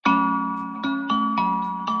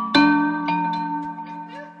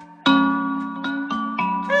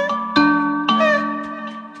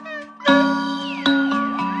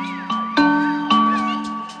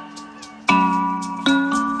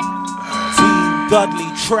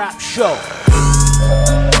Dudley Trap Show.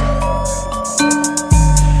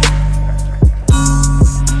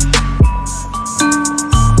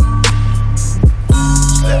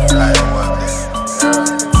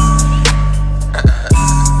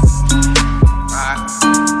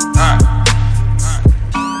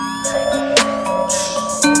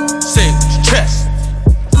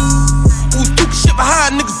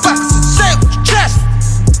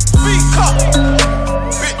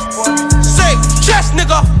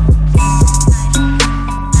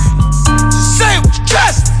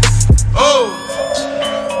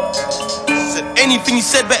 Anything you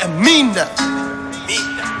said better mean that.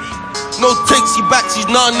 No takesy backsies,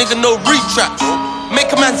 nah nigga, no retraps.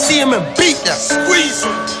 Make a man see him and beat that. Squeeze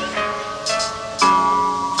him.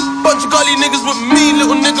 Bunch of gully niggas with me,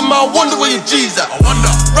 little nigga, man, I wonder where your G's at. I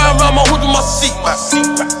wonder. Round my hood with my seat back.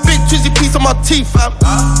 Big twizzy piece on my teeth, fam.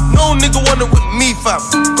 No nigga wanna with me, fam.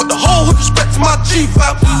 Got the whole hood respect to my G,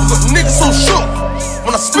 fam. I got niggas so shook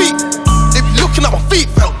when I speak, they be looking at my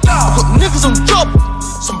feet, fam. I got niggas on job,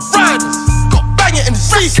 some riders. In the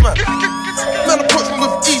streets, man. Man approach me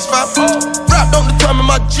with ease, fam. Rap don't determine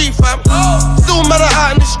my G, fam. Still matter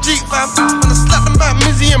out in the street, fam. Man, I slap them like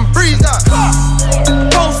Mizzy and Breeze out.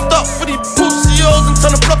 Post up for these pussy-os and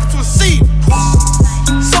turn the block into a scene.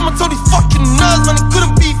 Someone told these fucking nerds, man, they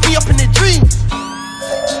couldn't beat me up in their dreams.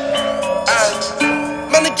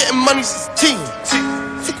 And man, they getting money since teen.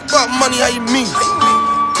 Think about money, how you mean?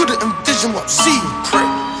 Couldn't envision what I'm seeing.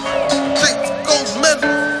 Take the gold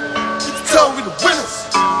medal. Tell we the winners.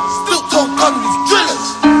 Still told gun these drillers.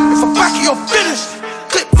 If I'm back at your finish,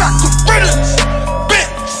 click back with riddance.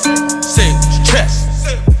 Bitch, say it with your chest.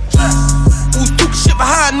 Who's talking shit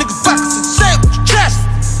behind niggas' backs and say it with your chest.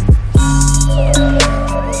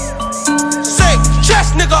 Say it with your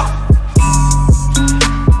chest, nigga.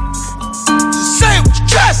 Just say it with your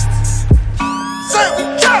chest. Say it with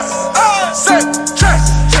your chest. Say it with your chest.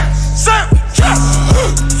 Say it with your chest. Say it with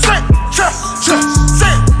your chest. Say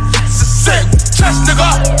it. Say chest, nigga.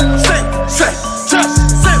 Say chest, chest,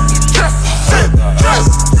 say chest, say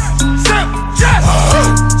chest, say chest, say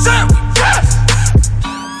chest,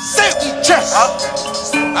 say chest.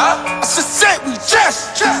 I said say we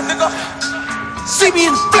chest, nigga. See me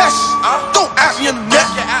in the flesh, don't at me in the neck.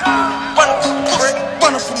 Run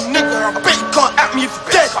up from nigga, I bet you can't at me if you're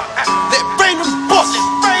dead. Let it rain on the boss, the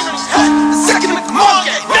second in the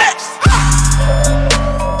market next.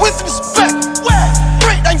 With respect,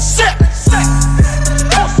 break down your set.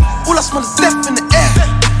 All I smell is death in the air.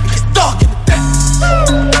 It gets dark in the depths.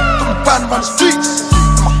 Coming round around the streets,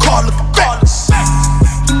 and my car looking reckless.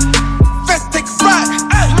 Feds take a ride,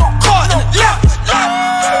 no car in the left.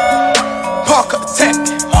 Park up the tech,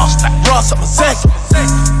 Ross up my zag.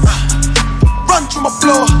 Run through my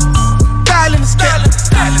floor, dial in the scale.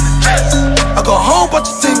 I got a whole bunch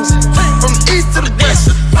of things, from the east to the west.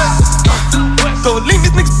 Don't leave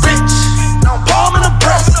this nigga's bitch, palm in the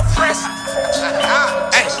breast.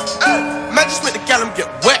 Man, just make the gallon get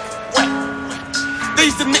wet. They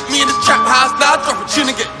used to nick me in the trap house, now I drop a tune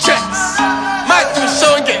and get checks. Might do a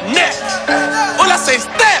show and get neck. All I say is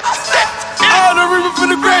step. I don't remember from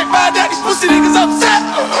the grapevine that these pussy niggas upset.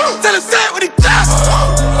 Tell him say it with his chest.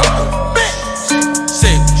 Bitch,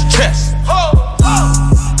 say it with your chest.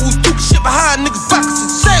 Who's talking shit behind niggas' backs and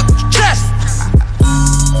say it with your chest.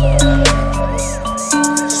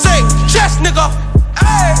 Say it with your chest, nigga.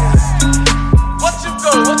 What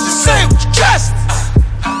you say with your chest?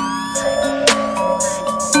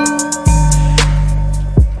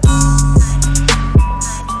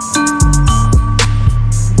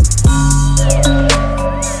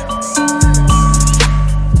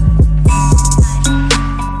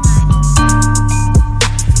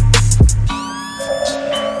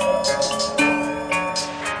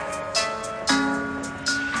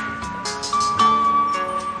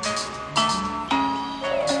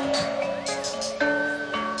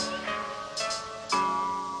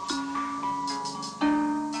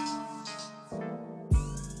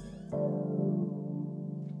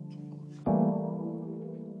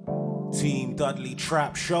 Team Dudley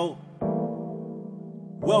Trap Show.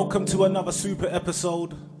 Welcome to another super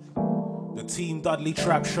episode. The Team Dudley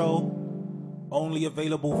Trap Show, only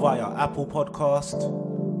available via Apple Podcast,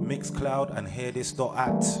 Mixcloud and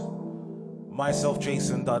HearThis.at. Myself,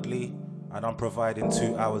 Jason Dudley, and I'm providing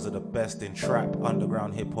 2 hours of the best in trap,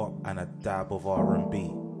 underground hip-hop and a dab of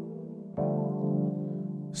R&B.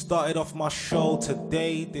 Started off my show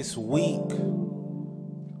today, this week,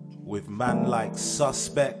 with man like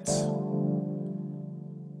Suspect.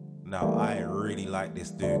 Now, I really like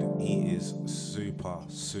this dude. He is super,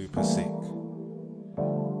 super sick.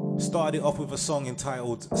 Started it off with a song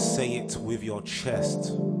entitled Say It With Your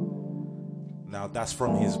Chest. Now that's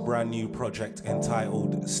from his brand new project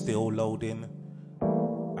entitled Still Loading,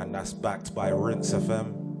 and that's backed by Rinse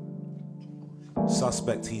FM.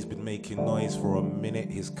 Suspect, he's been making noise for a minute.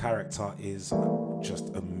 His character is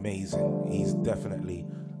just amazing. He's definitely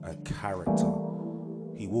a character.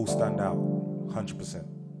 He will stand out 100%.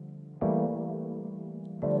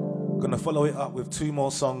 Gonna follow it up with 2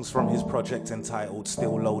 more songs from his project entitled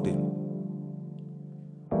Still Loading.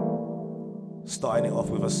 Starting it off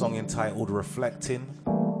with a song entitled Reflecting,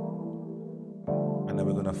 and then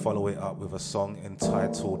we're gonna follow it up with a song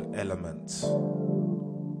entitled Element.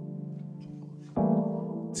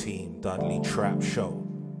 Team Dudley Trap Show.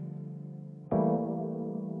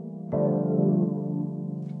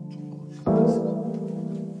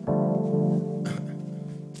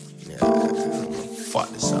 Fuck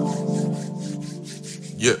this up.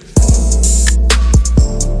 Yeah.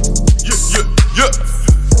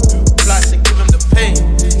 Flies and give him the pain.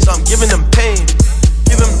 So I'm giving them pain.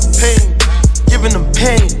 Give him the pain. Giving them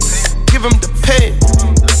pain. Give him the pain.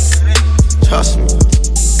 Trust me.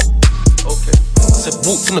 Okay. I said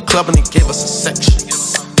walked in the club and they gave us a section.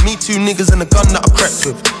 Me 2 niggas and a gun that I crept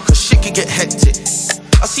with. Cause shit could get hectic.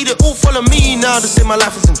 I see they all follow me now. They say my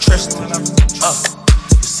life is interesting.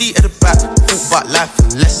 Seat at the back, thought about life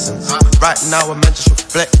and lessons. Right now I'm just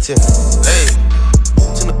reflecting. Hey,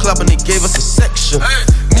 walked in the club and they gave us a section.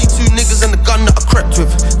 Me 2 niggas and the gun that I crept with.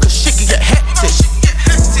 Cause shit can get hectic.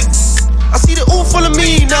 I see they all follow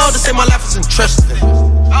me now. They say my life is interesting.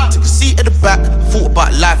 Took a seat at the back, thought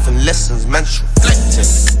about life and lessons. Man, just reflecting.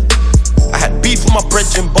 I had beef with my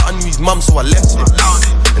brethren, but I knew his mum, so I left him.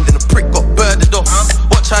 And then the prick got birded off.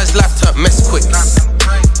 Watch how his life turned mess quick.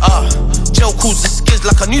 Jail calls the skids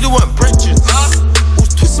like I knew they weren't brethren. Was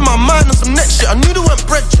twisting my mind on some next shit, I knew they weren't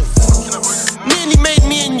brethren. Nearly made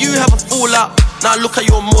me and you have a fallout. Now look how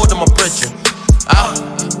you're more than my brethren.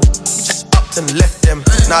 We just upped and left them.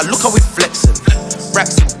 Now look how we flexing.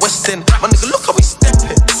 Racks in West End, my nigga, look how we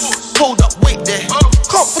stepping. Hold up, wait there.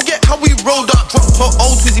 Can't forget how we rolled up, dropped our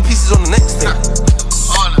old Twizzy pieces on the next thing.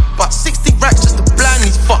 But 60 racks just to blind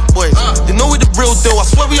these fuckboys. They know we the real deal, I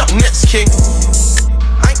swear we up next, king.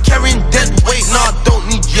 I ain't carrying dead weight, nah, I don't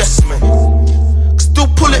need yes, man. Still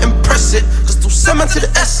pull it and press it, cause still cement to the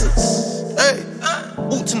essence. Hey,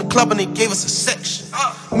 walked in the club and they gave us a section.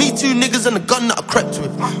 Me 2 niggas and the gun that I crept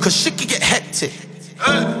with, cause shit could get hectic.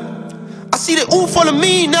 I see they all follow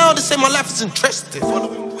me now, they say my life is interesting.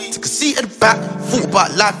 Took a seat at the back, thought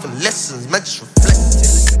about life and lessons, man, just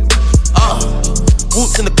reflecting.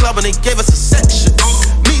 Walked in the club and they gave us a section.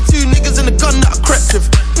 Me 2 niggas and the gun that I crept with,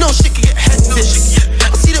 no shit can get hectic.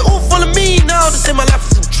 I see they all follow me now, they say my life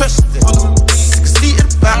is interesting. Took a seat at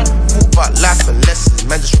the back, thought about life and lessons,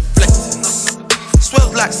 man, just reflecting.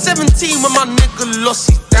 Swelled like 17 when my nigga lost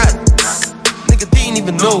his dad. Nigga didn't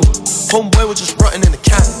even know, homeboy was just rotting in the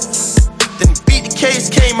can. Then he beat the case,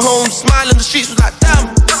 came home, smiling, the streets was like damn.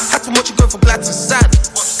 Had to watch it go from glad to sad.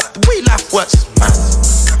 The way life works is mad.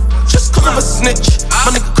 Just cause I'm a snitch,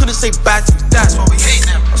 my nigga couldn't say bad to his dad.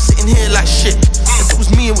 I'm sitting here like shit. If it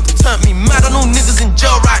was me, it would've turned me mad. I know niggas in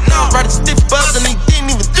jail right now, riding stiff birds and they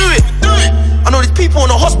didn't even do it. I know these people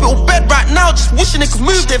on a hospital bed right now, just wishing they could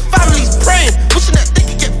move their families, praying, wishing that they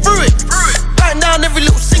could get through it. Writing down every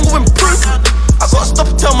little single improvement. I gotta stop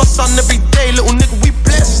and tell my son every day, little nigga, we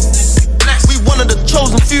blessed. We one of the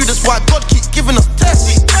chosen few, that's why God keeps giving us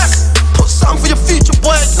tests. Put something for your future,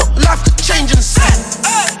 boy, not life could change in a set.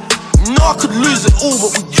 You know I could lose it all,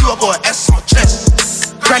 but with you I got an S on my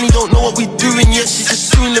chest. Granny don't know what we doing yet, she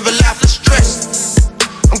just soon live a life that's stressed.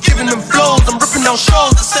 I'm giving them flows, I'm ripping down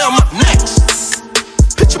shows, they say I'm up next.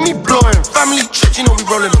 Picture me blowing, family trips, you know we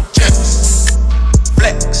rolling on jets.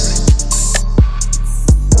 Flex.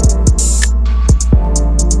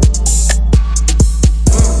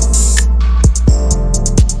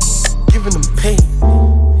 Giving them pain.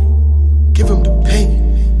 Give them the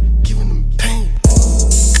pain. Giving them pain.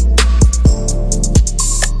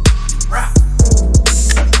 Rap.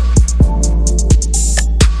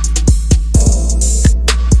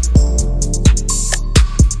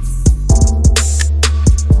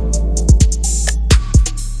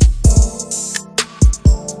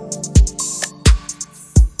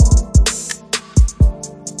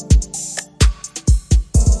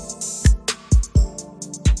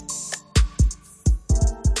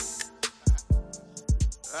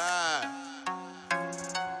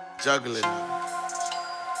 Juggling.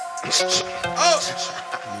 Oh,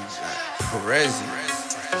 crazy.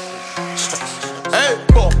 Hey,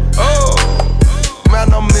 oh,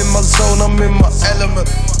 man, I'm in my zone, I'm in my element.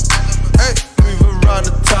 Hey, move around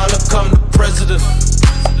the town, like I'm the president.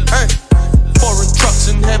 Hey, foreign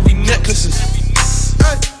trucks and heavy necklaces.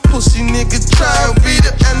 Hey, pussy nigga try and be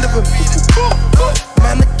the end of him.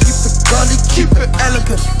 Man, I keep it gully, keep it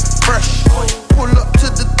elegant, fresh. Pull up to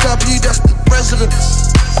the W, that's the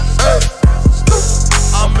residence. Hey,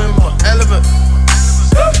 I'm in my element.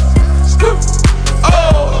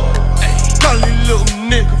 Oh, gully little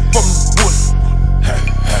nigga from the wood.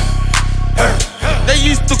 They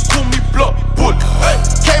used to call me Block Bull.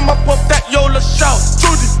 Came up off that Yola shout,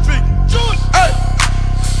 Judy. Hey,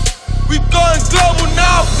 we going global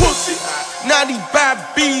now, pussy. Now these bad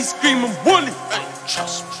bees screaming woolly.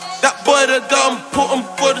 That boy that done put him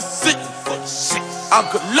for the city. I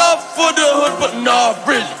got love for the hood, but nah,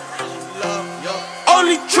 really.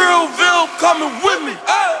 Only Trillville coming with me.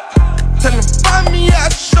 Tell him find me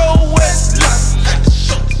at show West London.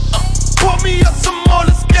 Put me up some more,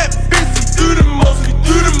 let's get busy. Do the most, we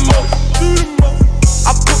do the most.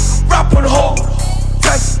 I put the rap on hold.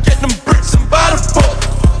 Time to get them bricks and buy the boat.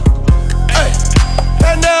 Hey,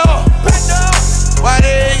 pen down. Why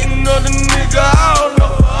they hating on the nigga? I don't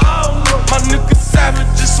know. My nigga savage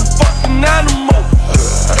is some fucking animal.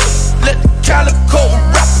 Let the calico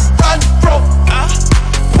rap around your throat.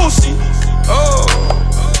 Pussy. Oh,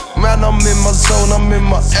 man, I'm in my zone, I'm in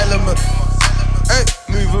my element. Hey,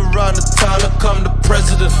 move around the town, I come the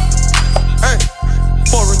president. Hey,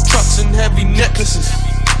 foreign trucks and heavy necklaces.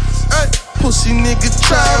 Hey, pussy nigga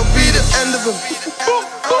try and be the end of him.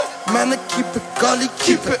 Man, I keep it gully,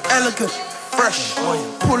 keep it elegant, fresh.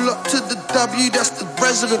 Pull up to the W, that's the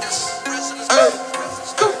residence. Hey,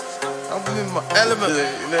 I'm in my element.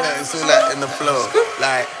 You know that it's all that in the flow.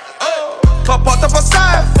 Like, pop out up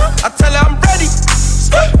outside, I tell her I'm ready.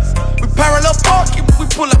 We parallel parking, we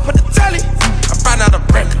pull up at the telly. I ran out of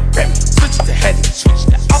Remy, switch it to Heady.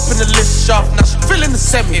 Up in the lift shaft, now she feeling the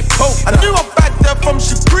semi. I knew I backed her from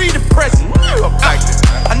she pre the present.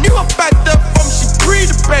 I knew I backed her from she pre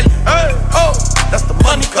the belly. Oh, that's the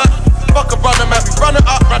money cut. Fuck around the man, we run it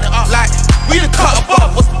up like we done cut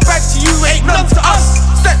above. What's back to you ain't none to us.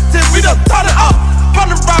 Stepped in, we done done it up.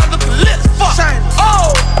 Run around looking lit, fuck.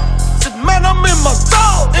 Oh, said man, I'm in my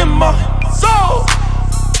soul,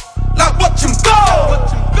 like watch him go.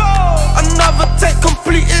 Another take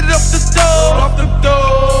completed up the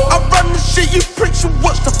door. I run the shit, you preach, you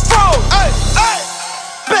watch the flow.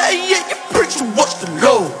 Better yet, you preach, you watch the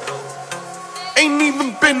load. Ain't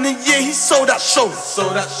even been a year, he sold that show.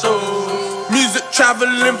 Music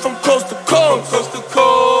traveling from coast to coast.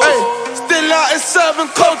 Hey, still out and serving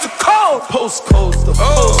coast to coast. Postcodes to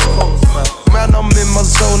postcodes, man, I'm in my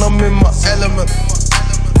zone, I'm in my element.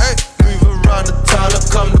 Hey, move around the town, I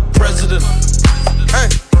come the president. Hey,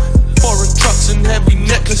 foreign trucks and heavy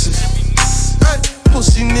necklaces. Hey,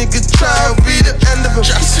 pussy nigga try and be the end of him.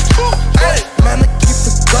 Hey, man, I keep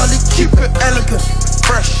it gully, keep it elegant,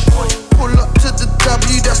 fresh. Pull up to the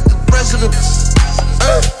W, that's the residence.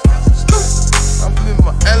 Hey, I'm in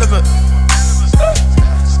my element.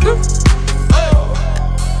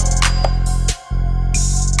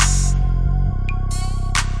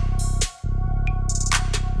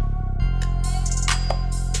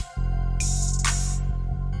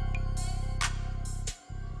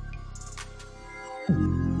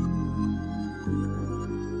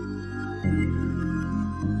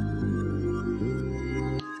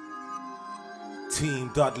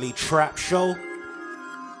 Team Dudley Trap Show.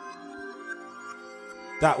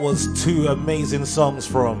 That was two amazing songs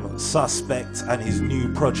from Suspect and his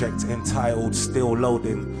new project entitled Still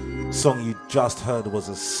Loading. Song you just heard was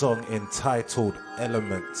a song entitled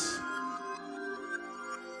Element.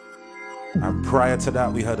 And prior to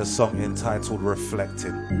that we heard a song entitled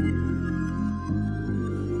Reflecting.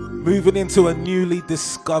 Moving into a newly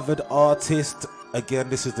discovered artist. Again,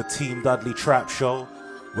 this is the Team Dudley Trap Show.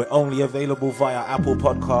 We're only available via Apple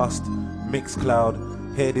Podcast, Mixcloud,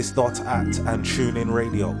 HearThis.at and TuneIn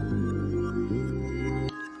Radio.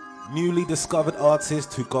 Newly discovered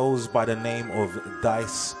artist who goes by the name of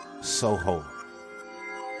Dice Soho.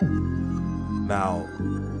 Now,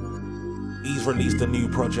 he's released a new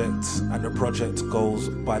project and the project goes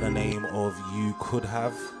by the name of You Could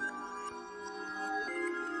Have.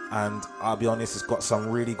 And I'll be honest, it's got some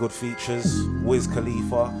really good features. Wiz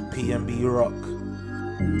Khalifa, PNB Rock,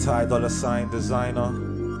 Ty Dolla $ign Designer,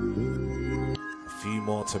 a few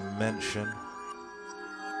more to mention.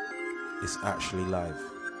 It's actually live.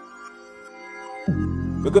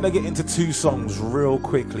 We're gonna get into two songs real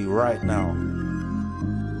quickly right now.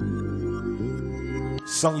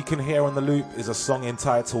 Song you can hear on the loop is a song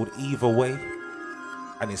entitled Either Way,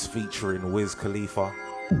 and it's featuring Wiz Khalifa.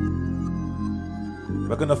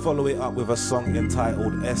 We're gonna follow it up with a song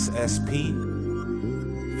entitled SSP,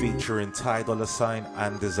 featuring Ty Dolla $ign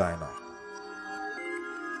and Designer.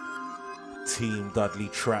 Team Dudley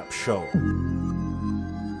Trap Show.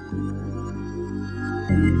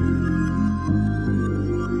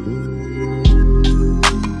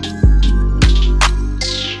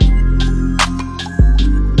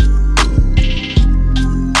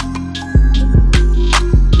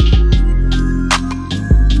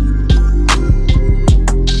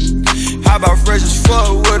 How about fresh as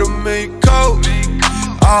fuck with a mink coat?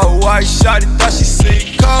 All white shawty thought she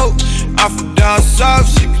seen coke. I'm from down south,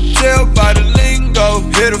 she could tell by the lingo.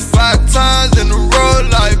 Hit her 5 times in a row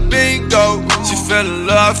like bingo. She fell in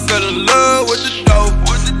love with the dope.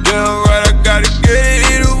 Damn right, I gotta get it,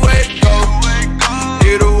 either way it go.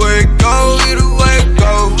 Either way it go, either way it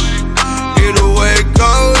go. Either way it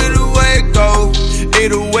go, either way it go.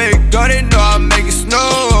 Either way it go, they know I make it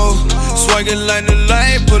snow. Swinging like the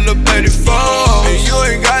lane, pull up 84. And you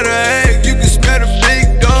ain't gotta act, you can smell the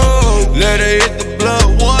big dough. Let her hit the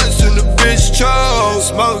blood once and the bitch chose.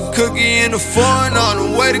 Smoke a cookie in the foreign on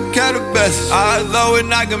the way to Calabasas. Eyes low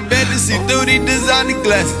and I can bet to see through these designer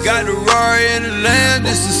glasses. Got the Rory and the Lamb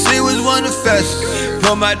just to see which one the fastest.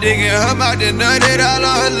 Put my dick in her mouth and nut it all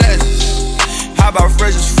on her lashes. How about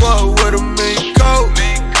fresh as fuck with a mink coat?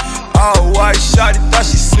 All white shawty thought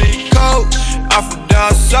she seen coke. I'm from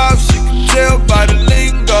down south, she could tell by the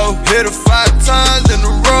lingo. Hit her 5 times in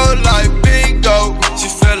a row like bingo. She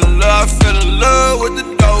fell in love with the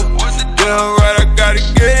dope. Damn right, I gotta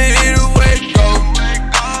get it, either way it go.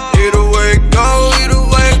 Either way it go, either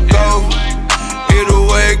way it go. Either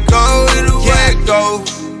way it go, either way it go.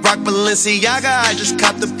 Rock Balenciaga, I just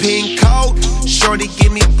copped the pink coat. Shorty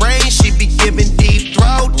give me brain, she be giving deep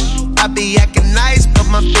throat. I be acting nice, but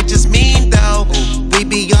my bitch is mean though. We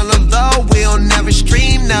be on the low, we don't never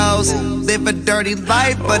stream those. Live a dirty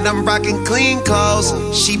life, but I'm rocking clean clothes.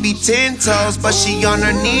 She be 10 toes, but she on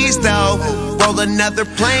her knees though. Roll another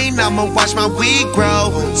plane, I'ma watch my weed grow.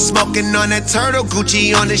 Smoking on that turtle,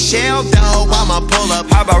 Gucci on the shell though. I'ma pull up.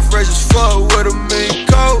 How about fresh as fuck with a mink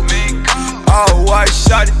coat? All white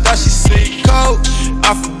shawty thought she seen coke.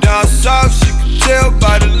 I'm from down south, she could tell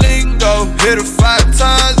by the lingo. Hit her 5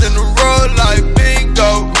 times in a row like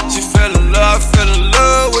bingo. She fell in love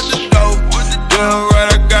with the dope. Damn right,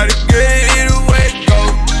 I gotta get it, either way it go.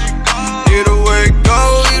 Either way it go,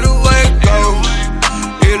 either way it go.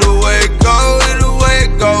 Either way it go, either way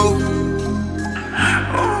it go.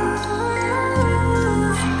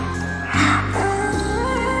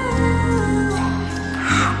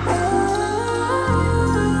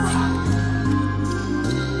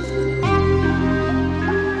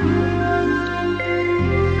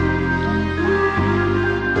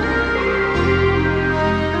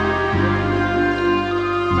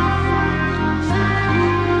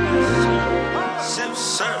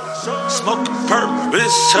 Smoke a perp,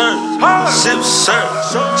 it's her. Sip, sir.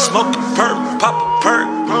 Smoke a perp, pop a perk.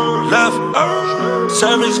 Love her.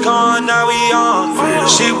 Service gone, now we on.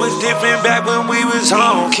 Shit was different back when we was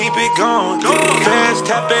home. Keep it going. Fast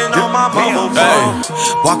tapping on my mobile phone.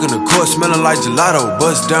 Walking the court, smelling like gelato.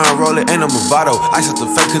 Bust down, roll it, ain't no Movado. Ice up the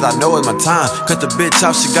fake, cause I know it's my time. Cut the bitch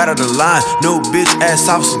off, she got out of line. No bitch, ass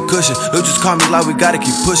off some cushion. They'll just call me like we gotta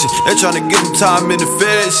keep pushing. They tryna give them time in the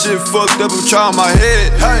fed. Shit fucked up, I'm trying my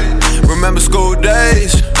head. Hey, remember school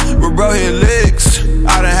days? We're bro hit licks.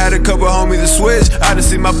 I done had a couple homies to switch. I done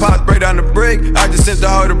see my pops break down the brick. I just sent the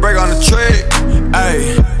hoe to break on the trick.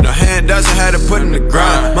 Ayy, no hand doesn't had to put in the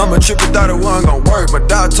grind. Mama trippin', thought it wasn't gon' work. My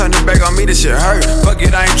dog turned it back on me, this shit hurt. Fuck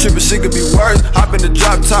it, I ain't trippin', shit could be worse. Hop in the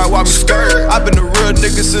drop top, watch me skirt. I been a real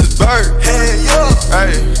nigga since birth. Hey, yo.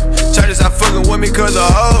 Ayy, try to stop fucking with me cause of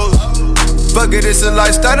hoes. Fuck it, it's a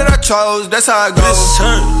lifestyle that I chose, that's how it goes. This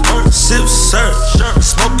turn, sip, sir.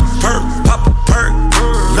 Smoke a perk, pop a perk.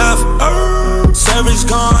 Love her. Service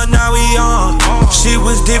gone, now we on. Shit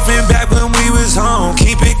was different back when we was home.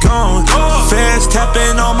 Keep it going. Fast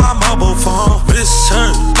tapping on my mobile phone. This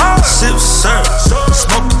turn, sip, sir.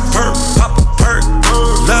 Smoke a perk, pop a perk.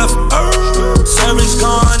 Love her. Service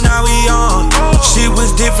gone, now we on. Shit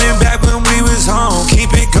was different back when we was home.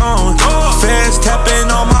 Keep it going. Fast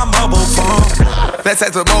tapping on my mobile phone. Fast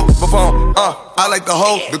tax a mobile phone, I like to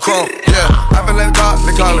hold the chrome, yeah. I feel like God,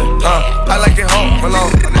 they callin', I like it home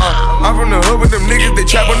alone, I'm from the hood with them niggas, they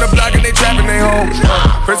trap on the block and they trappin' they home.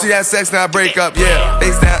 First we had sex, now I break up, yeah.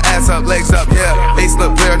 Face down, ass up, legs up, yeah. Face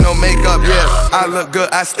look clear, no makeup, yeah. I look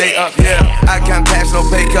good, I stay up, yeah. I count cash, no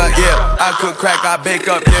pay cut, yeah. I cook crack, I bake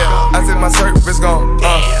up, yeah. I said my service gone,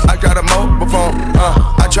 I got a mobile phone,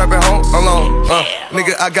 I trap at home alone,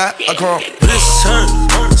 nigga, I got a chrome. This turn,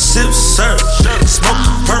 sip, sir. Smoke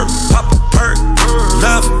a perk, pop a perk.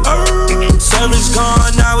 left Earth. Service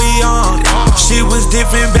gone, now we on. Shit was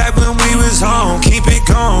different back when we was home. Keep it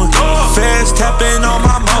going. Fast tapping on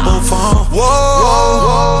my mobile phone.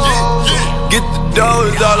 Whoa, get the dough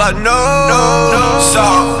is all I know. So,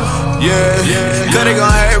 yeah, cause they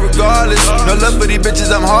gon' hate regardless. No love for these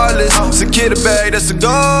bitches, I'm heartless. Secure the bag, that's a go.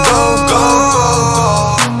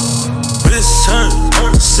 Wrist hurt,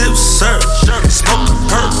 sip surf, smoke a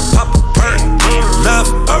perk, pop a perk,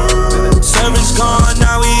 left Earth. Service gone,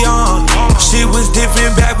 now we on. Shit was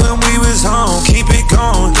different back when we was home. Keep it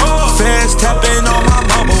going. Fast tapping on my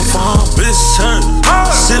mobile phone. Wrist hurt,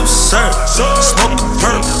 sip surf, smoke a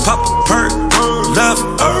perk, pop a perk, left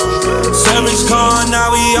Earth. Service gone,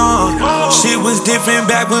 now we on. Shit was different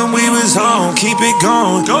back when we was home. Keep it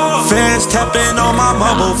going. Fast tapping on my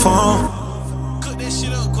mobile phone.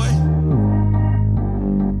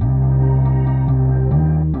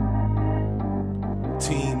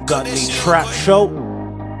 Dudley Trap Show.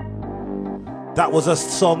 That was a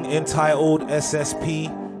song entitled SSP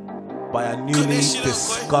by a newly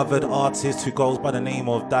discovered artist who goes by the name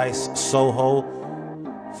of Dice Soho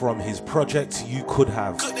from his project You Could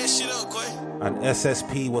Have. And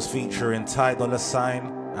SSP was featuring Ty Dolla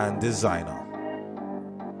 $ign and Designer.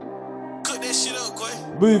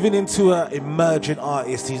 Moving into an emerging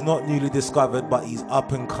artist, he's not newly discovered, but he's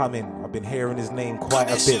up and coming. I've been hearing his name quite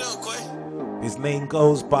a bit. His name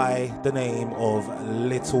goes by the name of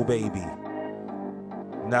Little Baby.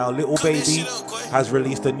 Now, Little Baby has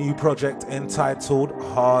released a new project entitled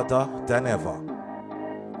Harder Than Ever.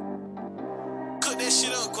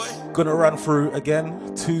 Gonna run through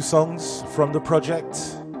again 2 songs from the project.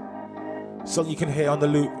 Song you can hear on the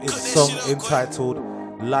loop is a song entitled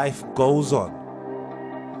Life Goes On.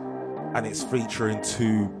 And it's featuring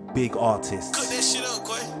 2 big artists,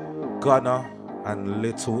 Gunna and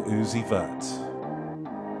Little Uzi Vert.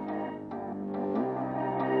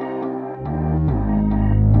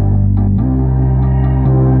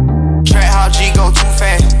 Track how G go too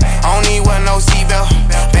fast. I don't need one no seatbelt.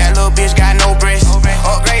 Bad little bitch got no breasts.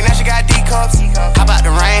 Upgrade now she got D cups. How about the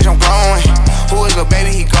range? I'm growing. Who is the baby?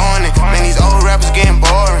 He going in. Man, these old rappers getting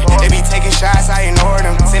boring. They be taking shots, I ignore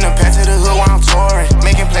them. Send a pet to the hood while I'm touring.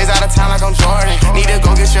 Making plays out of town like I'm Jordan. Need to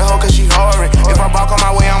go get your hoe cause she horrid. If I balk on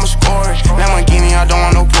my way, I'ma score it. Lamborghini, I don't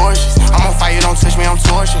want no Porsches. I'm on fire, don't touch me, I'm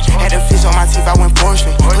torching. Had the fish on my teeth, I went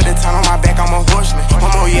porcelain. Put the ton on my back, I'm a horseman.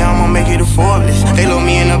 One more year, I'ma make it a Forbes. They load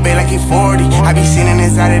me in the bay like he 40. I be sitting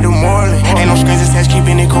inside of the Moreland. Ain't no strings attached,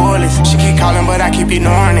 keeping it cordless. She keep calling, but I keep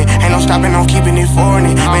ignoring it. Ain't no stopping, I'm keeping it foreign.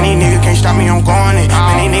 Man, these niggas can't stop me, I'm going it.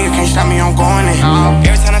 Man, these niggas can't stop me, I'm going it.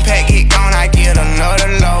 Every time the pack get gone, I get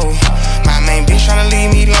another load. My main bitch tryna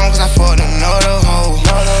leave me alone cause I fucked another hoe.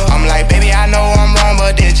 I'm like, baby, I know I'm wrong,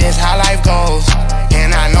 but that's just how life goes.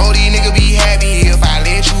 And I know these niggas be happy if I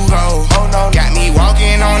let you go. Got me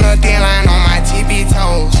walking on a thin line on my tippy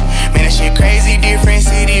toes. Man, that shit crazy, different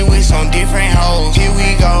city with some different hoes. Here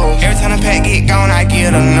we go. Every time the pack get gone, I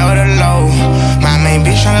get another load. My main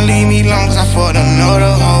bitch tryna leave me alone cause I fucked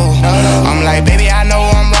another hoe. I'm like, baby, I know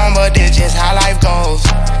I'm wrong, but that's just how life goes.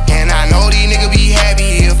 And I know these niggas be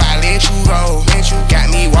happy if I let you go. Got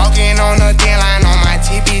me walking on a thin line on my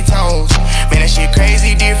tippy toes. Man, that shit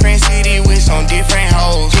crazy, different city with some different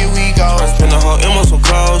hoes. Here we go. I spent the whole M on some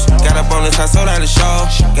clothes. Got up on this, I sold out the show.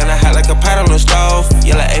 Got a hot like a pot on the stove.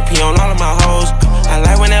 Yellow AP on all of my hoes. I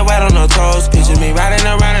like when that white on the toes. Picture me riding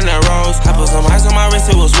around in that rose. I put some ice on my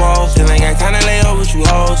wrist, it was swole. Still ain't got time to lay over with you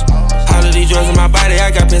hoes. All of these drugs in my body,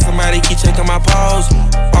 I got pissed, somebody keep checking my pose.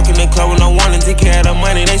 Walk in the club with no warning, take care of the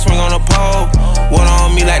money, they swing on the pole. Water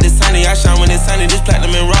on me like the sunny, I shine when it's sunny, this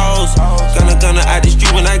platinum and rose. Gonna out the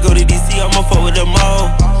street when I go to DC, I'ma fuck with the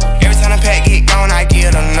mo. Every time the pack get gone, I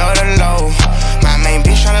get another load. My main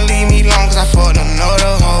bitch tryna leave me alone cause I fucked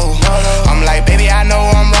another hoe. I'm like, baby, I know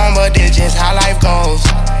I'm wrong, but that's just how life goes.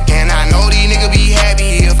 And I know these niggas be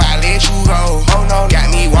happy if I let you go.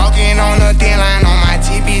 Got me walking on a thin line on my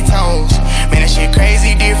tippy toes. Man, that shit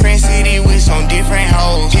crazy, different city with some different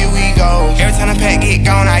hoes. Here we go. Every time the pack get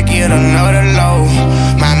gone, I get another load.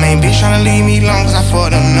 My main bitch tryna leave me alone cause I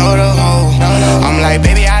fucked another hoe. I'm like,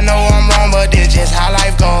 baby, I know I'm wrong, but that's just how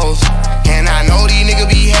life goes. And I know these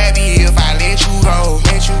niggas be happy if I let you go.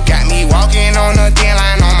 Got me walking on a thin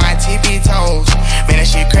line on my tippy toes. Man, that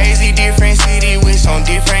shit crazy, different city with some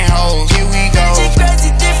different hoes. Here we go. That shit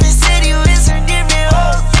crazy, different city with some different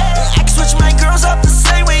hoes. I can switch my girls up the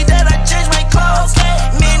same way that I change my clothes.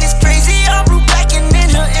 Man, it's crazy, I'm blue black and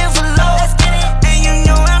in her envelope. And you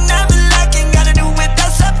know I'm never lacking, gotta do it,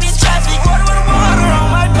 that's up in traffic. Water on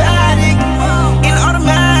my paddock, in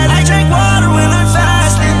automatic.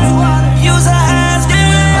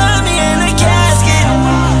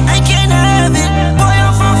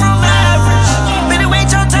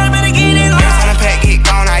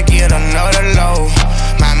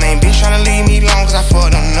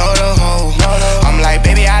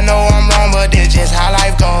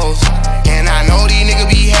 these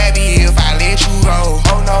niggas be happy if I let you go.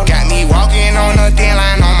 Got me walking on the thin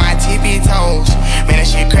line on my tippy toes. Man, that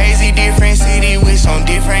shit crazy, different city with some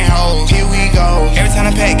different hoes. Here we go. Every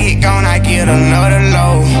time the pack get gone, I get another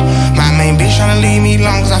load. My main bitch tryna leave me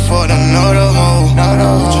long cause I fucked another hoe.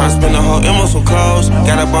 Tryna spend the whole M on some clothes.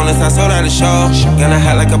 Got up on this, I sold out the show. Gonna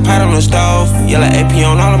hot like a pot on the stove. Yellow AP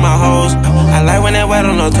on all of my hoes. I like when that wet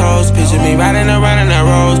on the toes. Picture me riding around in that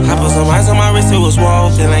rose. I put some ice on my wrist, it was swole.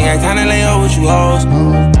 Still ain't got time to lay over with you hoes.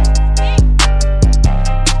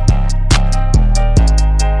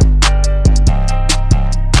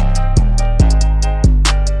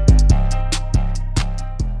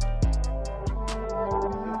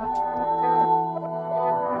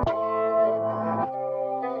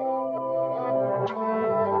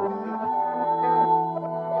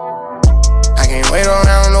 Wait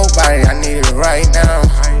around nobody, I need it right now.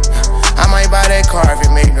 I might buy that car if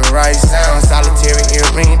it make the right sound. Solitary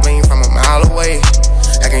earring, lean from a mile away.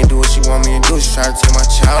 I can't do what she want me to do, she try to take my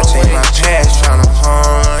child away. My past tryna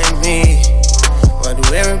harm me. What do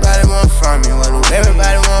everybody want from me? What do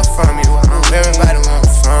everybody want from me? What do everybody want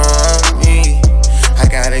from me? I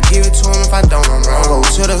gotta give it to them if I don't, I'm wrong. Go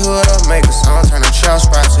to the hood or make a song, turn the trap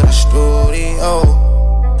spot to the studio.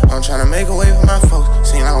 I'm tryna make a way for my folks.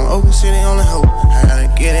 Seem like I'm open city, only hope. I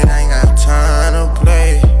gotta get it, I ain't got time to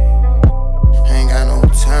play. I ain't got no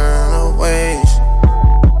time to waste.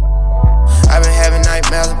 I've been having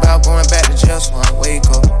nightmares about going back to jail, so I wake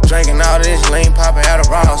up. Drinking all of this lean, popping out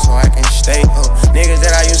of raw, so I can stay up. Niggas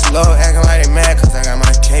that I used to love acting like they mad, cause I got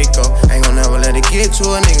my cake up. Ain't gon' never let it get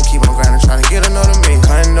to a nigga, keep on grinding, trying to get another me.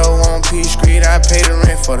 Condo on Peach Street, I pay the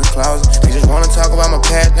rent for the closet. They just wanna talk about my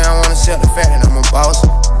past, now I wanna sell the fact that I'm a boss.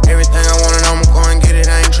 Everything I wanted, I'ma go and get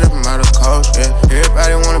it, I ain't tripping about the cost, yeah.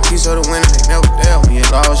 Everybody want a piece of the winner, they never there when you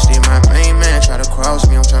lost it. My main man try to cross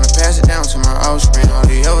me, I'm tryna pass it down to my offspring. All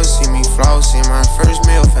they ever see me flossing, my first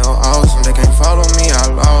meal felt awesome. They can't follow me,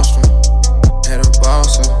 I lost them. Had a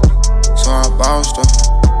boss up, so I bossed up.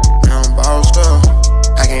 Now I'm bossed up.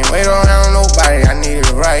 I can't wait around nobody, I need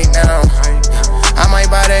it right now. I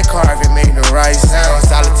might buy that car if it make the right sound.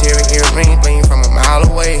 Solitary earring, lean from a mile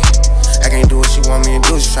away. I can't do what she want me to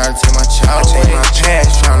do, she try to take my child away. My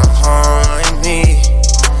past tryna harm me.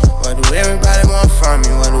 What do everybody want from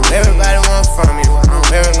me? What do everybody want from me? What do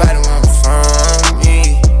everybody want from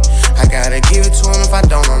me? I gotta give it to them if I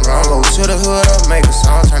don't, I'm wrong. Go to the hood or make a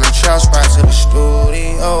song, turn the trap spot to the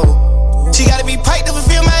studio. She gotta be piped to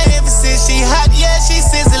fulfill my emphasis. She hot, yeah, she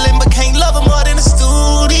sizzling, but can't love her more than the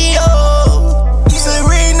studio.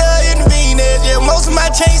 Serena and Venus, yeah, most of my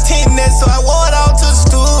chains tinted, so I wore it all to the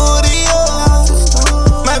studio.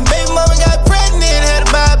 My baby mama got pregnant, had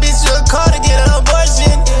to buy a bitch a car to get an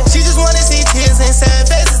abortion. She just wanna see tears and sad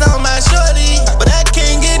faces on my shorty, but I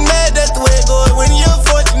can't get mad, that's the way it goes when you're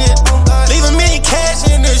fortunate. Leave a million cash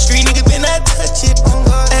in the street, nigga better not touch it.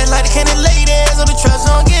 Act like the candy ladies on the trucks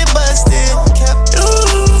don't get busted.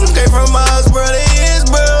 Came from Mars, bro, they is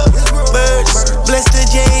birds. Bless the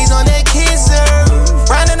J's on that kisser.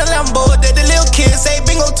 Riding a Lambo that the little kids say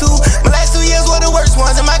bingo too. My last 2 years were the worst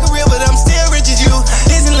ones in my career, but I'm still rich as you.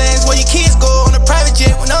 Disneyland's where your kids go on a private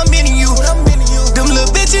jet when I'm meeting you. Them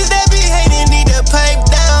little bitches that be hating need to pipe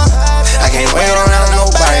down. I can't wait around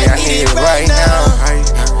nobody, I need it right now.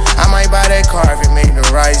 I might buy that car if it make the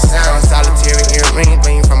right sound. Solitary earring,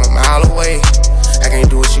 lean from a mile away. I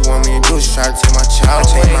can't do what she want me to do, she try to take my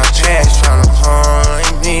child away. My past tryna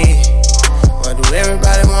harm me. What do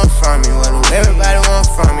everybody want from me? What do everybody want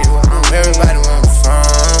from me? What do everybody want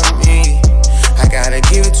from me? I gotta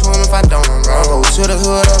give it to them if I don't, I'm wrong. Go to the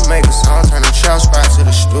hood or make a song, turn the trap spot to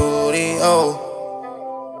the studio.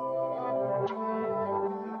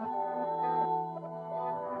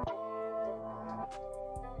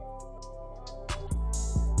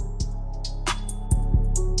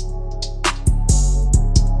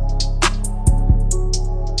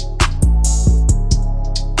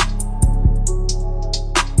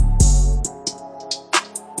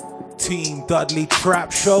 Team Dudley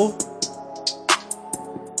Trap Show.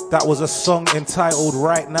 That was a song entitled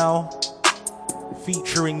Right Now,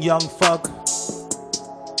 featuring Young Thug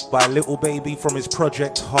by Little Baby from his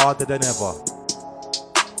project Harder Than Ever.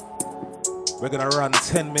 We're gonna run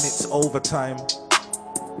 10 minutes overtime.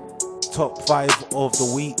 Top 5 of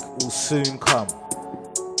the week will soon come.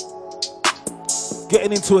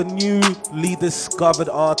 Getting into a newly discovered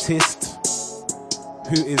artist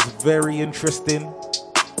who is very interesting.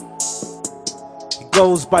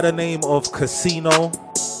 Goes by the name of Casino,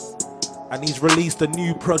 and he's released a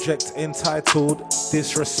new project entitled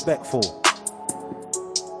Disrespectful.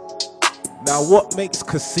 Now, what makes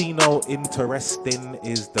Casino interesting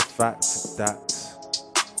is the fact that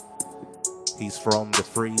He's from the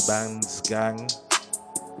Free Bands Gang,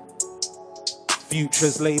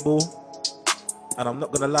 Future's label. And I'm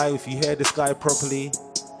not gonna lie, if you hear this guy properly,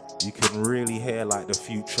 you can really hear like the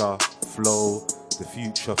Future flow, the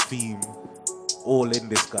Future theme, all in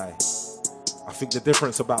this guy. I think the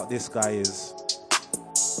difference about this guy is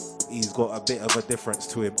he's got a bit of a difference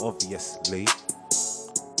to him, obviously.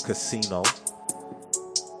 Casino.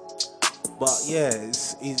 But yeah,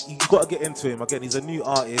 you got to get into him. Again, he's a new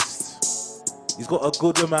artist. He's got a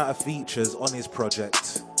good amount of features on his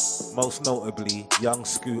project. Most notably, Young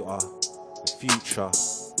Scooter, Future,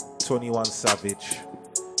 21 Savage,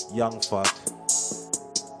 Young Thug.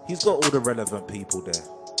 He's got all the relevant people there.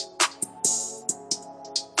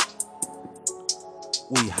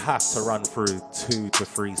 We have to run through 2 to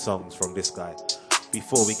 3 songs from this guy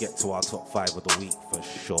before we get to our top 5 of the week for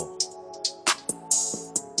sure.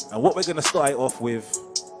 And what we're going to start off with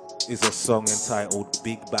is a song entitled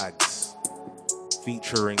Big Bags,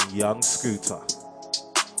 featuring Young Scooter.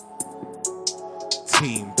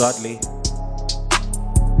 Team Dudley.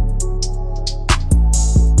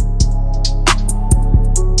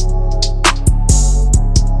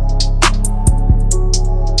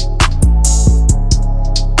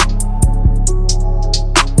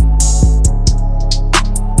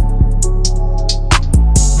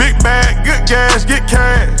 Gas, get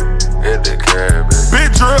cash. Get the cab,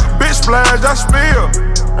 Big drip, big splash, I spill.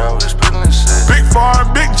 now we spillin' shit. Big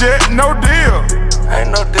farm, big jet, no deal.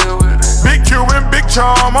 Ain't no deal with it. Big Cuban, big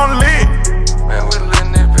charm on lit. Man, we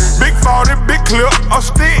letting it bitch. Big 40, big clip, a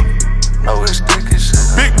stick. No, it's sticky shit.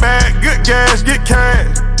 Big bag, good gas, get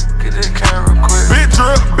cash. Get this camera quick. Big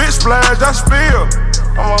drip, big splash, I spill.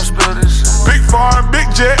 I'm gon' spill this shit. Big farm,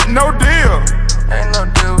 big jet, no deal. Ain't no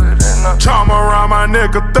deal with it. Ain't no Charm around my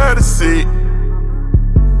neck, a 36.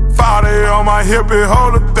 40 on my hip, it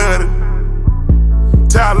hold a 30.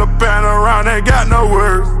 Taliban around, ain't got no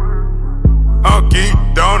words. I'm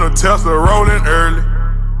geeked on a Tesla rolling early.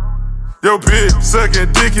 Yo, bitch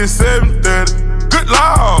sucking dick in 730. Good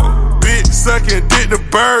lord, bitch sucking dick, the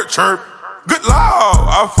bird chirp. Good lord,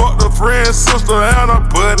 I fucked a friend, sister, and a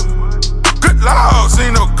buddy. Good lord,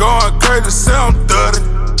 seen her going crazy, 730.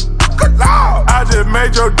 Good lord, I just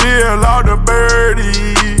made your deal on the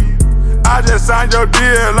birdie. I just signed your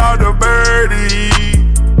deal on the birdie.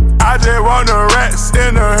 I just want the rats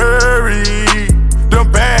in a hurry.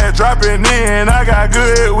 Them bad dropping in, I got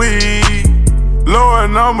good weed. Lower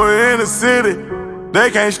number in the city, they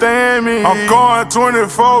can't stand me. I'm going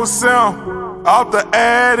 24/7 off the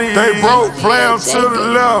addy. They broke, play 'em to the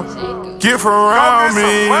left, get from around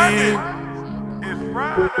me.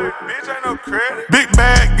 Bitch, ain't no credit. Big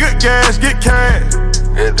bag, good gas, get cash.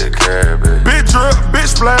 Get the cab, Big drip, big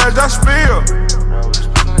splash, I spill. now we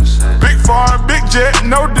spillin' shit. Big farm, big jet,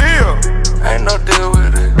 no deal. Ain't no deal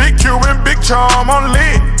with it. Big Cuban, big charm on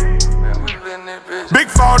lit. Man, we letting it bitch. Big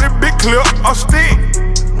 40, big clip, a stick.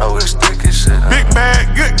 No, it's sticky shit. Big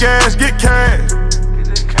bag, good gas, get cash. Get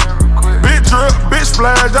this camera quick. Big drip, big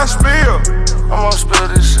splash, I spill. I'm gon' spill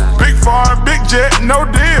this shit. Big farm, big jet, no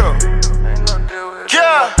deal. Ain't no deal with it.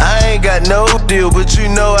 Yeah. I ain't got no deal, but you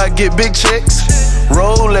know I get big checks.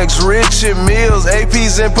 Rolex, Richard Mills,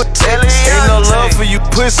 APs and Patelles. Ain't no love for you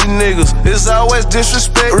pussy niggas. It's always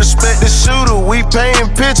disrespect. Respect the shooter, we painting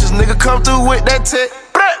pictures. Nigga come through with that tech.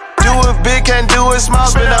 Do it big, can't do it small.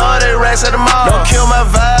 Spend 100 racks at the mall. Don't kill my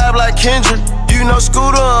vibe like Kendrick. You know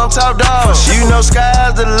Scooter, I'm top dog. You know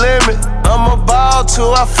sky's the limit. I'ma ball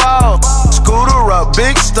till I fall. Scooter rock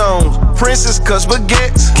big stones. Princess cuts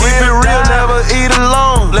baguettes. Keep it real, never eat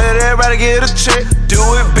alone. Let everybody get a check. Do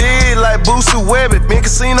it big like Boosie Webbit. Me and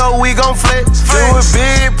Casino, we gon' flex. Do it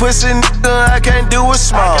big, pussy nigga, I can't do it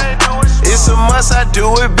small. It's a must, I do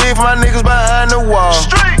it big for my niggas behind the wall.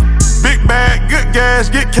 Big bag, good gas,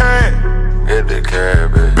 get cash. Get the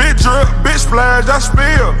cab, Big drip, big splash, I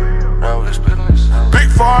spill. now we spillin' shit. Big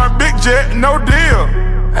farm, big jet, no deal.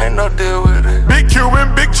 Ain't no deal with it. Big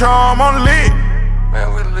Cuban, big charm on lit. Man,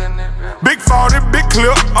 we letting it bitch. Big 40, big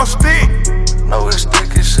clip, a stick. No, it's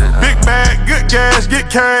sticky shit. Big bag, good gas, get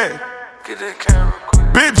cash. Get this camera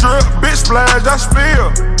quick. Big drip, big splash, I spill.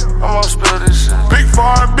 I'm gon' spill this shit. Big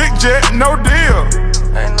farm, big jet, no deal.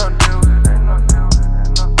 Ain't no deal with it. Ain't no deal with it.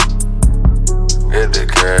 Get the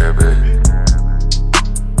cab,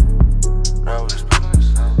 now we spillin'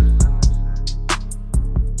 shit.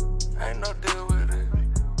 Ain't no deal with it.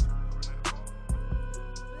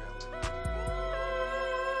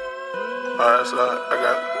 Alright, so I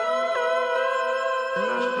got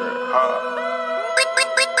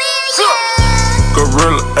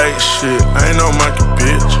Gorilla ain't shit, ain't no monkey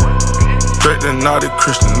bitch. Straight to naughty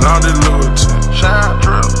Christian, naughty Louis.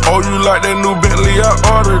 Oh, you like that new Bentley? I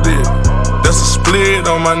ordered it. That's a split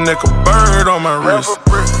on my neck, a bird on my wrist.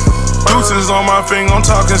 Deuces on my finger, I'm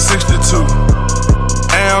talking 62.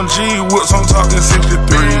 AMG whips, I'm talking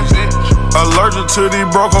 63s. Allergic to these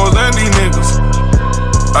brocos and these niggas.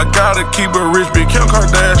 I gotta keep it rich, big Kim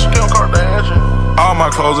Kardashian. All my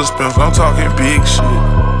clothes expensive, I'm talking big shit.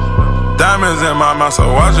 Diamonds in my mouth, so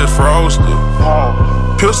I just froze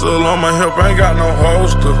it. Pistol on my hip, ain't got no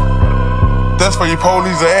holster. That's for you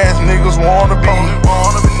police ass niggas wanna be.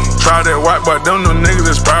 Try that white, but them niggas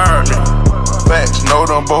inspired me. Facts, know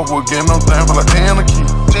them both would get them things for like 10 a key.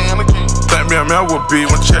 Think me a man would be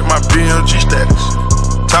when check my BMG status.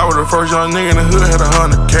 Top of the first young nigga in the hood had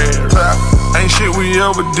 100 cash. Ain't shit we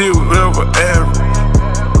ever did, we ever average.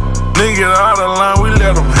 Nigga get out of line, we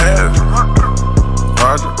let them have it.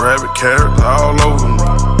 Roger, rabbit, carrots, all over me.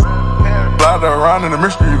 Fly around in the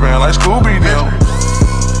mystery van like Scooby Doo.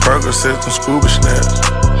 Burger system, Scooby snaps.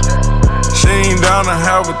 She ain't down to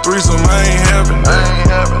have a threesome, I ain't having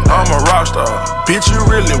that. I'm a rock star, bitch, you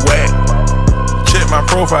really whack. Check my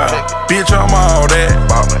profile, bitch, I'm all that.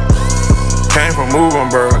 Came from moving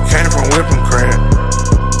bird, came from whipping crack.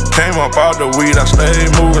 Came up out the weed, I stayed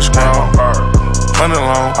moving strong. Money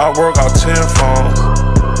long, I work out 10 phones.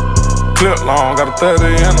 Clip long, got a 30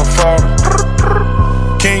 and a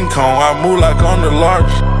 40. King Kong, I move like I'm the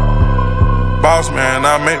largest. Boss man,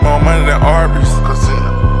 I make more money than Arby's.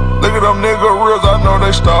 Look at them nigga reels, I know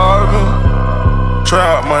they starving.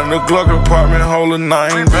 Trap money, the Glock apartment, hold a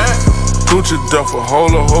 90. Gucci duffel,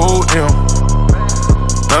 hold a whole M.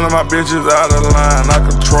 None of my bitches out of line, I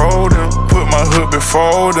control them. Put my hood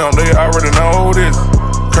before them, they already know this.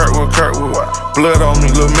 Kirkwood, blood on me,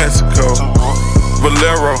 Little Mexico.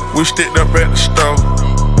 Valero, we sticked up at the stove.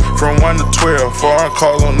 From 1 to 12, foreign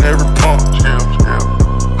calls on every pump.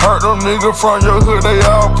 Hurt them niggas from your hood, they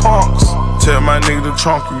all punks. Tell my nigga to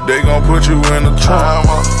trunk you, they gon' put you in the trunk.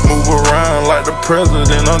 Move around like the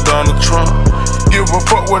president, I'm Donald Trump. Give a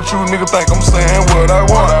fuck what you niggas think I'm saying, what I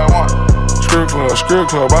want. Strip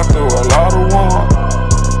club, I threw a lot of one.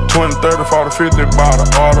 20, 30, 40, 50 by the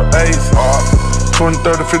order ace. 20,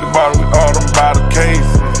 30, 50 bottle, we all them by the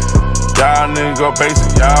case. Y'all nigga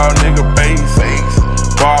basic, y'all nigga basic.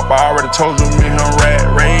 Bob, I already told you me and him rat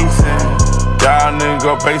racing. Y'all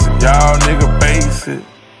nigga basic, y'all nigga basic.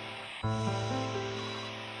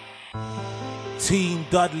 Team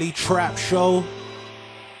Dudley Trap Show.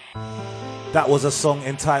 That was a song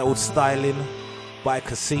entitled Styling by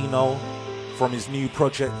Casino from his new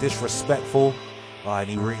project Disrespectful. And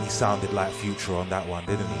he really sounded like Future on that one,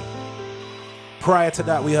 didn't he? Prior to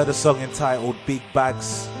that, we heard a song entitled Big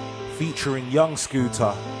Bags featuring Young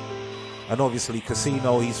Scooter. And obviously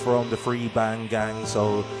Casino, he's from the Free Bang Gang,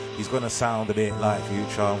 so he's gonna sound a bit like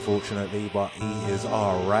Future, unfortunately, but he is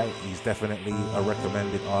alright. He's definitely a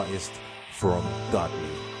recommended artist from Dudley.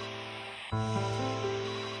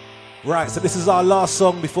 Right, so this is our last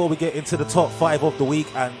song before we get into the top 5 of the week,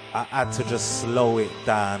 and I had to just slow it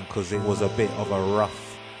down because it was a bit of a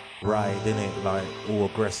rough ride, innit? Like all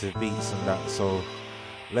aggressive beats and that, so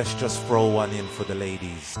let's just throw one in for the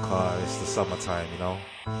ladies, cause it's the summertime, you know.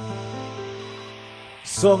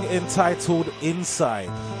 Song entitled Inside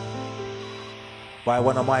by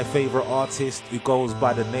one of my favorite artists who goes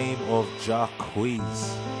by the name of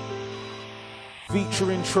Jacquees,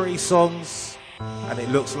 featuring Trey Songz, and it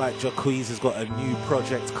looks like Jacquees has got a new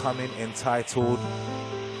project coming entitled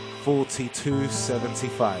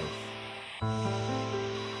 4275.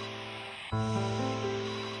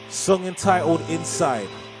 Song entitled Inside,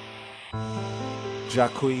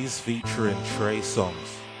 Jacquees featuring Trey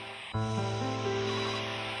Songz.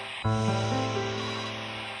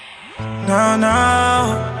 No,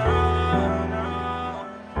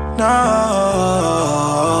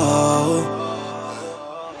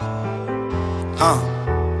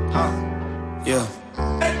 yeah.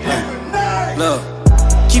 Look,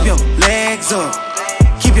 keep your legs up,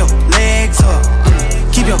 keep your legs up,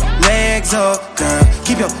 keep your legs up, girl,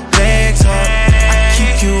 keep your legs up. I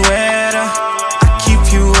keep you wetter, I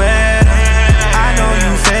keep you wetter. I know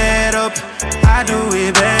you fed up, I do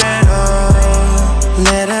it better.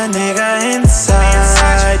 Let a nigga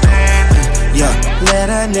inside, yeah. Let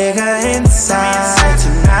a nigga inside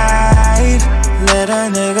tonight. Let a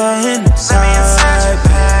nigga inside,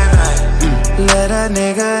 let a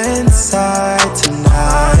nigga inside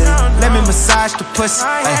tonight. Let me massage the pussy,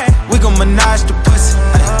 we gon' menage the pussy.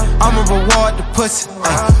 I'ma reward the pussy,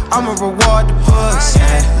 I'ma reward the pussy.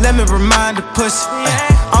 Let me remind the pussy,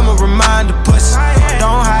 I'ma remind the pussy.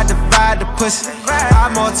 Don't hide, divide the pussy, I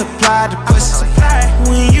multiply the pussy.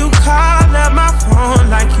 When you call up my phone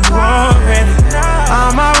like you already know,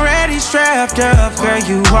 I'm already strapped up, girl,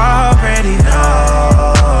 you already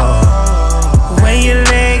know.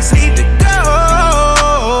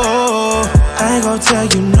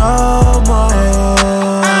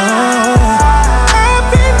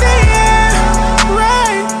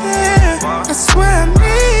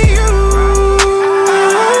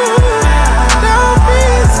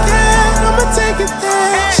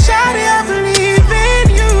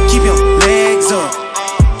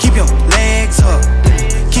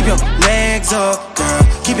 legs up, girl.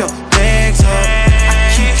 Keep your legs up. I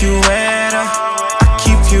keep you wetter. I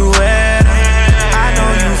keep you wetter. I know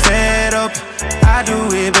you fed up. I do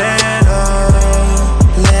it better.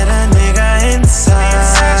 Let a nigga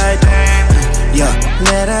inside. Yeah,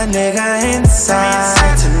 let a nigga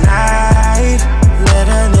inside tonight. Let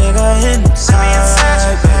a nigga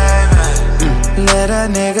inside, baby. Let a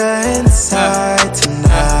nigga inside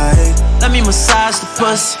tonight. Let me massage the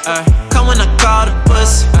pussy. Come when I call the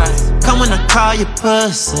pussy. Come when I call your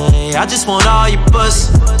pussy. I just want all your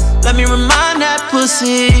pussy. Let me remind that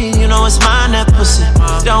pussy, you know it's mine, that pussy.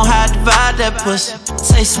 Don't have to divide that pussy.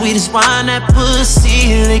 Say sweet as wine, that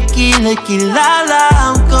pussy. Licky, licky, la la,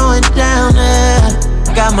 I'm going down there.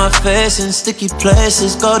 Got my face in sticky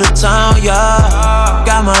places, go to town, yeah.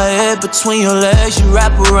 Got my head between your legs, you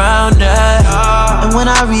wrap around that. And when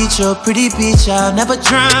I reach your pretty beach, I'll never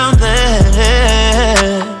drown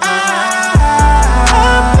there.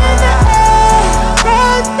 Up in the air,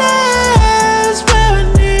 right there is where I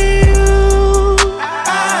need you.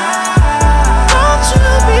 Don't you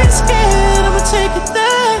be scared, I'ma take it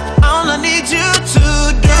there. All I need you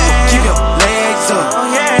to do. Keep your legs up,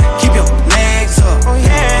 oh yeah. Keep your legs up, oh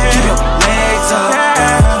yeah. Keep your legs up,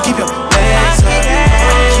 girl. Keep your legs up. I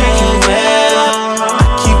keep you wet up. I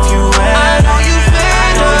keep you wet up. I know you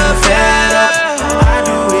fed up. I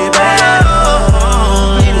do it better.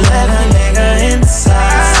 Let a nigga inside.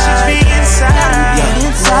 Should be inside. Yeah,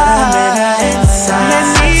 inside. Let a nigga inside. Let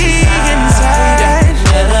me inside.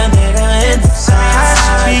 Let a nigga inside.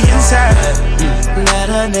 Should be inside. Let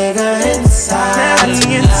a nigga inside. Let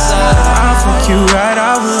me inside. I'll fuck you right, I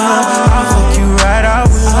will. I'll fuck you right, I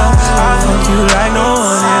will. I'll fuck you like no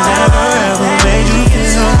one has ever made you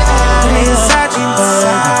feel. Let me inside you,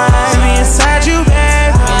 baby. Let me inside you,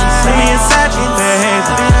 baby. Let me inside you,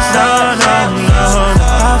 baby. No, no, no.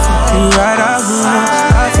 I'll fuck you right, I will.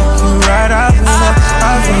 I'll fuck you right, I will.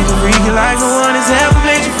 I'll fuck you freak like no one has ever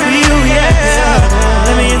made you feel, yeah.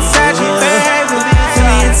 Let me inside you, baby. Let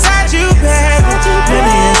me inside you, baby. Let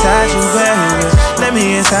me inside you, baby. Let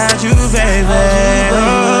me inside you, baby. Let me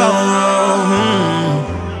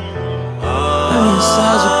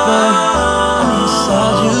inside you, baby. Let me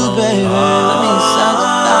inside you, baby. Let me inside your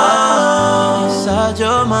thoughts. Let me inside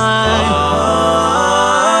your mind.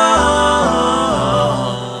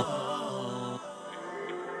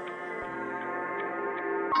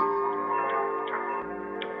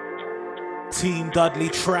 Team Dudley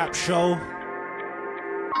Trap Show.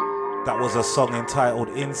 That was a song entitled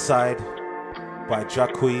Inside by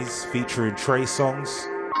Jacquees featuring Trey Songz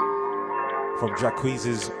from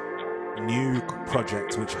Jacquees' new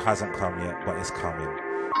project, which hasn't come yet but it's coming,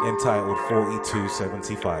 entitled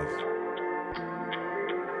 4275.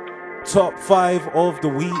 Top 5 of the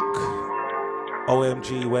week.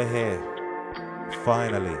 OMG, we're here.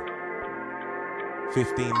 Finally.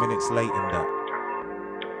 15 minutes late in that.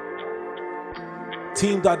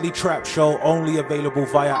 Team Dudley Trap Show, only available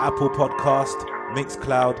via Apple Podcast,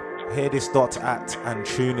 Mixcloud, HearThis.at and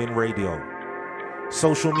TuneIn Radio.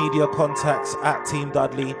 Social media contacts at Team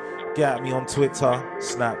Dudley. Get at me on Twitter,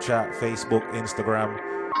 Snapchat, Facebook, Instagram,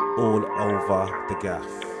 all over the gaff.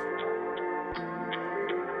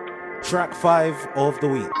 Track 5 of the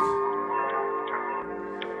week.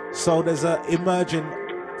 So there's an emerging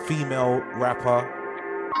female rapper,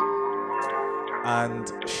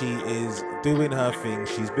 and she is doing her thing.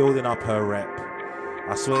 She's building up her rep.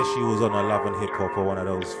 I swear she was on a Love and Hip Hop or one of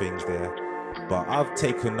those things there, but I've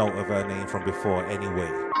taken note of her name from before anyway.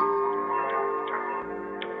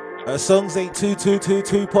 Her songs ain't too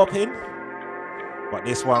popping, but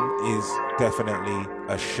this one is definitely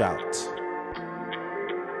a shout.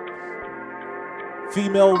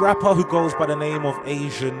 Female rapper who goes by the name of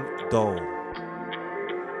Asian Doll,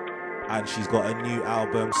 and she's got a new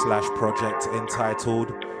album / project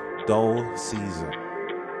entitled Doll Season.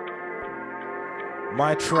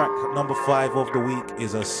 My track number 5 of the week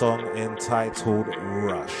is a song entitled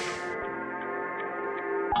Rush.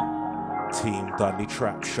 Team Dudley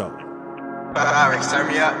Trap Show. Turn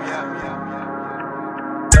me up.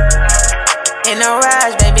 In a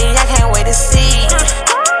rush, baby, I can't wait to see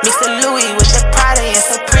Mr. Louis with the Prada and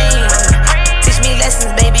Supreme. Teach me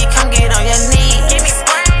lessons, baby, come get on your knees.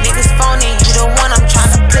 Niggas phony, you the one I'm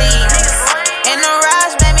tryna please. In a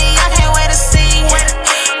rush, baby, I can't wait to see.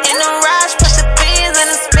 In a rush, put the pins in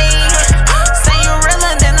the speed. Say you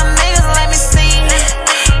realer than them niggas, let me see.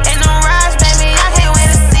 In a rush, baby, I can't wait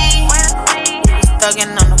to see.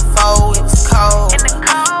 Thuggin' on the foe, it was cold.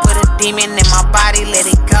 Put a demon in my body, let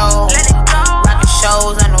it go. Rockin'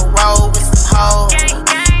 shows on the road with some hoes.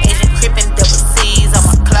 Asian crippin' double C's on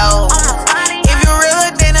my clothes. If you realer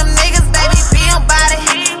than them niggas, baby, be your body.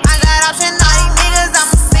 I got options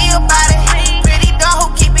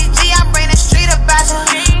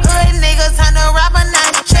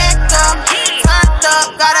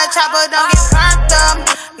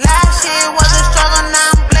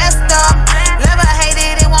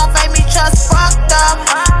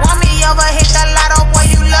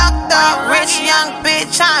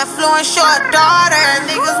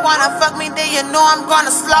fuck me, then you know I'm gonna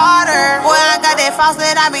slaughter. Boy, I got that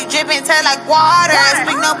faucet, I be dripping, taste like water.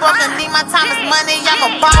 Speak no broken, need my time is money, I'm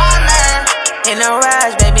a baller. In a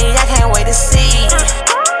rush, baby, I can't wait to see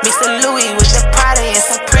Mr. Louis with the Prada and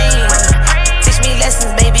Supreme. Teach me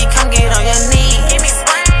lessons, baby, come get on your knees.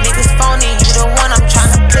 Niggas phony, you the one I'm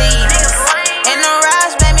tryna please. In a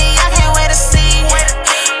rush, baby, I can't wait to see.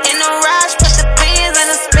 In a rush, put the pins in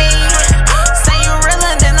the speed. Say you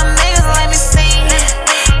realer than them niggas, let me see.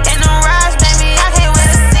 In a rush, baby, I can't wait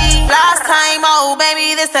to see. Last time, oh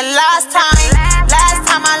baby, this the last time. Last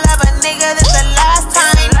time I love a nigga, this the last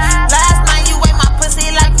time. Last night you ate my pussy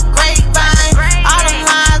like a grapevine. All them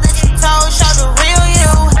lies that you told show the real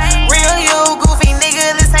you. Real you, goofy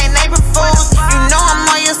nigga, this ain't April Fools. You know I'm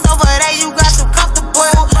on your sofa, that you got too comfortable.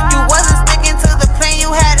 You wasn't sticking to the plan,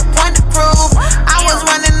 you had a point to prove. I was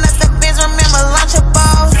running up the biz, remember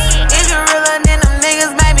Lunchables. If you realer than them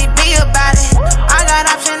niggas, baby, be about it. I got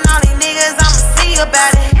option, all these niggas, I'ma see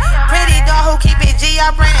about it. Pretty girl who keep it G,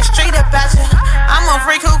 I bring the street about you. I'm a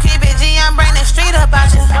freak who keep it G, I'm bring the street about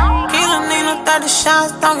you. Kilo nigga 30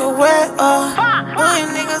 shots, don't get wet up. Bully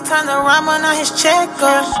niggas turn around, but now his check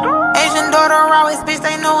up. Asian daughter always bitch,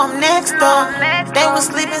 they know I'm next up. They was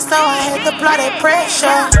sleeping, so I had to apply that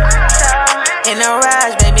pressure. In a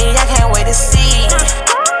rush, baby, I can't wait to see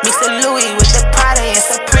Mr. Louis with the Prada and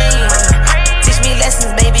Supreme. Teach me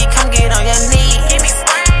lessons, baby, come get on your knees.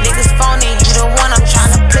 Niggas phony, you the one I'm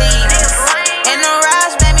tryna please. In a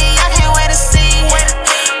rush, baby, I can't wait to see.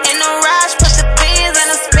 In a rush, put the pins in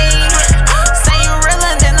the speed. Say you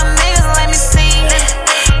realer than them niggas, let me see.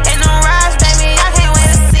 In a rush, baby, I can't wait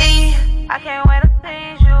to see. I can't wait to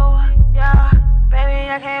please you, yeah. Baby,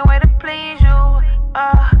 I can't wait to please you,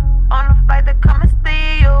 on the flight to come and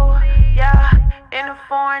see you, yeah. In the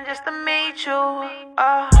foreign just to meet you,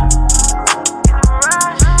 in a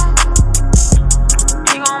rush,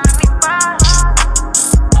 you gon' make me cry.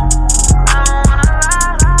 I don't wanna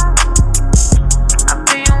lie, I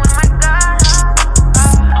feel you in my gut.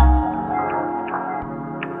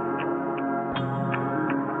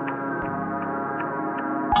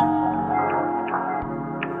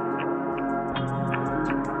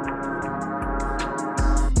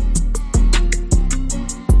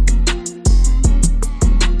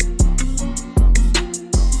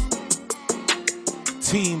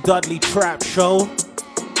 Team Dudley Trap Show.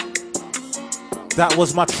 That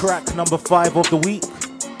was my track number 5 of the week.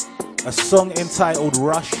 A song entitled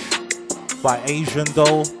Rush by Asian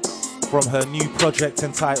Doll from her new project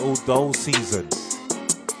entitled Doll Season.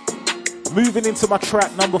 Moving into my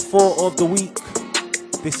track number 4 of the week.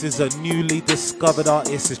 This is a newly discovered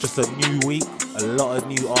artist. It's just a new week. A lot of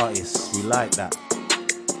new artists. We like that.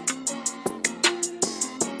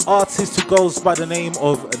 Artist who goes by the name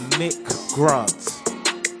of Nick Grant.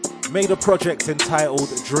 Made a project entitled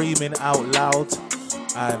Dreaming Out Loud,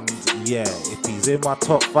 and yeah, if he's in my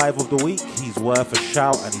top 5 of the week, he's worth a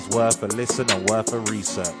shout and he's worth a listen and worth a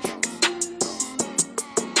research.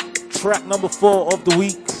 Track number 4 of the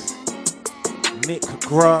week, Nick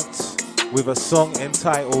Grant with a song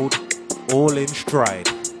entitled All in Stride.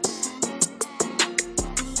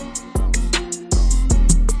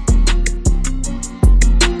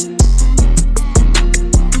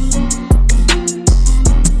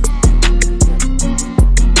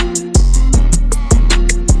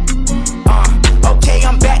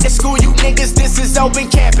 Open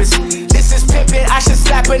campus, this is pimpin', I should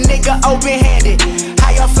slap a nigga open-handed.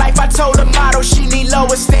 High off life, I told the model she need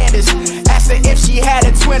lower standards. Asked her if she had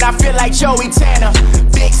a twin, I feel like Joey Tanner.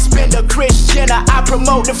 Big spender, Kris Jenner, I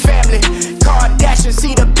promote the family. Kardashian,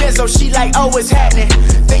 see the Benzo, she like, oh, what's happening?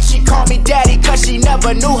 Think she call me daddy, cause she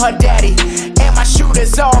never knew her daddy. And my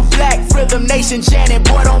shooters all black, Rhythm Nation Janet,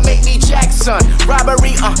 boy, don't make me Jackson.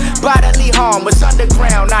 Robbery, bodily harm was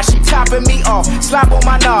underground, now she topping me off. Slap on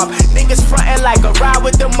my knob, niggas frontin' like a ride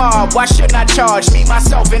with the mob. Why shouldn't I charge me,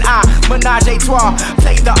 myself, and I? Menage a trois,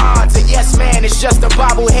 play the odds, and yes, man, it's just a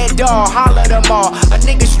bobblehead doll. Holler them all, a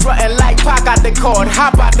nigga struttin' like Pac out the cord,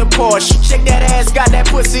 hop out the Porsche. Shake that ass, got that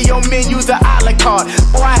pussy on menus, a la carte.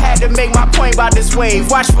 Boy, I had to make my point about this wave,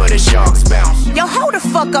 watch for the sharks bounce. Yo, hold the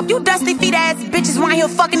fuck up, you dusty feet ass bitches round here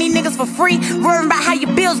fucking these niggas for free, worrying about how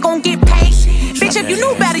your bills gon' get paid. Bitch, if you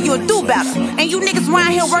knew better, you'd do better. And you niggas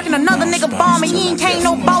round here working another nigga bomb and you ain't came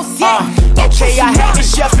no boss yet. Okay, I had to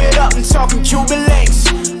chef it up and talking Cuban links.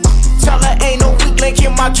 Tell her ain't no weak link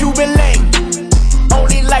in my Cuban link.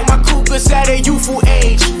 Only like my cougars at a youthful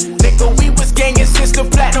age. Nigga, we was gangin' since the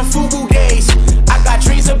platinum FUBU days. I got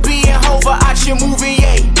dreams of being Hova out your movie,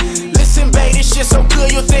 yay. Listen, babe, this shit so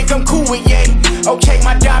good you'll think I'm cool with yay. Okay,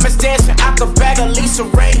 my diamonds dancing, I could bag a Lisa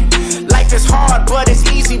Ray. Life is hard, but it's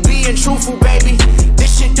easy being truthful, baby.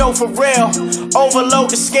 This shit dope for real.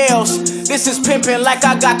 Overload the scales. This is pimping like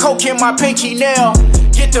I got coke in my pinky nail.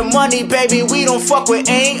 Get the money, baby, we don't fuck with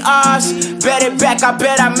ain't ours. Bet it back, I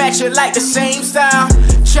bet I match it like the same style.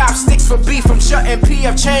 Chopsticks for beef from shutting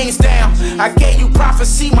PF chains down. I gave you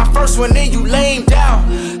prophecy, my first one, then you lame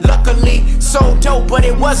down. Luckily, so dope, but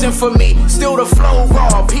it wasn't for me. Still the flow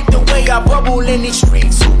raw, peep the way I bubble in these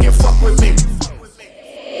streets. Who can fuck with me?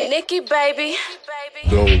 Nikki, baby.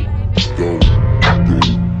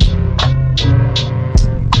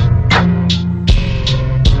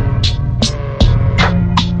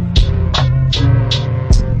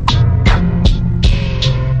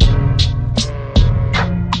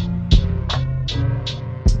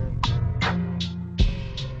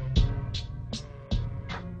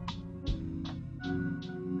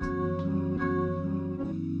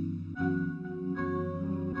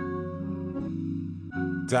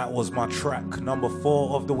 That was my track number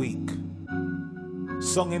 4 of the week.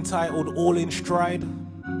 Song entitled All in Stride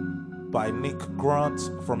by Nick Grant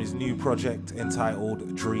from his new project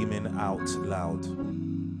entitled Dreaming Out Loud.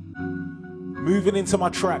 Moving into my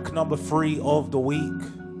track number 3 of the week.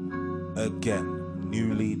 Again,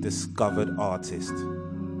 newly discovered artist.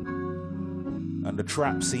 And the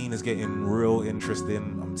trap scene is getting real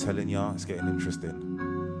interesting. I'm telling ya, it's getting interesting.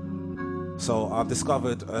 So I've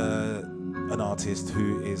discovered an artist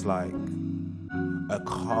who is like a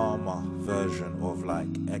calmer version of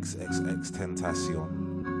like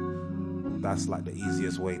XXXTentacion. That's like the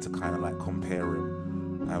easiest way to kind of like compare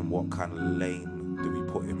him and what kind of lane do we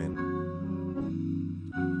put him in.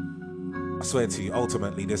 I swear to you,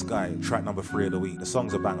 ultimately this guy, track number 3 of the week, the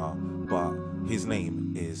song's a banger, but his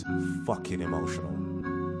name is fucking emotional.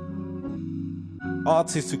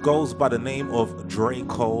 Artist who goes by the name of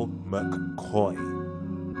Draco McCoy.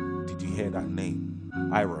 Did you hear that name?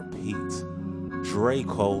 I repeat,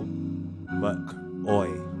 Draco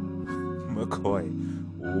McCoy.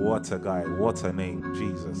 What a guy, what a name,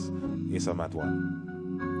 Jesus. It's a mad one.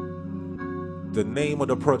 The name of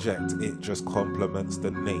the project, it just complements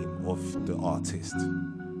the name of the artist.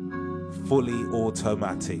 Fully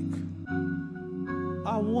Automatic.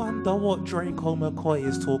 I wonder what Draco McCoy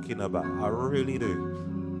is talking about. I really do.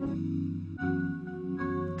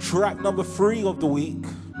 Track number 3 of the week.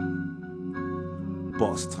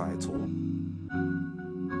 Boss title.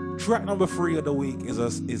 Track number 3 of the week is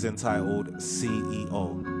entitled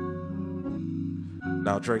CEO.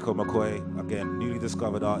 Now Draco McCoy, again, newly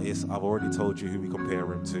discovered artist. I've already told you who we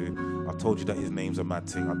compare him to. I've told you that his name's a mad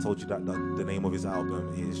thing. I told you that the name of his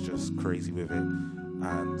album is just crazy with it.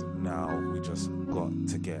 And now we just got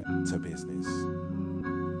to get to business.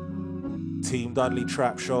 Team Dudley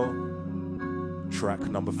Trap Show. Track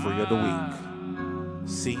number 3 of the week.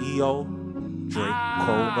 CEO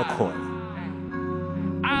Draco McCoy.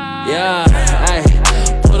 Yeah, ayy,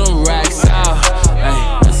 put them racks out. Ayy,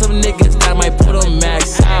 there's some niggas that might put them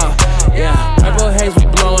max out. Yeah, purple haze we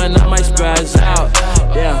blowing, I might spaz out.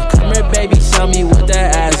 Yeah, come here, baby, show me what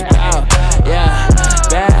that ass bout. Yeah,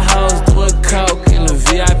 bad hoes doing coke in the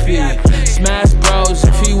VIP. Smash bros,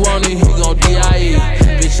 if he want it, he gon' DIE.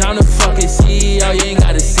 Bitch, I'm the fucking CEO, you ain't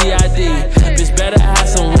got a CID. Bitch, better have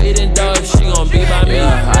some weed and dough if she gon' be by me.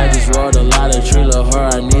 Yeah, I just rolled a lot of tree, lil' her,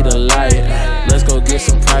 I need a light. Let's go get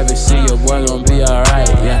some privacy, your boy gon' be alright.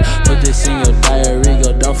 Yeah, put this in your diary,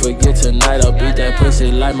 girl, don't forget tonight. I'll beat that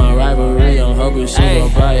pussy like my rivalry. I'm hoping she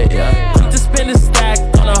gon' bite, yeah. Quick to spin a stack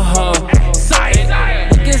on a hoe. Sight.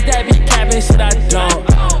 Niggas that be capping shit I don't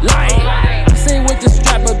like. I say with the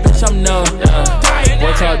strap, but bitch, I'm no.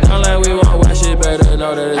 Boy, talk down like we won't watch it, better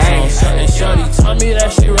know that it's on sight. And shorty told me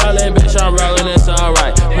that she rollin', bitch, I'm rollin', it's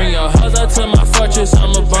alright. Bring your hoes up to my fortress,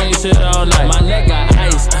 I'ma burn your shit all night. My neck got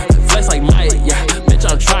ice, flex like Mike, yeah. Bitch,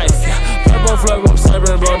 I'm trife, yeah. Purple flow, I'm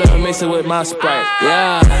serving, bro, then mix it with my Sprite.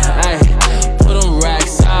 Yeah, ayy, put them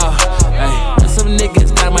racks out. Ayy, there's some niggas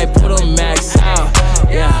that might put them max out.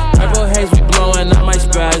 Yeah, purple haze we blowing, I might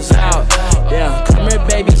spaz out. Yeah, come here,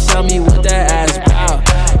 baby, show me what that ass bout.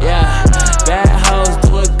 Yeah, bad hoes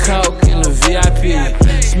doing coke in the VIP.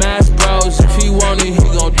 Smash bros, if he want it, he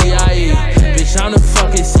gon' DIE. Bitch, I'm the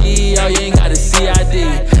fucking CEO, you ain't got a CID.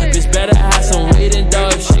 Bitch, better have some weed and dough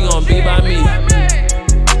if she gon' be by me.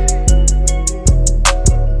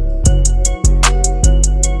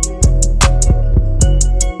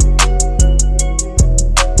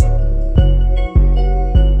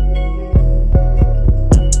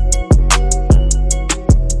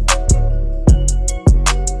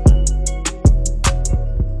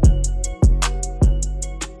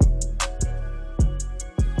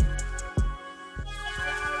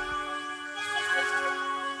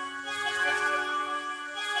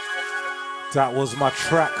 That was my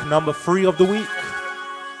track number 3 of the week.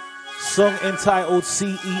 Song entitled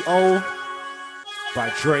CEO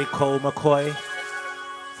by Draco McCoy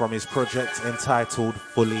from his project entitled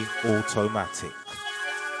Fully Automatic.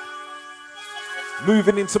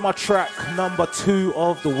 Moving into my track number 2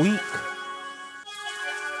 of the week.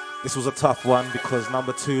 This was a tough one because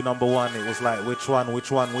number 2, number 1, it was like which one,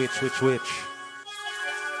 which.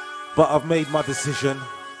 But I've made my decision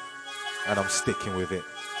and I'm sticking with it.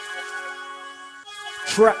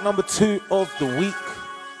 Track number 2 of the week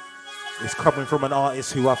is coming from an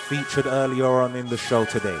artist who I featured earlier on in the show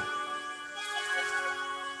today.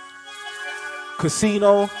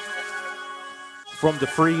 Casino from the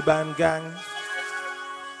Free Band Gang,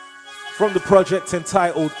 from the project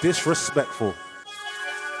entitled Disrespectful.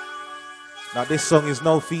 Now this song is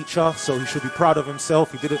no feature, so he should be proud of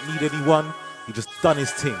himself. He didn't need anyone, he just done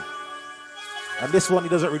his thing. And this one, he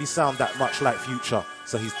doesn't really sound that much like Future,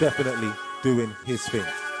 so he's definitely doing his thing.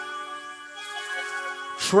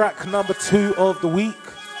 Track number 2 of the week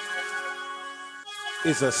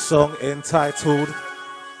is a song entitled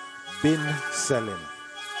Been Selling,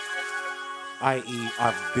 i.e.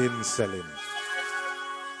 I've been selling.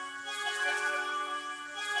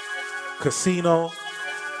 Casino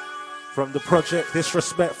from the project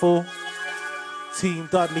Disrespectful, Team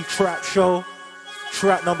Dudley Trap Show,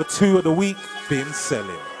 track number 2 of the week, Been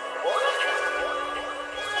Selling.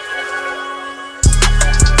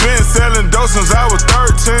 Been selling dope since I was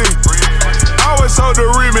 13. Always sold the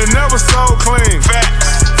remit, never sold clean.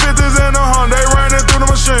 Facts. 50s and a 100, they running through the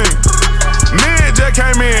machine. Me and Jack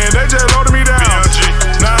came in, they just loaded me down.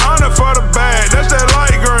 Now 100 for the bag, that's that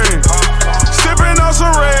light green. Sipping on some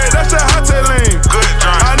red, that's that hot lean.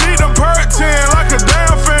 I need them perk 10 like a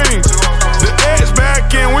damn fiend. The edge back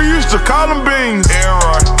in, we used to call them beans.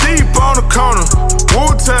 Deep on the corner,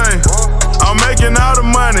 Wu-Tang. I'm making all the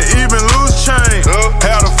money, even loose change.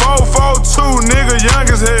 Had a 442, nigga, young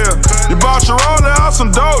as hell. You bought your roller out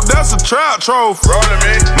some dope, that's a trap trophy.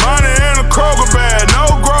 Money in a Kroger bag,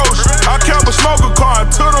 no grocery. I kept a smoker car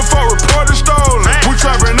until the folk reported stolen. We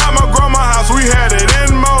trapping out my grandma's house, we had it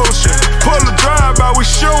in motion. Pull the drive-by, we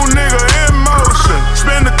shoot nigga in motion.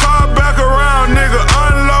 Spin the car back around, nigga,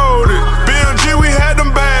 unloaded. BMG, we had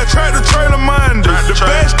them bad, tractor trailer Monday. The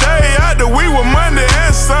best day out the week was Monday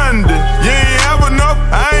and Sunday. You ain't ever know,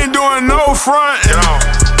 I ain't doing no frontin'.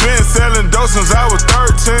 Been selling dope since I was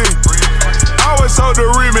 13. Always sold the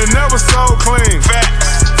remit, never sold clean.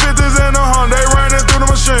 Facts. 50s and a 100, they running through the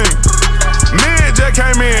machine. Me and Jack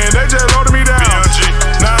came in, they just loaded me down.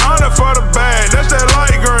 Now 100 for the bag, that's that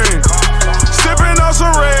light green. Sipping on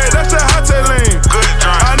some red, that's that hot lean.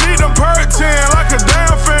 I need them perk 10 like a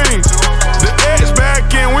damn fiend. The edge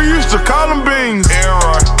back in, we used to call them beans.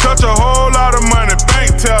 Touch a whole lot of money,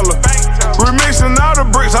 bank teller. Remixing all the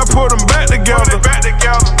bricks, I put them back together.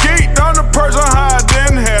 Geeked on the purse, I'm higher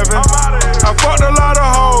than heaven. I fucked a lot of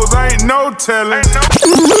hoes, ain't no telling.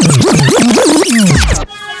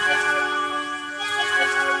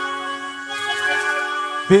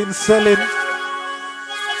 Been Selling,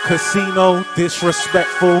 Casino,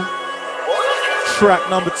 Disrespectful, track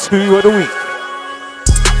number 2 of the week.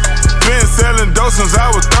 Been selling dope since I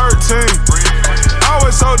was 13.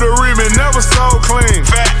 Always sold the remit, never sold clean.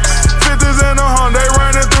 Facts. 50s and a 100, they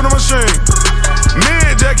running through the machine. Me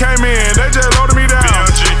and Jack came in, they just loaded me down.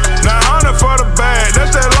 Now 100 for the bag,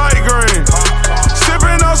 that's that light green.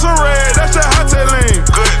 Sipping on some red, that's that hot lean.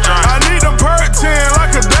 I need them perk 10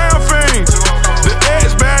 like a damn fiend. The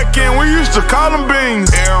edge back in, we used to call them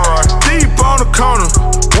beans. Deep on the corner,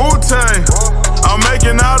 Wu-Tang. I'm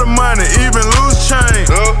making all the money, even loose change.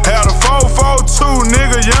 Had a 442,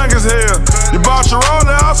 nigga, young as hell. You bought your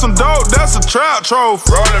roller out some dope, that's a trap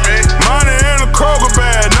trophy. Money in a Kroger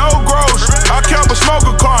bag, no grocery. I kept a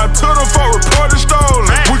smoker car until the folk reported stolen.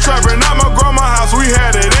 We trapping out my grandma's house, we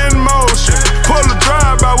had it in motion. Pull the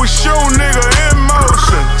drive-by, we shoot nigga in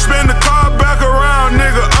motion. Spin the car back around,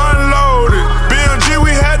 nigga, unloaded. BMG,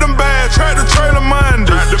 we had them bad, tractor trailer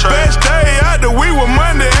Monday. The best day out the week was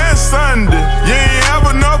Monday and Sunday. You ain't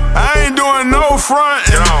ever know, I ain't doing no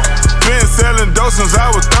frontin'. Been selling dope since I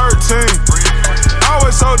was 13.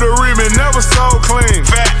 Always sold the remit, never sold clean.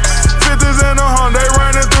 Facts. 50s and a 100, they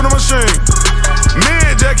running through the machine. Me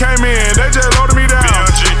and Jack came in, they just loaded me down.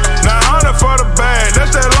 Now 100 for the bag,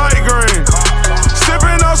 that's that light green.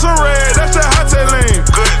 Sipping on some red, that's that hot lean.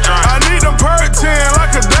 I need them perk 10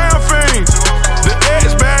 like a damn fiend. The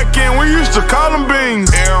edge back in, we used to call them beans.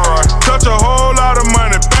 Touch a whole lot of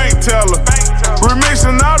money, bank teller.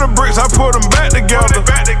 Remixing all the bricks, I put them back together.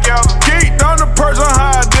 Geeked on the purse, I'm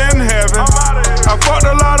higher than heaven. I fucked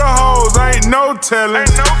a lot of hoes, ain't no telling.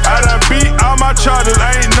 I done beat all my charges,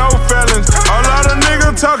 ain't no felons. A lot of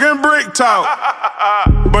niggas talking brick talk,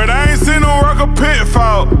 but But I ain't seen no work a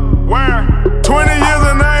pitfall. Where? 20 years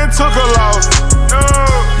and I ain't took a loss. No.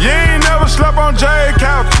 You ain't never slept on Jay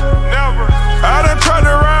Couch. Never. I done tried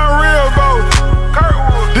to ride real boat.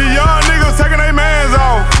 The young niggas taking their mans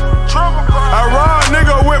off. I raw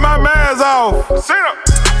nigga with my mans off.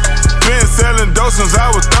 Been selling dope since I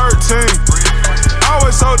was 13.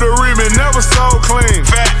 Always sold the remit, never sold clean.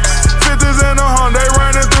 Facts. 50s in the Honda, they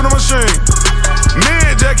running through the machine. Me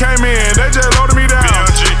and Jack came in, they just loaded me down.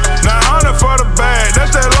 900 for the bag,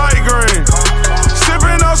 that's that light green.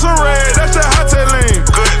 Sipping on some red, that's that hot lean.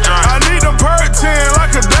 Good drink. I need them perk 10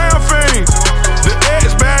 like a damn fiend. The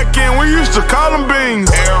X back in, we used to call them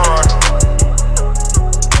beans. Error.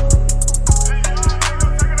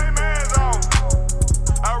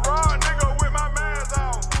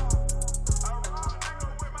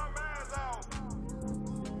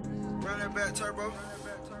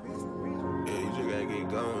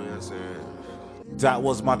 That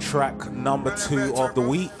was my track number 2 of the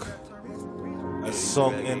week. A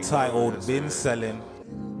song entitled Been Selling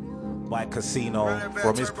by Casino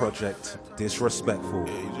from his project Disrespectful.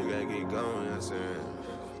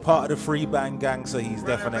 Part of the Free Bang Gang, so he's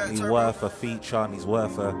definitely worth a feature and he's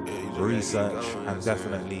worth a research and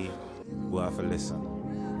definitely worth a listen.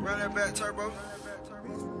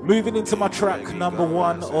 Moving into my track number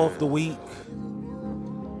 1 of the week,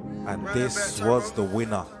 and this was the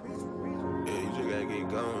winner.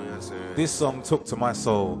 This song took to my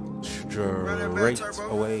soul straight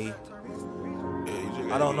away.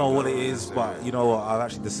 I don't know what it is, but you know what? I've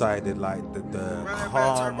actually decided like the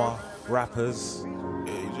calmer rappers,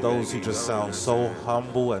 those who just sound so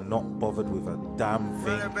humble and not bothered with a damn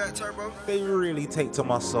thing, they really take to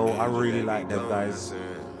my soul. I really like them guys.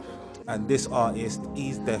 And this artist,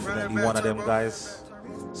 he's definitely one of them guys.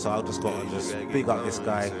 So I just gotta just big up this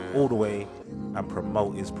guy all the way and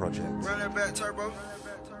promote his project.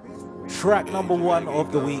 Track number 1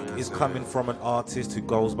 of the week is coming from an artist who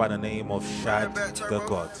goes by the name of Shad the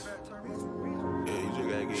God.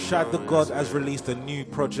 Shad the God has released a new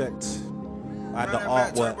project and the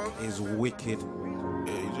artwork is wicked.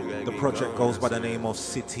 The project goes by the name of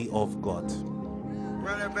City of God.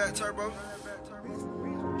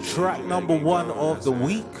 Track number 1 of the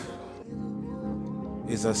week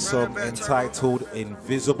is a song entitled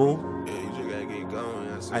Invisible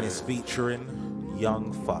and it's featuring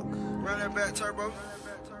Young Fuck.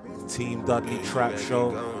 Team Dudley Trap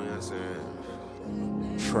Show.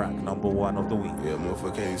 Track number 1 of the week. Yeah,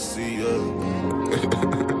 motherfucker can't see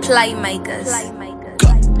Playmakers.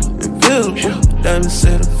 Invisible, diamond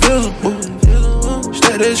said invisible.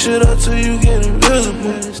 Stack that shit up till you get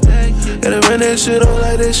invisible. Gotta run that shit up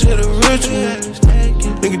like that shit a ritual.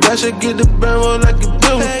 Nigga, that shit get the brand roll like a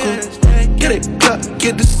biblical. Get it clock,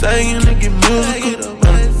 get the singing and get musical.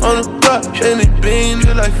 On the block, and it beans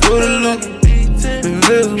just like Fruit Loop.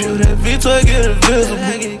 Invisible, that V-Toy get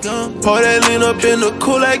invisible. Pour that lean up in the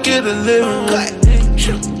cool like it a living room.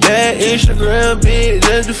 Bad Instagram bitch,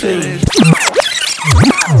 that's the feeling.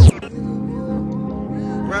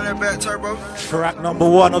 Track number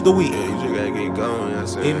 1 of the week,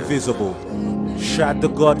 Invisible. Shad the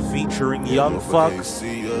God featuring Young Fuck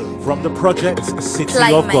from the project City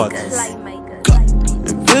of God.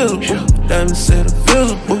 Invisible, diamond said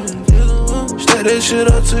invisible. Stack that shit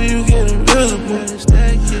up till you get invisible.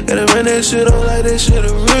 Gotta run that shit up like that shit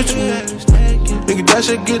a ritual. Nigga, that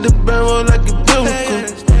shit get the brand roll like a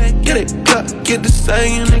biblical. Get it clock, get the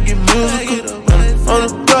singing and get musical. On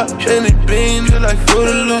the block, and it beans just like Fruit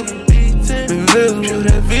Loop. Invisible,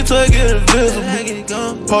 that V-Toy get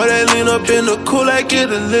invisible. Pour that lean up in the cool like it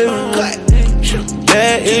a living room.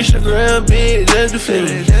 Bad Instagram bitch, that's the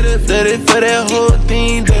feeling. That it for that whole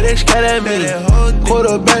thing, that it sky at me.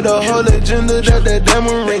 Quarterback the whole agenda, that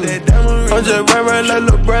diamond ring. I'm just right like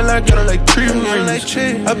LeBron, like got her like 3 rings.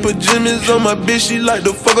 I put Jimmy's on my bitch, she like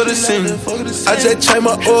the fuck of the scene. I just check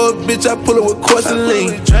my old bitch, I pull it with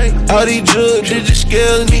Corseline. All these drugs, digit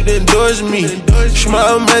scales need to endorse me.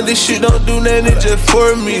 Smile man, this shit don't do nothing, it's just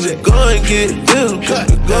for me. Go and get visible,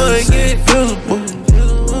 go and get visible.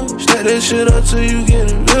 Stack that shit up till you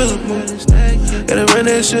get invisible. Gotta run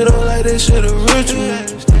that shit up like that shit a ritual.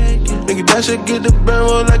 Nigga, that shit get the brand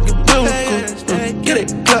roll like a biblical. Get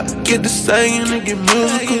it clock, get the singing and get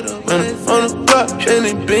musical. On the block, and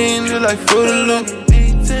it beans just like Fruit Loop.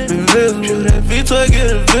 Invisible, that V-Toy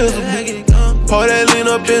get invisible. Pour that lean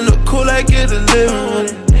up in the cool like it a living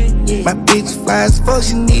room. My bitch fly as fuck,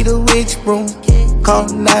 she need a rich room. Call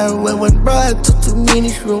 911, bro, I took too many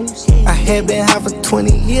shrooms. I had been high for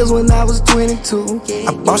 20 years when I was 22.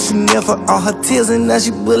 I bought Chanel for all her tears and now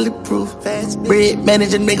she bulletproof. Bread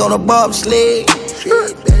manager nigga on a bobsled.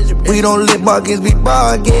 We don't live bargains, we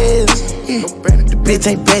bargains. The bitch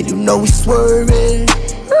ain't bad, you know we swerving.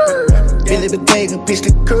 Billy the Bang, pitch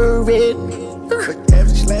the current.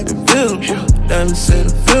 Invisible, diamond said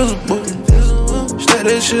invisible. Stack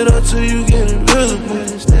that shit up till you get invisible.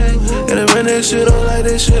 Gotta run that shit up like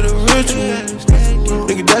that shit a ritual.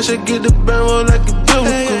 Nigga, that shit get the barrel like a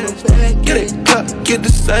biblical. Get it cut, get the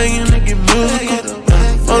singing, and get musical.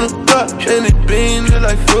 On the block, and it bean just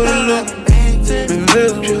like Fruity Loop.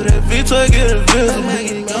 Invisible, that V-Toy get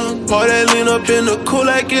invisible. Pour that lean up in the cool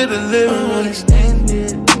like get the living.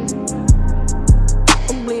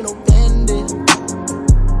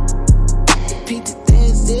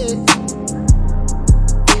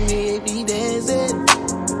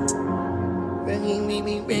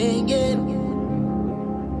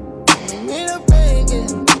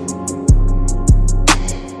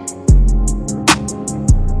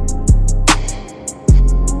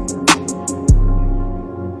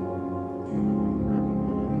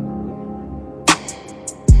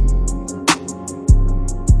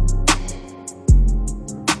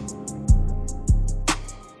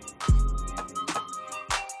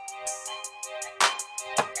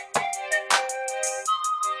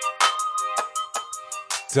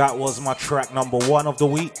 That was my track number 1 of the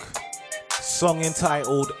week. Song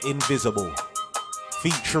entitled Invisible,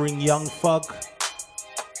 featuring Young Thug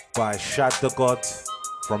by Shad the God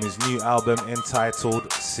from his new album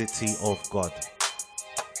entitled City of God.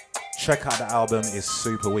 Check out the album, it's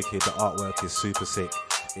super wicked, the artwork is super sick.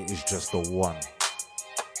 It is just the one.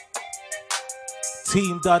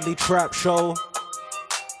 Team Dudley Trap Show,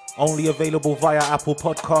 only available via Apple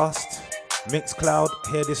Podcast, Mixcloud,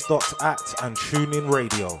 HearThis.at and TuneIn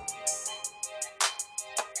Radio.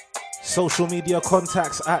 Social media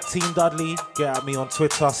contacts at Team Dudley. Get at me on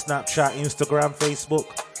Twitter, Snapchat, Instagram, Facebook,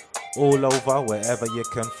 all over, wherever you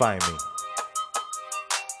can find me.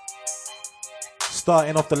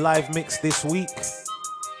 Starting off the live mix this week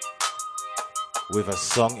with a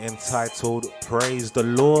song entitled Praise the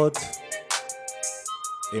Lord,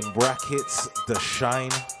 in brackets, The Shine.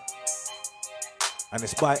 And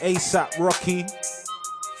it's by ASAP Rocky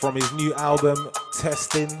from his new album,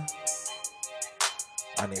 Testing.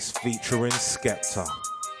 And it's featuring Skepta.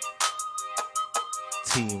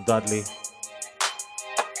 Team Dudley.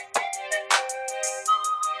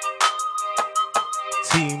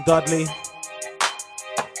 Team Dudley.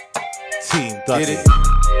 Team Dudley. Get it.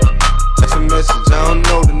 Text a message, I don't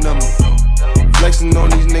know the number. Flexing on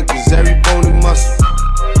these niggas, every bone and muscle.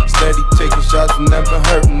 Steady taking shots, never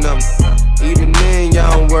hurting them. Even then,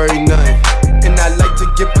 y'all don't worry nothing. And I like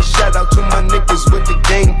to give a shout out to my niggas with the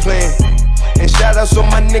game plan. And shout outs to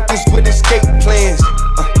my niggas with escape plans.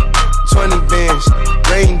 20 bands,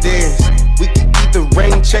 rain dance. We can either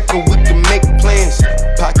rain check or we can make plans.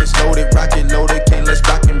 Pockets loaded, rocket loaded, can't let's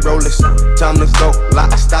rock and roll this. Time to go,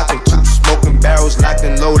 lock, stock, and 2 smoking barrels locked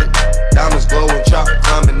and loaded. Diamonds glowing, chop,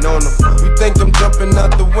 climbing on them. You think I'm jumping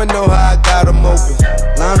out the window, how I got them open.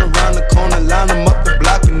 Line around the corner, line them up the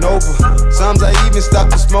block and over. Sometimes I even stop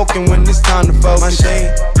the smoking when it's time to focus. My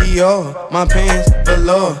shade, Dior, my pants,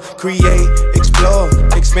 velour. Create, explore,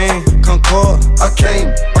 expand, concord. I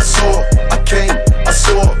came, I saw, I came, I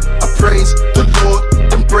saw. I praise the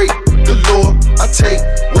Lord, then break the law. I take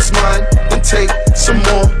what's mine, then take some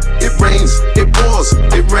more. It rains, it pours,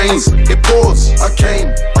 it rains, it pours. I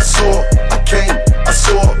came, I saw, I came, I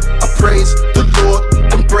saw. I praise the Lord,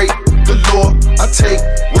 then break the law. I take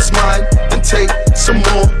what's mine, then take some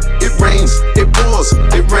more. It rains, it pours,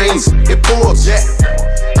 it rains, it pours. Yeah,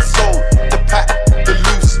 I sold the pack, the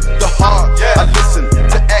loose, the hard. Yeah, I listen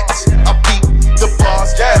to X, I beat the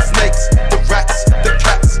bars. Yeah, the snakes, the rats, the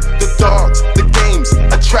cats, the dogs, the games,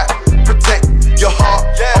 a trap, protect your heart.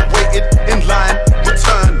 Yeah, I waited in line,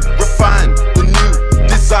 return, refine the new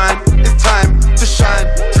design. It's time to shine,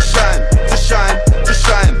 to shine, to shine, to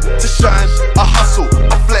shine, to shine. I hustle,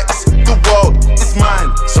 I flex, the world is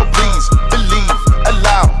mine. So please believe,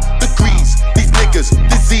 allow degrees. These niggas,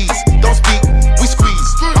 disease, don't speak, we squeeze.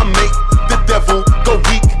 I make the devil go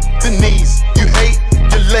weak, the knees. You hate,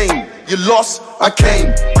 you're lame, you lost. I came,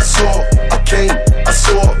 I saw, I came, I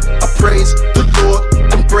saw. I praise the Lord,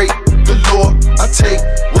 then break the law. I take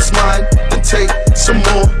what's mine, then take some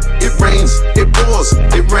more. It rains, it pours,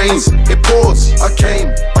 it rains, it pours. I came,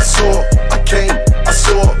 I saw, I came, I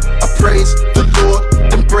saw. I praise the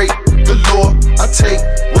Lord, then break the law. I take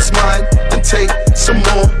what's mine, then take some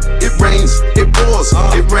more. It rains, it pours,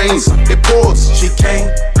 it rains, it pours. She came,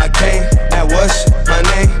 I came, now what's my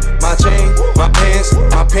name? My chain, my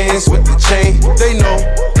pants with the chain. They know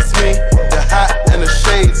it's me, the hat and the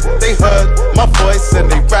shades. They heard my voice and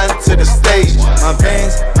they ran to the stage. My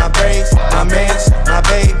bands, my braids, my mans, my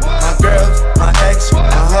babe.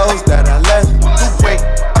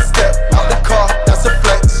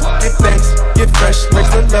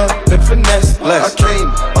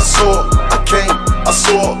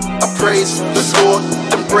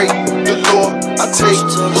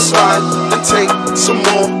 take some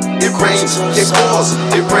more. It rains, it pours,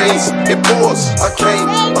 it rains, it pours. I came,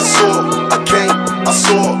 I saw, I came, I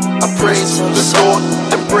saw. I praise the Lord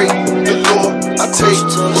and break the law. I take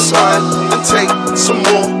what's mine and take some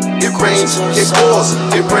more. It rains, it pours,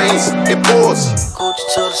 it rains, it pours. Gucci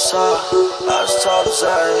to the side, I was tall as I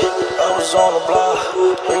was on the block,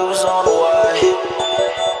 he was on the way.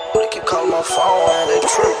 They keep calling my phone and they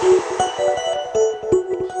trip.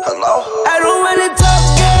 Hello? I don't wanna talk,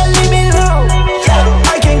 girl, leave me alone.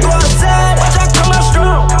 I can't go outside, watch I come out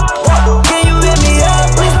strong. Can you hit me up?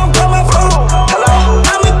 Please don't call my phone. Hello?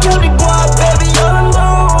 I'm a county boy, baby, all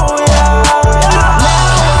alone. Now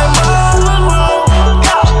I'm all alone.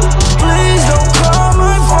 Please don't call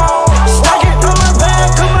my phone. Stack it on my back,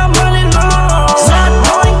 'cause my money long. Not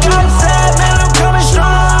going outside, man, I'm coming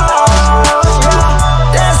strong.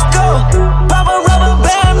 Let's go. Pop a rubber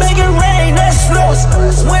band, make it rain, let's slow.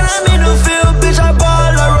 When I'm in the field, bitch, I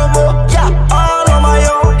ball a Romo. Yeah, all on my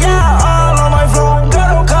own, yeah, all on my phone. Girl,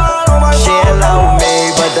 don't call on my phone. She ain't love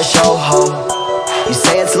me, but the show hoe. You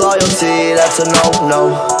say it's loyalty, that's a no-no.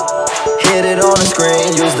 Hit it on the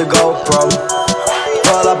screen, use the GoPro.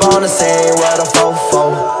 Pull up on the scene with a fofo.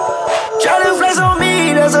 Tryna flex on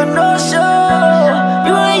me, that's a no-show.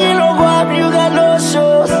 You ain't get no guap, you got no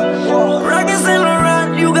shows. Rockets in the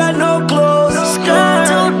run, you got no clothes. Skirt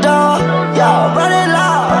too dark, yeah, run it loud.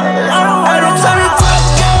 I don't wanna talk,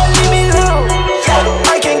 girl, leave me alone.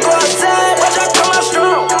 I can't go outside, watch I come out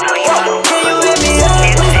strong. Can you hit me up?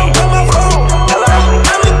 Please don't call my phone. Hello?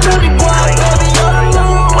 I'm a county boy, baby, all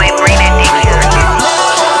alone. Wait, bring that dick here. Now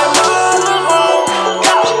I'm all alone.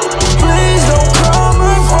 Please don't call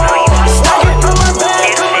my phone. Stack it on my back,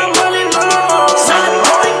 'cause my money long. Not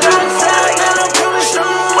going outside, man, I'm coming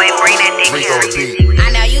strong. Wait, bring that dick here. I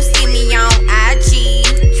know you see me on IG.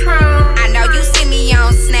 I know you see me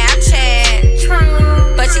on Snapchat.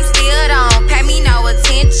 But you still don't pay me no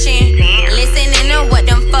attention. Listening to what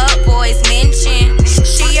them fuck boys mention.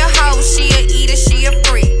 She a hoe, she a eater, she a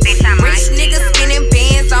freak. Rich niggas spending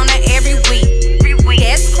bands on her every week.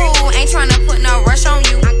 That's cool, ain't tryna put no rush on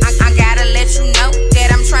you. I gotta let you know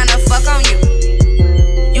that I'm tryna fuck on you.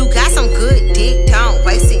 You got some good dick, don't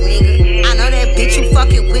waste it, nigga. I know that bitch you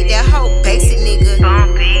fucking with, that hoe basic, nigga.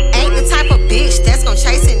 Ain't the type of bitch that's gon'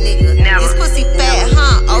 chase it, nigga. This pussy fat,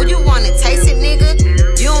 huh? Oh, you wanna taste it, nigga?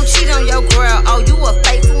 You don't cheat on your girl, oh, you a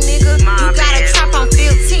faithful nigga. You got a trap on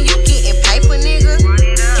 15, you getting paper, nigga.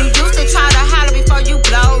 You used to try to holler before you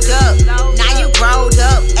blowed up. Now you growed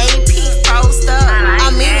up, AP froze up.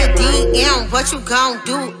 I'm in the DM, what you gon'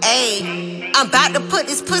 do, ayy? I'm about to put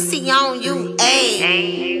this pussy on you,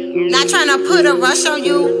 ayy. Not tryna put a rush on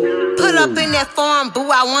you. Put up in that form, boo,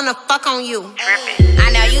 I wanna fuck on you.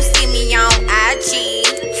 I know you see me on IG.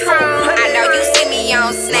 I know you see me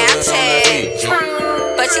on Snapchat.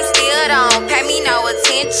 But you still don't pay me no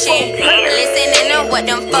attention. Listening to what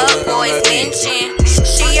them fuck boys mention.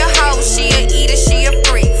 She a hoe, she a eater, she a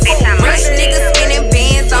freak. Rich niggas spending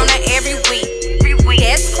bands on her every week.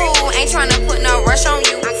 That's cool, ain't tryna put no rush on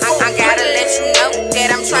you. I gotta let you know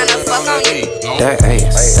that I'm tryna fuck on you. That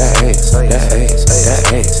ace, that ace, that ace,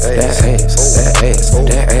 that ace, that ace, that ace,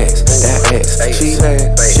 that ace, that ace. She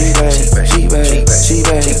bad, she bad, she bad, she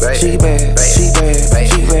bad, she bad, she bad,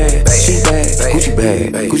 she bad, she bad. Gucci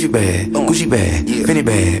bag, Gucci bag, Gucci bag, Fendi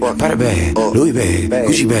bag, Prada bag, Louis bag,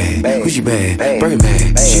 Gucci bag, Gucci bag, Birkin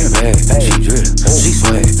bag. She in a bag, she drip, she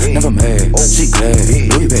swag, never mad, she glad.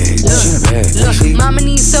 Louis bag, she in a bag. Look, mama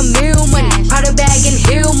needs some meal money, Prada bag and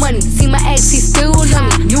hill money. See my ex, he still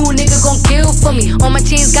love me. You a nigga gon' kill for me. All my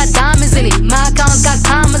chains got diamonds in it, my accounts got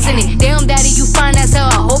commas in it. Damn daddy, you fine as hell.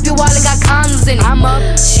 I hope your wallet got condoms in it. I'm up,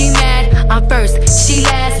 she mad, I'm first, she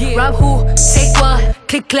last. Rob who, take what?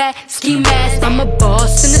 Click clack, ski mask. I'm a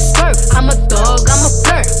boss in the skirt. I'm a dog, I'm a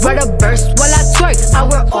flirt. Write a verse while I twerk. I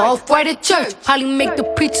wear off-white at church. Probably make the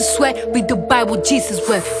preacher sweat. Read the Bible, Jesus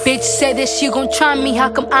wept. Bitch said that she gon' try me. How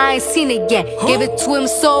come I ain't seen it yet? Gave it to him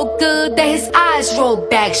so good that his eyes rolled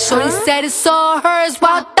back. Shorty said it's all hers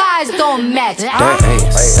while thighs don't match. That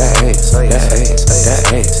ace, that ace, that ace,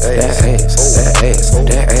 that ace, that ace, that ace,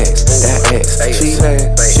 that ace, that ace. She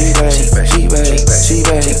bad, she bad, she bad, she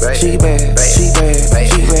bad, she bad, she bad,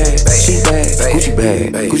 she bad, she bad. Gucci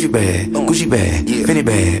bag, Gucci bag, Gucci bag, Fendi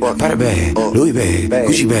bag, Prada bag, Louis bag,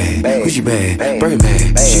 Gucci bag, Gucci bag, Birkin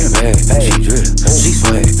bag. She in a bag, she drip, she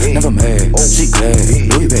swag, never mad, she glad.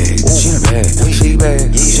 Louis bag, she in a bag, she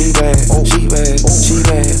bad, she bad, she bad, she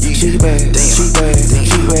bad, she bad, she bad,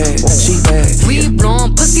 she bad, she bad. We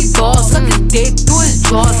blowin' pussy balls, suck his dick through his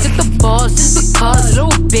drawers. Hit the balls just because, little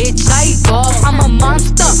bitch, I evolve. I'm a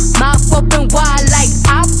monster, mouth open wide like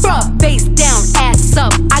opera. Face down, ass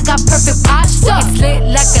up, I got perfect posture. It's lit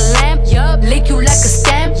like a lamp, yup.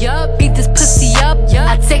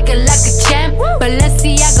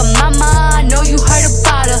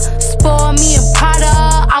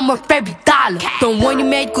 worth every dollar. Don't want you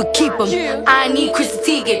mad, you could keep them. I need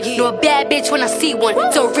Chrissy Teigen. Know a bad bitch when I see one.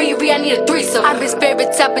 So Riri, I need a threesome. I'm his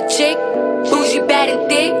favorite type of chick. Bougie, bad and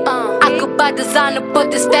thick. I could buy designer,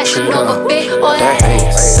 but this fashion over fit. Or that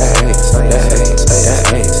ass, that ass, that ass,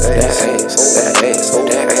 that ass, that ass, that ass,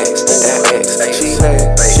 that ass, that ass. She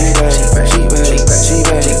bad, she bad, she bad, she bad, she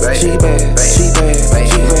bad, she bad, she bad, she bad, she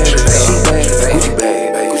bad, she bad. Gucci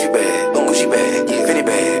bad, Gucci bad, Gucci bad, Fendi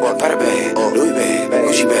bad, Prada bad, Louis bad,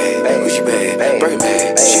 Gucci bad, Gucci bad, Birkin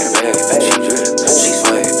bad. She the bad, she drip, she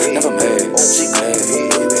swag, never mad, she glad.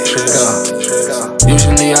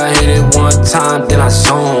 Usually I hit it one time, then I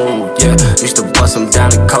zone, yeah. Used to bust them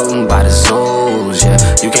down and coat them by the zoos, yeah.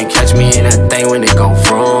 You can't catch me in that thing when it go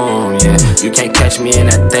from, yeah. You can't catch me in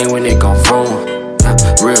that thing when it go from.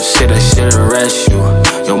 Real shit, I should arrest you.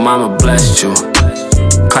 Your mama blessed you.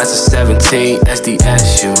 Class of 17,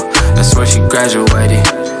 SDSU. That's where she graduated.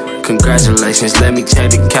 Congratulations, let me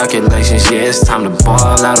check the calculations. Yeah, it's time to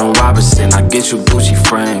ball out on Robertson. I get you Gucci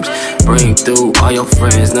frames. Bring through all your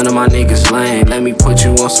friends, none of my niggas lame. Let me put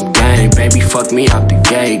you on some game. Baby, fuck me out the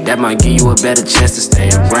gate. That might give you a better chance to stay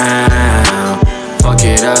around. Fuck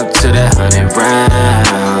it up to that 100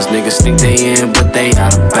 rounds. Niggas think they in, but they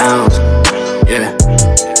out of bounds. Yeah.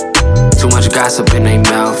 Too much gossip in they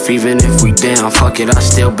mouth. Even if we down, fuck it, I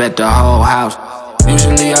still bet the whole house.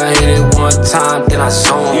 Usually I hit it one time, then I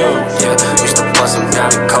zone. Yeah, used to bust them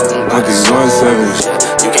down and coat them by the zones. Yeah,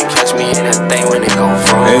 you can't catch me in that thing when it go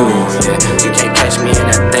from. Yeah, you can't catch me in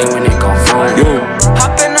that thing when it go from.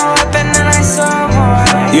 Hoppin' on up and then I saw more.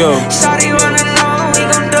 Shawty wanna know we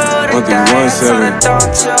gon' do the dance. So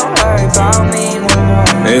don't you worry about me no more.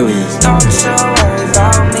 Aliens. Don't you worry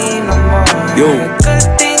about me no more. Good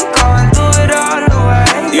thing going do it all the way.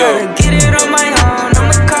 Gotta get it on my own,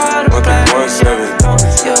 I'ma call the play. Don't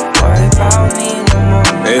you worry about me no more.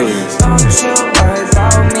 Aliens. Don't you worry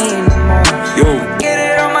about me no more. Get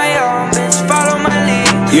it on my own, bitch, follow my lead.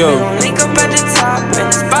 We gon' link up at the top, and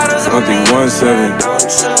this bottle's on me. Don't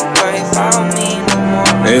you worry about me no more.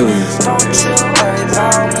 Aliens. Don't you worry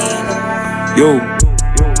about me no more.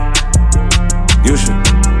 You should,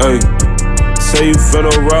 hey. Say you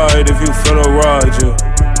finna ride if you finna ride, yeah.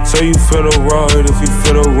 Say you finna ride if you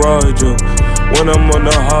finna ride, yeah. When I'm on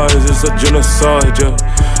the highs, it's a genocide, yeah.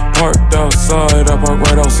 Parked outside, I park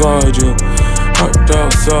right outside, yeah. Parked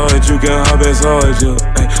outside, you can hop inside,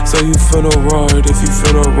 yeah. Ay, say you finna ride if you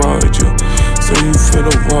finna ride, yeah. Say you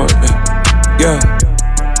finna ride, ay, yeah.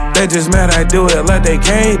 They just mad I do it like they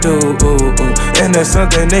can't do, and that's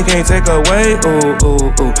something they can't take away,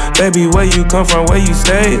 Baby, where you come from, where you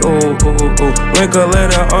stay, Link a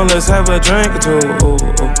letter on, let's have a drink or two,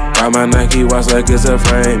 Got my Nike watch like it's a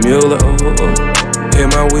frame, Mueller,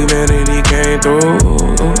 Hit my weave and he came through,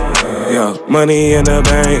 Yeah, money in the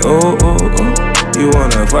bank, You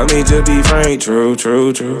wanna fuck me to be frank, true.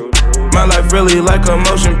 My life really like a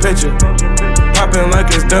motion picture, popping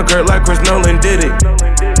like it's Dunkirk, like Chris Nolan did it.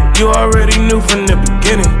 You already knew from the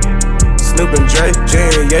beginning. Snoop and Dre, J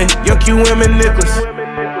and Ye, Young Q, and Nicholas.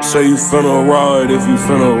 Say you finna ride if you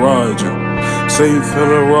finna ride, yeah. Say you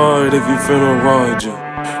finna ride if you finna ride,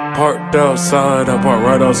 yeah. Parked outside, I park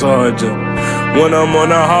right outside, yeah. When I'm on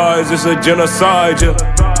the highs, it's a genocide, yeah.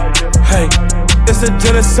 Hey, it's a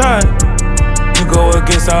genocide. You go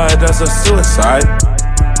against I, that's a suicide.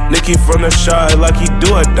 Nicky from the shy like he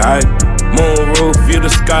do or die. Moon roof, view the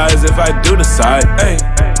skies if I do decide. Hey,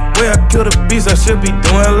 way I kill the beast, I should be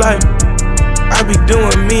doing like me. I be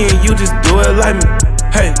doing me and you just do it like me.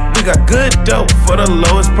 Hey, we got good dope for the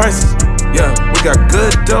lowest prices. Yeah, we got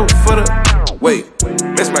good dope for the. Wait,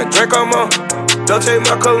 miss my drink on more. Dolce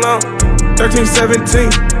my cologne. 1317,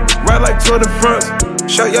 ride like Tour de France.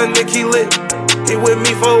 Show young Nicky lit. He with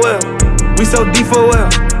me for well. We so D for well.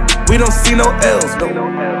 We don't see no L's, no.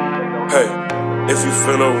 Hey, if you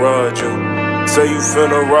finna ride, yeah. Say you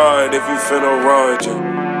finna ride if you finna ride,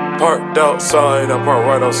 yeah. Parked outside, I park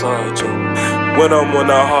right outside, yeah. When I'm on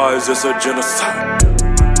the highs, it's a genocide.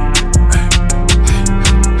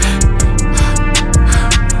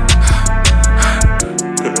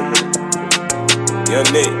 Young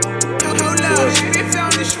Nick.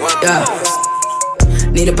 Yeah.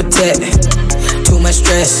 Need to protect. Too much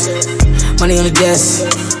stress. Money on the desk.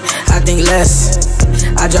 I think less.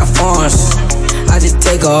 I drop farms. I just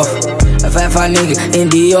take off. A fat nigga in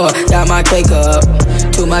Dior, got my cake up.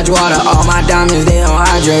 Too much water, all my diamonds, they don't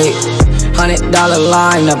hydrate. $100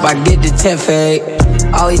 lineup, I get the 10 fade.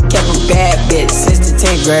 Always kept a bad bitch since the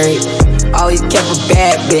 10th grade. Always kept a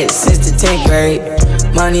bad bitch since the 10th grade.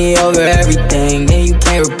 Money over everything, then you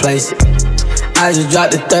can't replace it. I just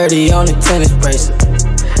dropped the 30 on the tennis bracelet.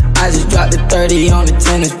 I just dropped the 30 on the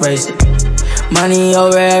tennis bracelet. Money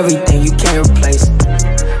over everything, you can't replace.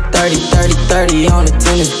 30, 30, 30 on the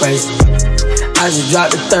tennis bracelet. I just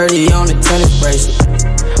dropped the 30 on the tennis bracelet.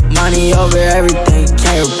 Money over everything, you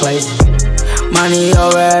can't replace. Money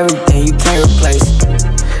over everything, you can't replace.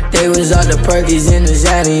 They was all the Perkies in the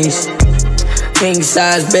Xannies. King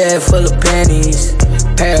size bed full of panties.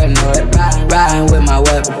 Paranoid, riding with my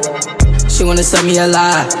weapon. She wanna sell me a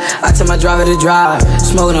lie. I tell my driver to drive,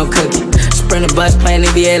 smoking on cookie. Sprint the bus playing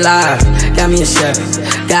NBA Live. Got me a Chevy.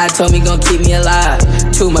 God told me gon' keep me alive.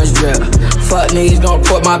 Too much drip. Fuck niggas gon'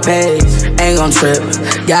 report my page. Ain't gon' trip.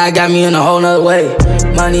 God got me in a whole nother way.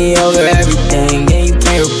 Money over everything, and you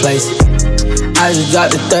can't replace it. I just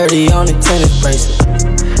dropped the 30 on the tennis bracelet.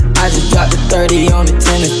 I just dropped the 30 on the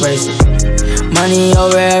tennis bracelet. Money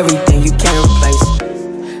over everything, you can't replace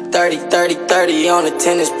it. 30, 30, 30 on the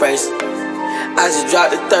tennis bracelet. I just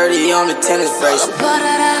dropped the 30 on the tennis bracelet.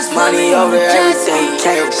 Money over everything, you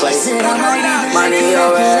can't replace it. Money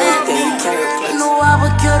over everything, you can't replace it. You know I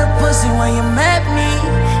would kill the pussy when you met me.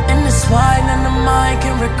 And this why none of mine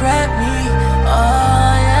can regret me.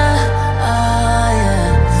 Oh yeah, oh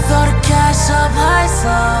yeah. Throw the cash up high,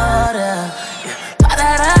 soda. Buy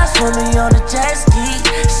that ass for me on the jet ski.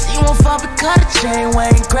 She won't fuck but cut a chain,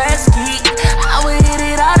 Wayne Gretzky. I would hit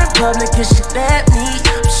it out in public if she let me.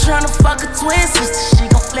 Tryna fuck a twin sister, she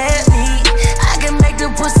gon' let me. I can make the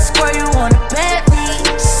pussy squirt, you wanna bet me.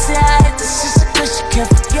 She say I hit the sister cause she can't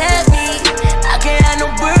forget me. I can't have no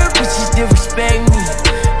bird, bitches disrespect me.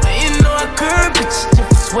 When you know I curb, bitches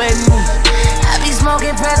just sweat me. I be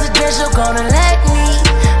smoking presidential, gonna let me.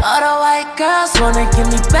 All the white girls wanna give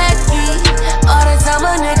me Becky. All the time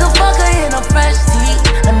a nigga fuck her in a fresh tee.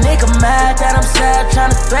 A nigga mad that I'm sad,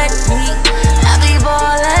 tryna threat me. I be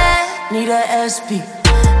ballin', need a SP.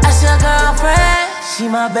 That's your girlfriend, she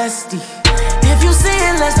my bestie. If you see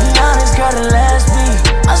it, let's be honest, girl, then let's be.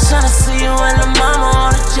 I was tryna see you and the mama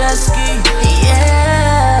on a jet ski.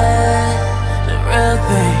 Yeah, the real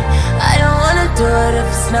thing. I don't wanna do it if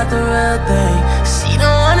it's not the real thing. She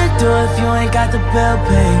don't wanna do it if you ain't got the bill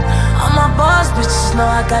paid. All my boss bitches know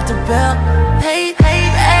I got the bill paid.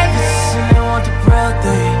 Bitches and they want the real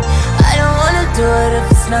thing. I don't wanna do it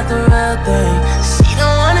if it's not the real thing. She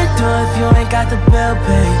don't wanna do it if you ain't got the bill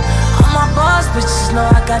paid. All my boss bitches know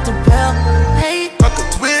I got the bill paid. Fuck a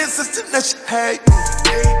twin sister, now she hate me.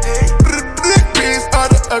 Prince,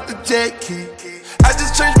 order up the jet key. I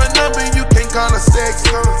just changed my number, you can't call her sexy.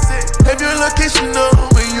 Have your location on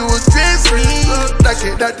when you was dressing. Like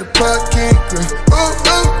it at the parking grill. Ooh,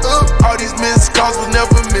 ooh, ooh. All these missed calls will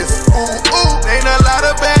never miss. Ooh, ooh. Ain't a lot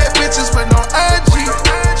of bad bitches with no IG.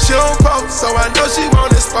 She don't post, so I know she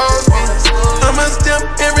won't expose me. I'ma stamp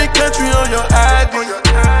every country on your ID.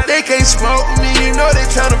 They can't smoke me, you know they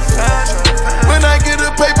tryna find me. When I get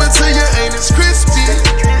a paper to you, ain't it crispy?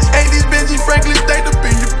 Ain't these Benji Franklin staked up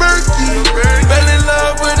in your Berkey? Fell in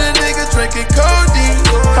love with a nigga drinking codeine.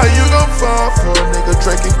 How you gon' fall for a nigga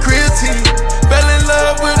drinking creatine? Fell in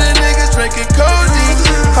love with a nigga drinking codeine.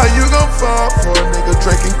 How you gon' fall for a nigga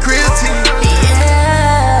drinking creatine?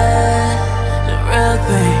 Yeah, the real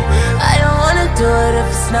thing. I don't wanna do it if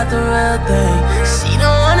it's not the real thing. She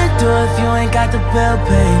don't wanna do it if you ain't got the bill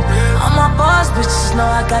paid. All my boss bitches know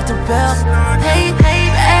I got the bill paid.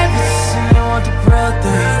 Bitches and they want the real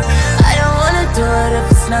thing. I don't wanna do it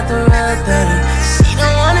if it's not the real thing. She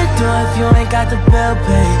don't wanna do it if you ain't got the bill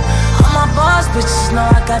paid. All my boss bitches know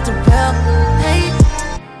I got the bill paid.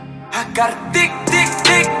 I got a thick, thick,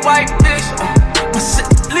 thick white bitch. My shit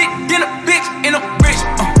lit in a bitch in a rich.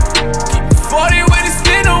 Keep 40 with it,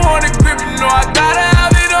 still don't wanna grip. You know I gotta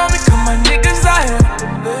have it on me, cause my niggas out here.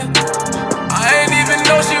 I ain't even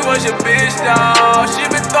know she was your bitch, dawg. She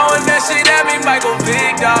been throwing that shit at me, Michael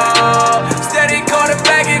Vick, dawg. Steady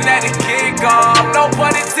quarterbacking at the kickoff. No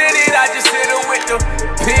pun intended, I just hit her with the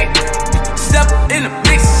pick. Step in the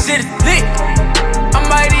mix, shit is lit. I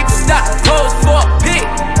might even stop the pose for a pic.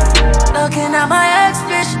 Looking at my ex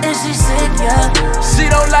bitch, and she sick, yeah. She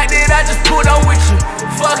don't like that, I just put up with you.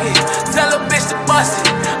 Fuck it, tell a bitch to bust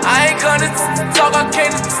it. I ain't gonna talk, I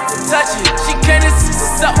can't touch it. She can't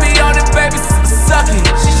suck me on it, baby, suck it.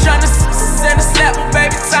 She tryna send a snap, but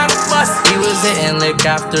baby, time to bust it. He was hitting lick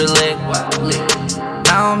after lick.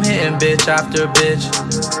 Now I'm hitting bitch after bitch.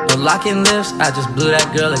 No locking lips, I just blew that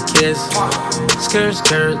girl a kiss. Skirt,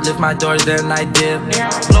 skirt, lift my doors, then I dip.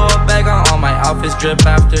 Blow a bag on all my outfits, drip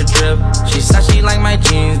after drip. She said she like my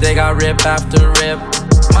jeans, they got rip after rip.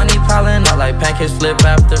 Money piling up like pancakes, flip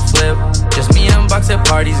after flip. Just me and Bucks at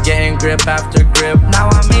parties, getting grip after grip.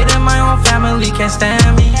 Now I made it my own family, can't stand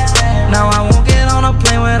me. Now I won't get on a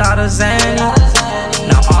plane without a Zanny.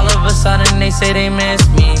 Now all of a sudden they say they miss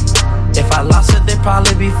me. If I lost it, they'd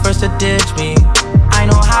probably be first to ditch me. I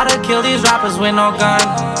know how to kill these rappers with no gun,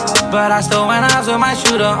 but I still went out with my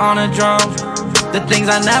shooter on a drum. The things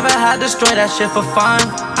I never had, destroy that shit for fun.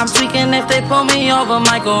 I'm tweaking if they pull me over,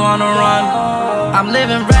 might go on a run. I'm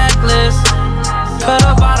living reckless. Could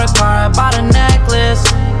have bought a car, I bought a necklace.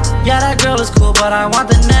 Yeah, that girl is cool, but I want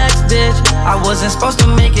the next bitch. I wasn't supposed to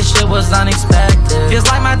make it, shit was unexpected. Feels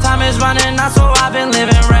like my time is running out, so I've been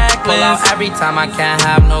living reckless. Pull out every time I can't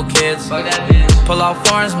have no kids. Fuck that bitch. Pull out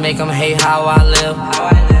foreigns, make them hate how I live.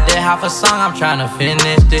 Did half a song, I'm trying to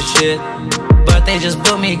finish this shit, but they just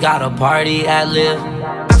booked me, got a party at Live.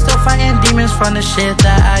 I'm still fighting demons from the shit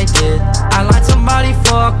that I did. I lied to Body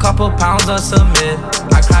for a couple pounds of submit.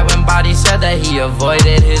 I cried when Body said that he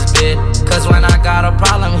avoided his bid, cause when I got a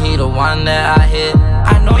problem, he the one that I hit.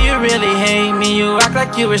 I know you really hate me, you act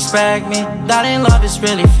like you respect me. That ain't love, it's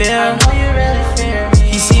really fair. I know you really fear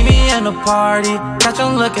me. He see me in the party, catch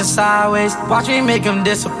him looking sideways, watch me make him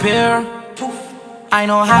disappear. I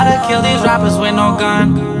know how to kill these rappers with no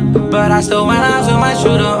gun, but I still went out with my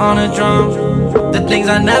shooter on a drum. The things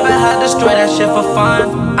I never had, destroy that shit for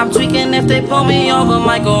fun. I'm tweaking if they pull me over,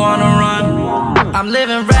 might go on a run. I'm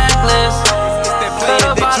living reckless. It's that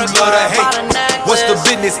player that you love to hate. What's the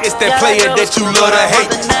business? It's that player that you love to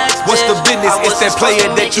hate. What's the business? It's that player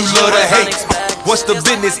that you love to hate. What's the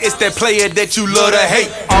business? It's that player that you love to hate.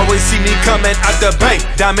 Always see me coming out the bank,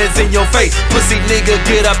 diamonds in your face. Pussy nigga,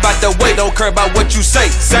 get up out the way, don't care about what you say.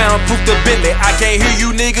 Soundproof the Bentley, I can't hear you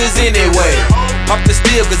niggas anyway. Pop the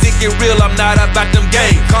steel, cause it get real, I'm not about them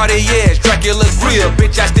games. Cartier's, Dracula grill,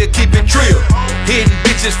 bitch, I still keep it trill. Hitting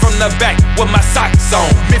bitches from the back with my socks on.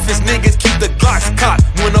 Memphis niggas keep the Glocks cocked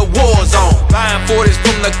when the war's on. Buying 40s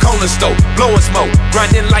from the corner store, blowing smoke,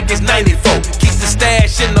 grinding like it's 94. Keep the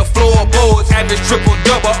stash in the floorboards, average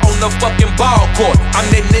triple-double on the fucking ball court. I'm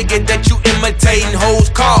that nigga that you imitating hoes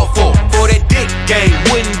call for that dick game.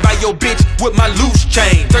 Wouldn't buy your bitch with my loose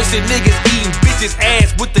chain. Thirsty niggas eating bitches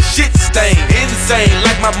ass with the shit stain. Insane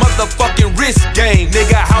like my motherfucking wrist game.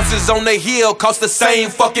 Nigga, houses on the hill cost the same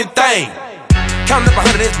fucking thing. Counting up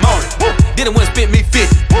 100 this morning. Woo. Then it went spent me 50.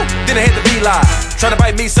 Woo. Then I had to be live. Tryna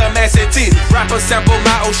bite me some ass and titties. Rapper sample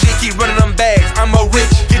my old shit, keep running them bags. I'm a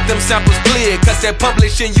rich, get them samples clear. Cause that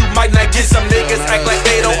publishing you might not get. Some niggas act like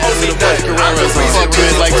they don't owe me nothing. I'm the fuck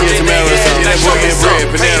with like Tia Tamara song. That boy get bread,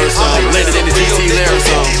 Panera song. Landed in the GT Lara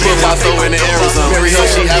song. Put my throw in the air song. Mary Hill,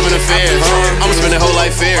 she having affairs. I'ma spend the whole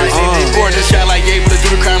life fair. Born this shot like Ye, but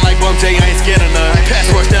do the crime like Bum J, I ain't scared of none.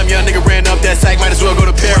 Passport stamp, young nigga ran up that sack, might as well go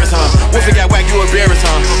to Paris, huh? Wolfie got whack, you embarrassed,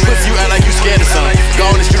 huh? Pussy, you act like you scared of something. Go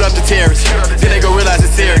on and shoot up the terrace. Then they gon' realize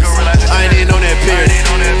it's serious. I ain't even on that period.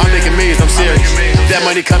 I'm making millions, I'm serious. That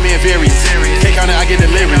money come in various. Can't count it, I get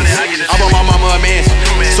delirious. I bought my mama a mansion,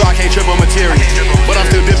 so I can't trip on material. But I'm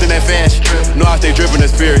still dipped in that fashion. No, I stay drippin'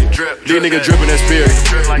 that spirit. These niggas drippin' that spirit.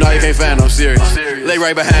 No, you can't find, I'm serious. Lay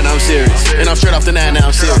right behind, I'm serious. And I'm straight off the 9, now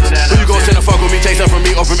I'm serious. Who you gon' send a fuck with me? Take some from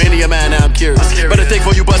me or from any of mine, now I'm curious. Better think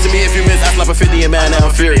for you bustin' me if you miss. I slap a 50 in mine, now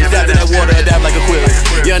I'm furious. Dapped in that water, adapt like a quill.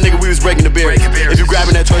 Young nigga, we was breaking the barrier. If you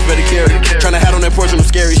grabbing that torch, better carry it. Tryna hat on that porch on some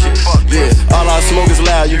scary shit. Yeah, all our smoke is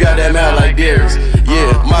loud, you got that mouth like Darius.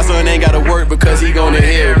 Yeah, my son ain't gotta work because he gon'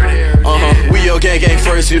 inherit. We your gang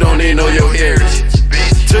first, you don't need no your heritage.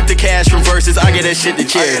 Took the cash from verses, I get that shit to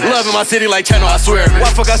charity. Loving my city like Channel, I swear. Why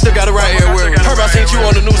fuck I still got it right here word? Heard I seen you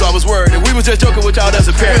on the news, I was worried. And we was just joking with y'all, that's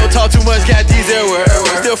a pair. We don't talk too much, cat D's everywhere.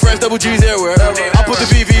 Still fresh, double G's everywhere. I put the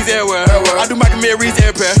VVs everywhere. I do my Camaries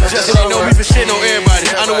everywhere. Just so they know me for shit on everybody.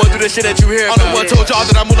 I don't want to do the shit that you hear. I don't want to told y'all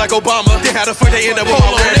that I move like Obama. Then how the fuck they end up with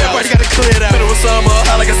my red? Everybody gotta clear it out. Middle of summer,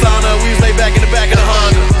 hot like a sauna. We was laid back in the back of the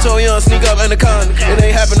Honda. So young, sneak up in the con. It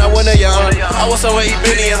ain't happen, I wasn't there, y'all. I was somewhere eat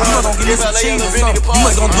Benny and Honda. You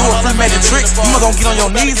must gon' do a free magic trick. You must gon' get on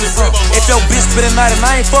your knees or something. If your bitch spit a night and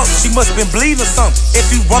I ain't fuck, she must have been bleeding or something. If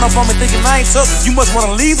you run up on me thinking I ain't tough, you must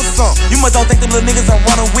wanna leave or something. You must don't think them little niggas I'm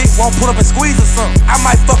running with won't put up and squeeze or something. I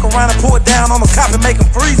might fuck around and pour it down on the cop and make him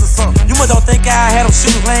freeze or something. You must don't think I had them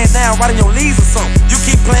shoes laying down right on your leaves or something. You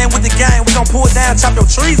keep playing with the game, we gon' pull it down, chop your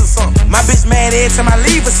trees or something. My bitch mad every time I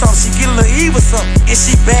leave or something, she get a little Eve or something. If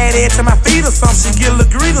she bad every time I feed or something, she get a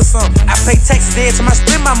little greed or something. I pay taxes every time I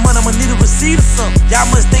spend my money, I'ma need a receipt or something. Y'all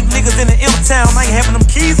must think niggas in the M-Town ain't having them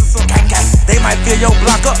keys or something. They might fill your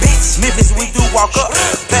block up. Memphis, we do walk up.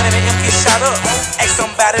 Planet and M get shot up. Ask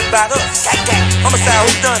somebody about us. Homicide,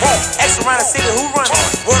 who done it? Ask around the city, who run it?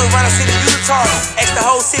 Word around the city, you retarded. Ask the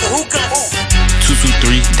whole city, who gun it?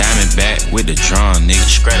 223 diamond back with the drum, nigga.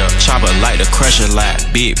 Straight up. Chopper like the crusher lot,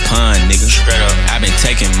 big pun, nigga. Straight up. I been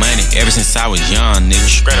taking money ever since I was young, nigga.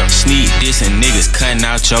 Straight up. Sneak dissing niggas, cutting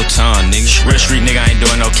out your tongue, nigga. Real street nigga, I ain't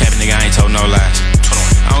doing no capping, nigga. I ain't told no lies.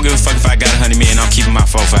 I don't give a fuck if I got 100 million, I'm keeping my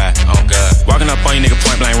 4-5. Oh God. Walking up on you nigga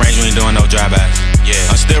point blank range, we ain't doing no drive-by. Yeah.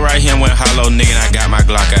 I'm still right here with hollow nigga and I got my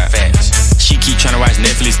Glock out. Facts. She keep tryna watch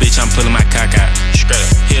Netflix, bitch, I'm pulling my cock out. Straight up.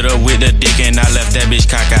 Hit her with the dick and I left that bitch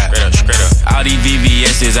cock out. Straight up, straight up. All these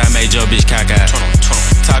VVS's, I made your bitch cock out.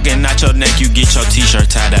 Talking out your neck, you get your t-shirt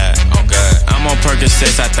tie-dye. Oh God. I'm on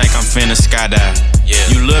Percocets, I think I'm finna skydive. Yeah.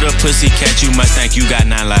 You little pussy cat, you must think you got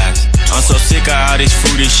 9 lives. I'm so sick of all this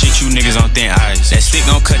fruity shit, you niggas on thin ice. That stick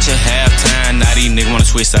gon' cut your halftime, now these niggas wanna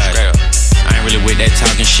switch sides. I ain't really with that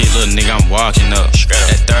talking shit, little nigga, I'm walking up.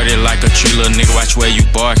 That 30 like a tree, little nigga, watch where you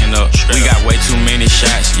barking up. We got way too many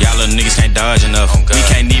shots, y'all little niggas can't dodge enough. We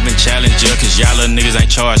can't even challenge you, cause y'all little niggas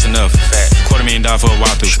ain't charged enough. $250,000 for a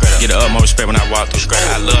walkthrough, get the utmost respect when I walk through.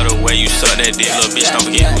 I love the way you suck that dick, little bitch, don't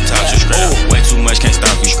forget who taught you. Way too much, can't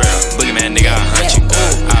stop you. Boogeyman nigga, I'll hunt you.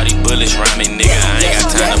 All these bullets round me, nigga, I ain't got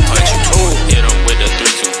time to punch you. Hit em with the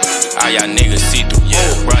 3-2, all y'all niggas see through.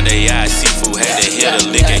 Brought they eyes seafood, had to hit a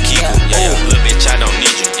lick and keep you. Little bitch, I don't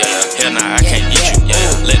need you. Hell nah, I can't eat you.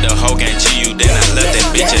 Let the whole gang G you, then I left that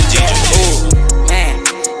bitch at G. Man,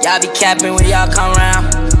 y'all be capping when y'all come round.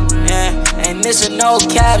 Yeah, ain't missing no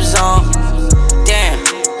cap zone. Damn,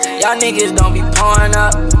 y'all niggas don't be pouring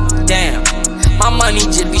up. Damn, my money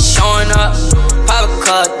just be showing up. Pop a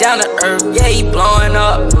cut down to earth, yeah, he blowing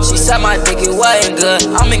up. She said my dick, it wasn't good,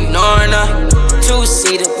 I'm ignoring her.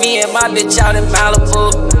 2-seater, me and my bitch out in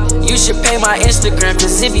Malibu. You should pay my Instagram,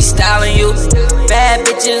 cause it be styling you. Bad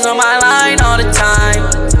bitches on my line all the time.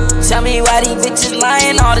 Tell me why these bitches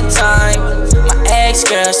lying all the time. My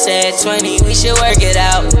ex-girl said 20, we should work it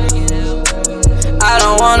out. I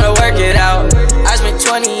don't wanna work it out. I spent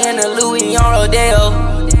 20 in a Louis on Rodeo.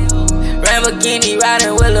 Lamborghini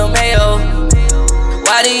riding with Lil Mayo.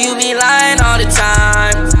 Why do you be lying all the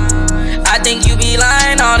time? I think you be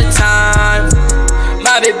lying all the time.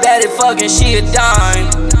 My bitch bad at fucking, she a dime.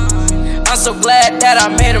 I'm so glad that I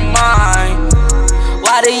made her mine.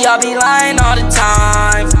 Why do y'all be lying all the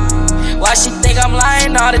time? Why she think I'm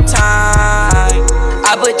lying all the time?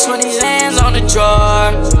 I put 20 hands on the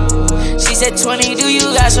drawer. She said 20, do you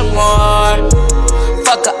got some more?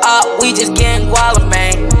 Fuck her up, we just getting guala,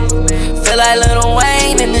 man. Feel like Lil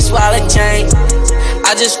Wayne in this wallet chain.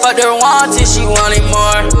 I just fucked her once and she wanted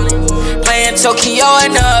more. Playing Tokyo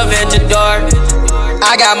in the Aventador.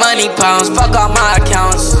 I got money pounds, fuck all my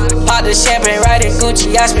accounts. Pop the champagne right in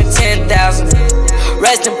Gucci, I spent 10,000.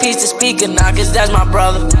 Rest in peace to Speaker now, cause that's my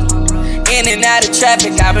brother. In and out of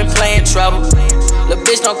traffic, I've been playing trouble. The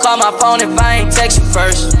bitch don't call my phone if I ain't text you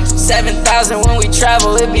first. 7,000 when we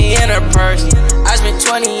travel, it be in her purse. I spent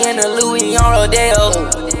 20 in a Louis on Rodeo.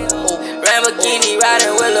 Lamborghini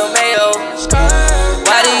riding with Lil Mayo.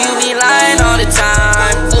 Why do you be lying all the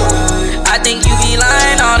time? I think you be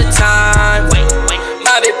lying all the time.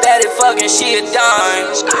 My bitch bad at fucking, she a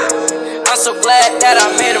dime. I'm so glad that I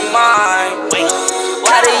made her mine.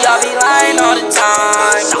 Why do y'all be lying all the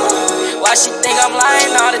time? Why she think I'm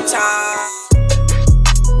lying all the time?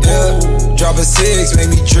 Yeah, drop a 6, make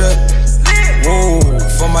me drip. Whoa,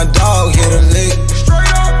 for my dog, hit a lick.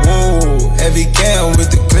 Whoa, heavy cam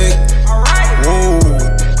with the click. Whoa,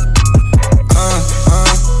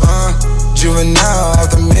 juvenile off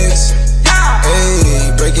the mix.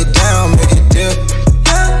 Ayy, break it down, make it dip.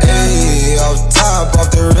 Ayy, off top,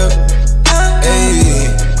 off the rip. Ayy,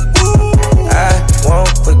 I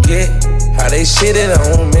won't forget how they shitted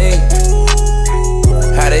on me,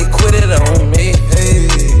 how they quit it on me.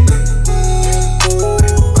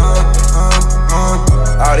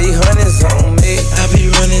 All these hundreds on me. I be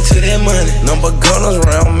running to that money. Number gunners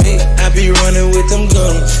around me. I be running with them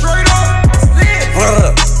gunners. Straight up, run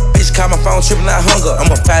up. Bitch call my phone tripping, I hunger.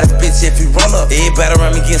 I'ma fight this bitch if you run up. Everybody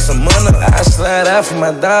around me get some money. I slide out for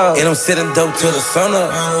my dog, and I'm sitting dope till the sun up.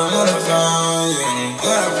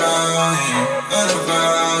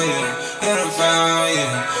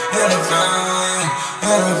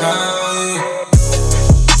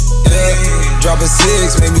 Drop a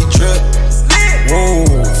 6, make me drip. Whoa,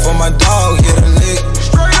 for my dog, hit a lick.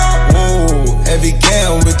 Whoa, heavy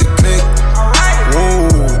cam with the click. Whoa,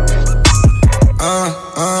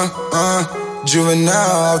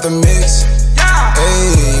 juvenile off the mix.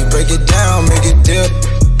 Ayy, break it down, make it dip.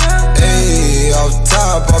 Ayy, off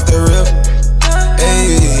top, off the rip.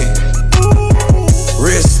 Ayy,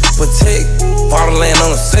 wrist protect, bottle land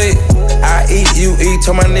on the set. I eat, you eat.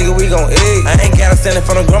 Told my nigga we gon' eat. I ain't gotta stand in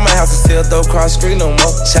front of grandma's house and still throw cross street no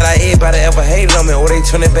more. Shout out everybody ever hated on me, or they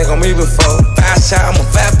turn it back on me before. 5 shot, I'm a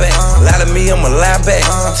 5 back. Lie to me, I'm a lie back.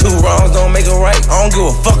 2 wrongs don't make a right. I don't give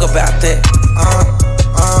a fuck about that.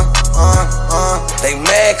 They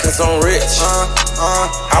mad cause I'm rich.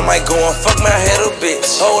 I might go and fuck my head a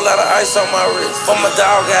bitch. Whole lot of ice on my wrist. For my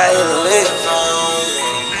dog, I hit a lick.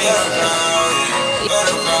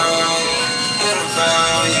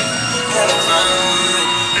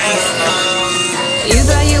 You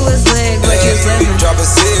thought you was slick, but you slippin'. You drop a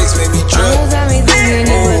 6, make me drip. Almost had me thinking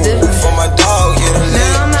you was different. For my dog, hit a lick.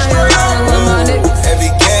 Now I'm out here riding with my niggas.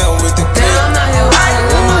 Heavy cam with the clip. Now I'm out here riding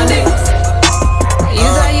with my niggas. You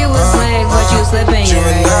thought you was slick, but you slippin',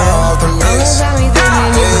 yeah. Almost had me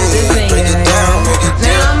thinking you was different, yeah.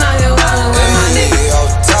 Now I'm out here riding with my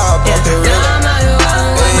niggas. Now I'm out here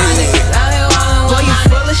riding with my niggas. Out here riding with my niggas. Boy, you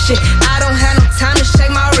full of shit. I don't have no time to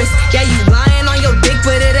shake my wrist. Yeah, you lying on your dick,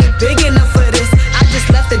 but it ain't big enough for this. I just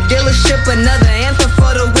left the dealership, another anthem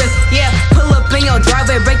for the whip. Yeah, pull up in your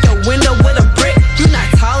driveway, break your window with a brick. You not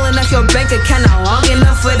tall enough, your bank account not long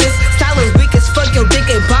enough for this. Style is weak as fuck, your dick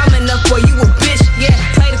ain't bomb enough, boy, you a bitch. Yeah,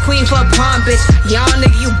 play the queen for a pawn, bitch. Y'all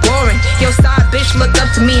nigga, you boring. Your side bitch look up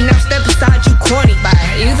to me, now step aside, you corny. Bye.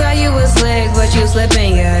 You thought you was slick, but you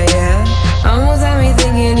slippin', yeah, yeah. Almost had me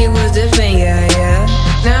thinking you was different, yeah, yeah.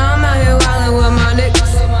 Now I'm out here wildin' with my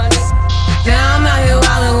niggas. Now I'm out here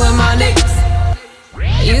wildin' with my niggas.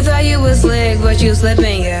 You thought you was slick, but you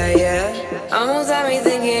slippin', yeah, yeah. Almost had me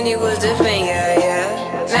thinking you was different, yeah, yeah.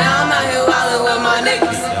 Now I'm out here wildin' with my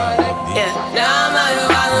niggas. Yeah, now I'm out here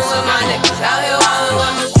wildin' with my niggas. Out here wildin'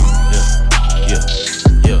 with my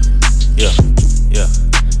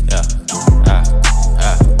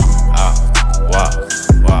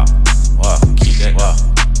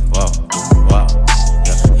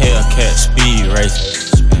Hellcat speed racing.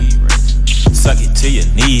 Suck it till your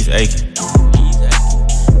knees aching.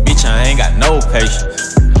 Bitch, I ain't got no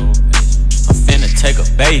patience. I'm finna take a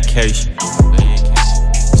vacation.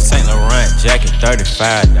 Saint Laurent jacket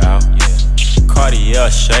 35, dawg. Cartier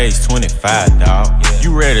shades 25, dawg.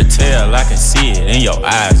 You ready to tell? I can see it in your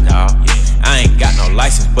eyes, dawg. I ain't got no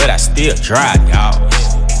license, but I still drive, dawg.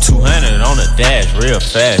 200 on the dash, real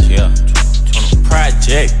fast, yeah.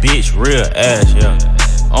 Project, bitch, real ass, yeah.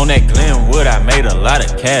 On that Glenwood, I made a lot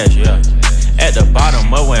of cash, yeah. At the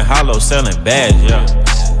bottom of when Hollow selling bags, yeah.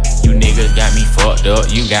 You niggas got me fucked up,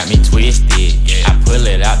 you got me twisted. I pull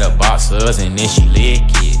it out the boxers and then she lick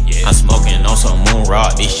it. I'm smoking on some moon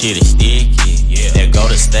rock, this shit is sticky. There go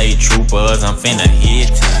the state troopers, I'm finna hit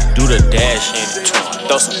it. Do the dash in it,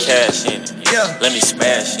 throw some cash in it. Let me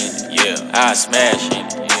smash in it, yeah. I smash in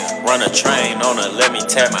it. Run a train on her, let me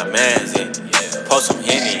tap my mans in it. Post some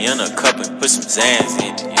Henny in a cup and put some Zans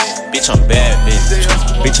in it. Bitch, I'm bad business.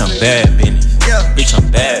 Bitch, I'm bad business. Bitch,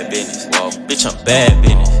 I'm bad business. Whoa. Bitch, I'm bad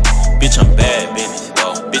business. Bitch, I'm bad business.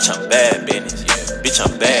 Whoa. Bitch, I'm bad business. Bitch,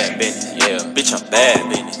 I'm bad business. Yeah. Bitch, I'm bad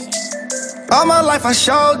business. All my life I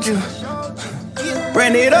showed you.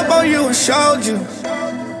 Ran it up on you and showed you.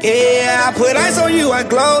 Yeah, I put ice on you, I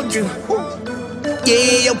glowed you.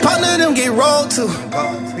 Yeah, your partner them get rolled too.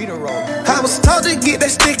 I was taught to get that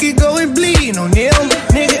sticky, go and bleed on them.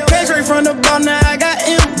 Nigga came straight from the bar, now I got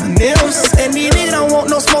M&M's. And these niggas don't want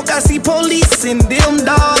no smoke, I see police in them,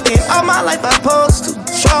 dog. And all my life I supposed to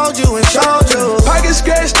showed you and showed you. Pocket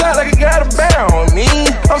scratched out like I got a bear on me.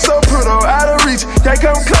 I'm so brutal, out of reach, can't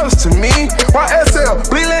come close to me. YSL,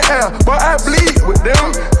 bleeding air, boy I bleed with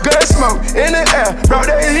them. Good smoke in the air, brought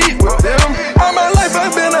that heat with them. All my life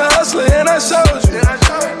I've been a hustler and I showed you.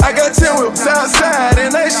 I got 10 whips outside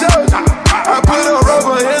and they showed you. I put a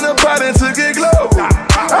rubber in the pot and took it global.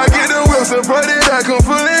 I get the whips and put it back, I'm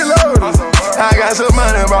fully loaded. I got some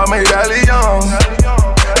money, brought me Dalion.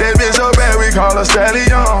 That bitch so bad, we call her Stallion.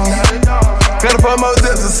 Gotta put more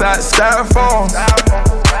zips inside styrofoam.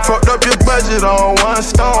 Fucked up your budget on one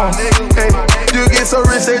stone. Hey, you get so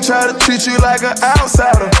rich, they try to treat you like an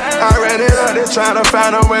outsider. I ran it up, they tryna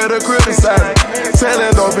find a way to criticize it.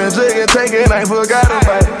 Selling dope and drinking, taking, I ain't forgot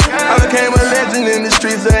about it. I became a legend in the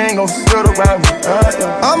streets, they ain't gon' forget about me.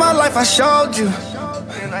 All my life I showed you.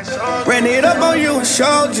 Ran it up on you and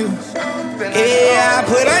showed you. Yeah, I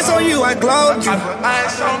put ice on you, I glowed you.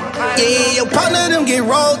 Yeah, your partner them get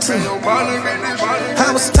rolled too. I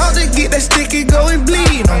was taught to get that sticky, go and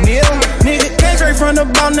bleed on them. Nigga came straight from the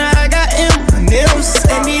bar, now I got M&M's.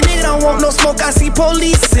 And these niggas don't want no smoke, I see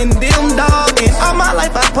police in them, dog. And all my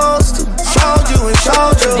life I supposed to showed you and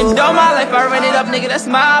showed you. And all my life I ran it up, nigga, that's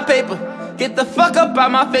my paper. Get the fuck up out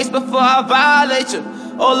my face before I violate you.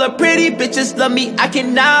 All the pretty bitches love me, I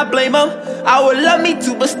cannot blame them. I would love me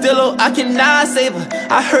too, but still, oh, I cannot save her.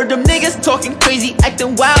 I heard them niggas talking crazy,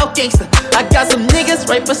 acting wild gangster. I got some niggas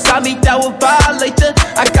right beside me that will violate ya.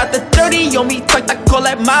 I got the 30 on me, tucked, I call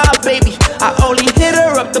that my baby. I only hit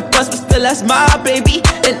her up the bus, but still that's my baby.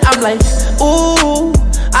 And I'm like, ooh,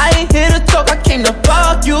 I ain't here to talk, I came to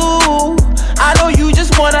fuck you. I know you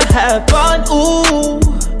just wanna have fun, ooh.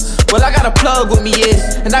 Well, I got a plug with me,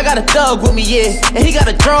 yeah, and I got a thug with me, yeah, and he got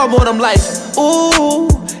a drum on him like, ooh,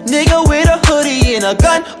 nigga with a hoodie and a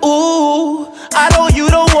gun, ooh. I know you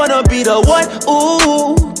don't wanna be the one,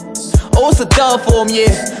 ooh. Oh, it's a dub for him,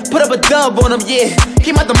 yeah. Put up a dub on him, yeah.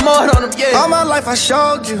 Came out the mud on him, yeah. All my life I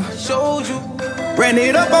showed you. Ran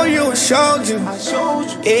it up on you and showed you.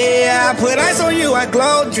 Yeah, I put ice on you, I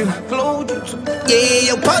glowed you.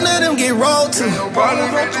 Yeah, your partner them get rolled to.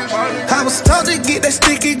 I was told to get that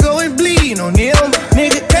sticky, go and bleed on them.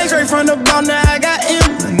 Nigga came straight from the bar, now I got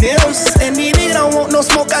M&M's. And then they don't want no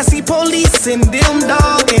smoke, I see police and them,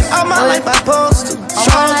 dog. And all my life I supposed to.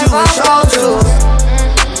 Showed you and showed you.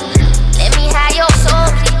 Let me have your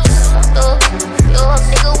soul, please. You're a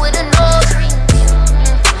nigga with a nose ring.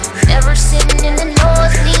 Never sitting in the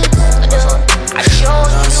nosebleed. I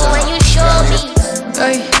showed you when you showed me.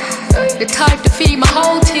 Hey, the type to feed my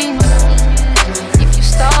whole team. If you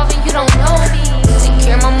starving, you don't know me. Take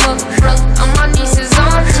care of my mother, brother. I'm my niece's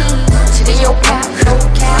auntie. Today your cap, no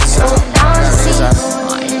cap, no dancing.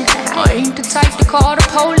 I ain't the type to call the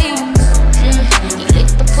police. You lick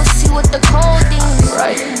the pussy with the codeine.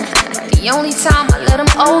 Right. The only time I let him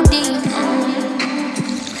OD.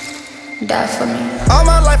 Die for me. All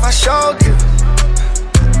my life I showed you.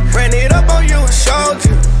 Ran it up on you and showed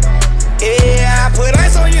you. Yeah, I put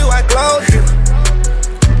ice on you, I glowed you.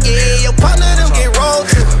 Yeah, your partner them get rolled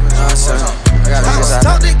to. I was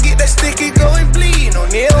taught to get that sticky, go and bleed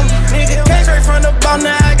on them. Nigga came straight from the bar,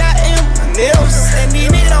 now I got M&M's. And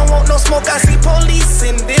these niggas don't want no smoke, I see police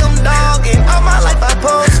and them, dog. And all my life I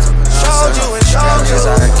posed. Showed you and showed you.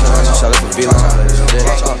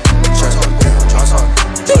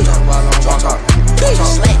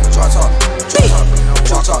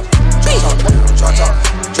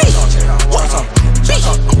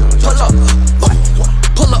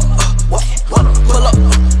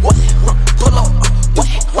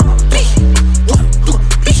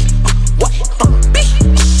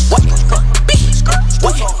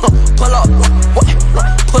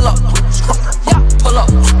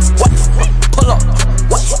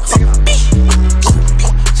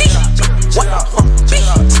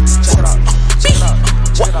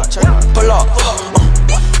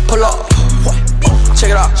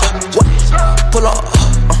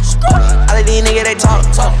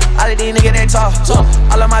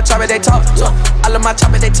 They talk, all of my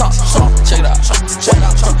choppers, they talk. Check it out.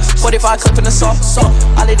 45 clip in the sauce.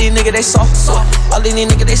 All of these niggas, they soft. All of these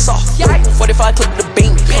niggas, they soft. 45 clip the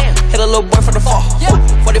beam. Hit a little boy from the fall.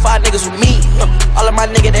 45 niggas with me. All of my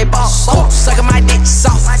niggas, they boss. Suckin' my dick,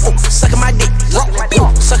 soft. Suckin' my dick,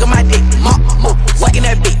 suckin' my dick, fucking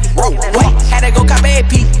that bitch. Had to go cop a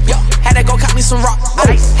AP. Had to go cop me some rock.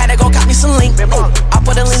 Had to go cop me some lean. I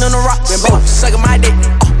put a lean on the rocks. Suckin' my dick.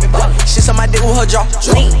 She suck my dick with her jaw.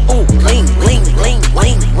 Lean, ooh, lean, lean, lean,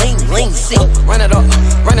 lean, lean, lean. See, run it up,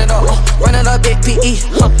 run it up, run it up, big PE.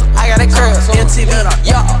 I got a curve, MTV,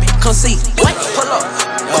 y'all, come see. Pull up,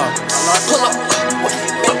 pull up.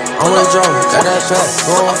 I'm with Joe, got that back,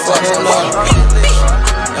 going for the love.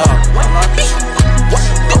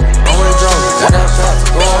 I'm with Joe, got that back,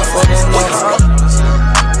 going for the love.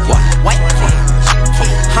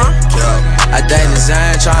 I date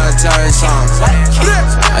design, tryna tell you something.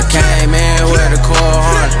 I came in with a cool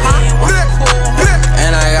Honda,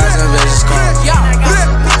 and I got some bitches calling.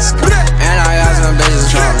 And I got some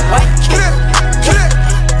bitches calling.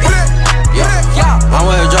 I'm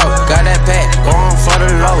with Joe, got that pack, going for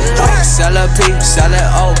the low. Sell a P, sell it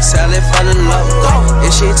O, sell it for the low.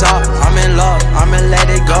 If she talk, I'm in love, I'ma let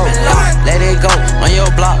it go. Let it go, on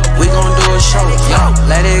your block, we gon' do a show.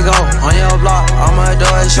 Let it go, on your block, I'ma do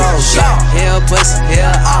a show. Here a pussy, here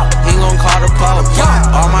a op, he gon' call the pole.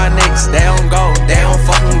 All my niggas, they don't go, they don't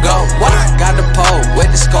fucking go. Got the pole,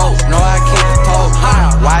 with the scope, know I keep the pole.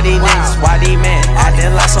 Why these niggas, why these men,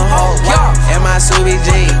 acting like some hoes. In my Subi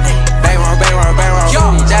G, bang one, bang one, bang one.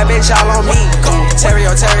 That bitch all on me.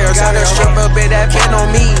 Terrio, stripper, bitch, that pin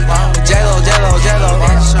on me. Jello.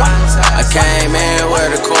 I came in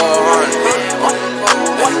with a cool Honda,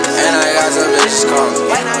 and I got some bitches calling.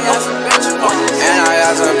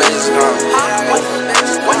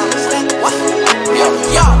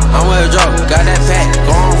 I'm with Joe, got that pack,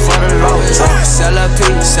 going for the low. Sell a P,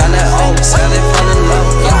 sell it O, sell it for the low.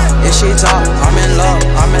 If she talk, I'm in love,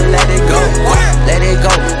 I'ma let it go. Let it go,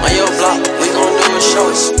 on your block, we gon' do a show.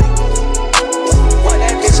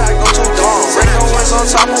 That bitch, I go too dumb. Break on ones on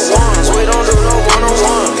top of ones, we don't do no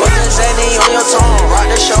one-on-one. Put the Zanny on your tongue, rock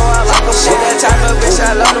the show out like a fuck. That type of bitch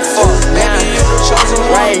I love to fuck, baby, you the chosen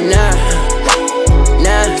one. Right now,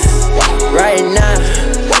 right now,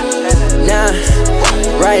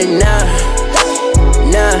 right now.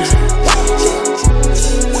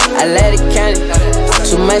 I let it count it,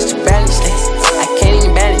 too much to balance. I can't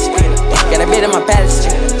even balance. Got a bit of my palace,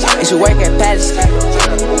 and she work at Palace. Got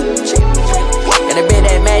a bit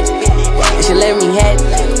that magic, and she let me have it.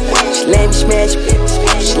 She let me smash it,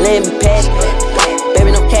 she let me pass it.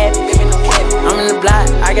 Baby, no cap. I'm in the block,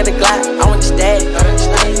 I got a Glock, I want the stab.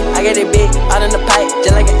 I got it big, out in the pipe,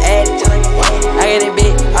 just like an addict. I got it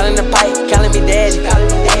big, out in the pipe, calling me daddy.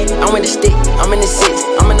 I'm in the stick, I'm in the six,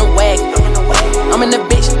 I'm in the wagon. I'm in the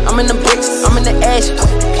bitch, I'm in the bricks, I'm in the ash.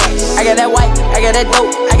 I got that white, I got that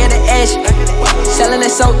dope, I got that ash. Selling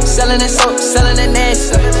that soap, selling that soap, selling that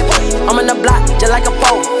nasty. I'm in the block, just like a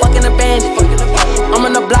pole, fucking a bandit. I'm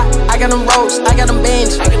in the block, I got them rolls, I got them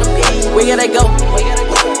bands. We gotta go,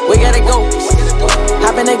 we gotta go.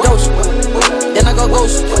 Hop in that ghost, then I go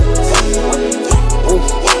ghost. Ooh,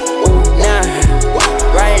 nah,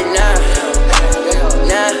 right now, right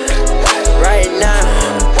now, right now,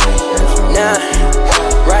 right now,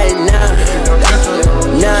 right now,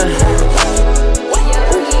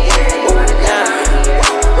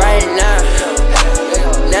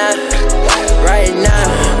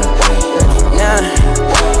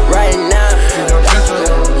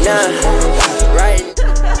 right.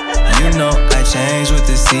 You know I change with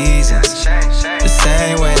the seasons. The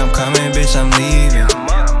same way I'm coming, bitch, I'm leaving.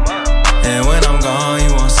 And when I'm gone,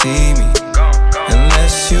 you won't see me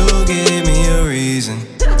unless you give me a reason.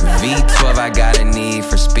 V12, I got a need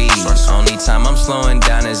for speed. Only time I'm slowing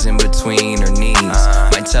down is in between her knees.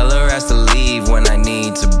 Might tell her ass to leave when I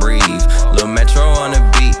need to breathe. Lil' Metro on the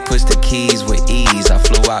beat, push the keys with ease. I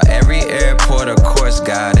flew out every airport, of course,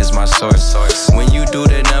 God is my source. When you do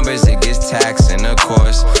the numbers, it gets taxing, of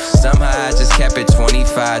course. Somehow I just kept it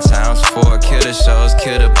 25 times 4. Kill the shows,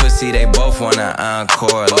 kill the pussy, they both wanna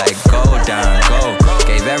encore. Like go down, go.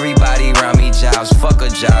 Gave everybody around me jobs, fuck a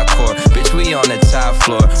job corps. Bitch, we on the top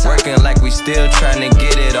floor, working like we still trying to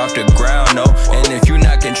get it off the ground, no. And if you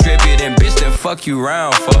not contributing, bitch, then fuck you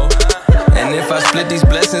round, fo. And if I split these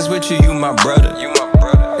blessings with you, you my brother.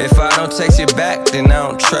 If I don't text you back, then I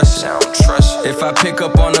don't trust you. If I pick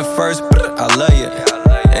up on the first, I love you.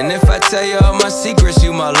 And if I tell you all my secrets,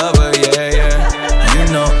 you my lover, yeah. You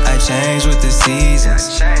know I change with the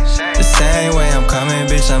seasons. The same way I'm coming,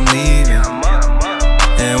 bitch, I'm leaving.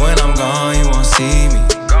 And when I'm gone, you won't see me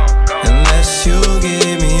unless you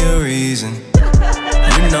give me a reason.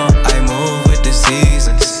 You know I move with the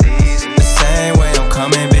seasons. The same way I'm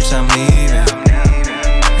coming, bitch, I'm leaving.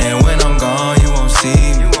 And when I'm gone, you won't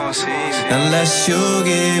see me unless you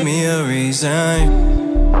give me a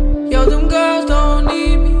reason. Yo, them girls don't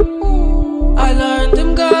need me. I learned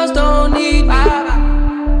them girls don't need me.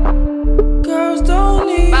 Girls don't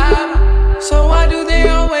need me. So why do they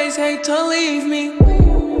always hate to leave me?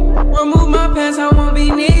 Remove my pants, I won't be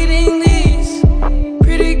needing these.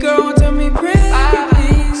 Pretty girl won't tell me pretty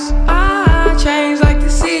please. I change like the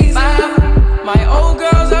season. My old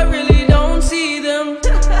girls, I really don't see them.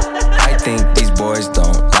 I think these boys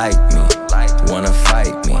don't like me, wanna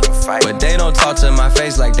fight me, but they don't talk to my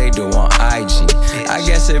face like they do on IG. I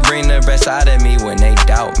guess it bring the best out of me when they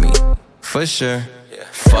doubt me, for sure.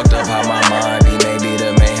 Fucked up how my mind be, maybe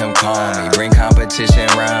to make him call me. Bring competition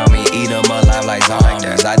around me, eat them alive like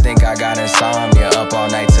zombies. I think I got insomnia, up all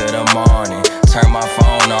night till the morning. Turn my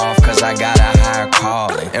phone off, cause I got a higher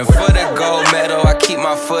calling. And for the gold medal, I keep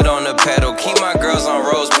my foot on the pedal. Keep my girls on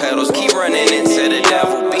rose petals, keep running into the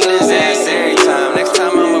devil. Beat his ass every time, next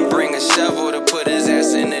time I'ma bring a shovel to put his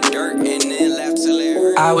ass in the dirt and then laugh till it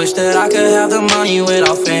hurt. I wish that I could have the money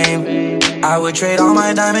without fame. I would trade all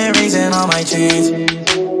my diamond rings and all my chains,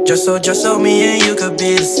 just so me and you could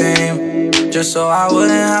be the same. Just so I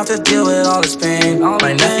wouldn't have to deal with all this pain.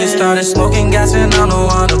 My nephew started smoking gas and I'm the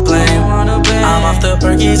one to blame. I'm off the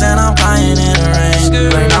perkies and I'm crying in the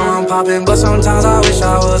rain. Right now I'm popping, but sometimes I wish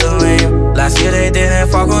I wasn't lame. Last year they didn't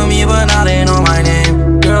fuck with me, but now they know my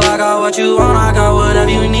name. Girl, I got what you want, I got whatever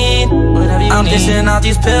you need. I'm dishing out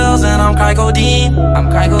these pills and I'm cry codeine.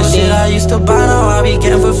 The shit I used to buy, now I be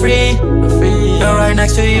getting for free. Girl, right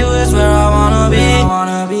next to you is where I wanna be.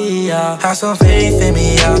 Have some faith in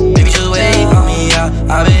me, yeah. Maybe just wait on me, yeah.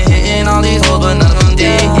 I've been hitting all these hoes, but none of them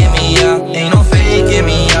did hit me, yeah. Ain't no faking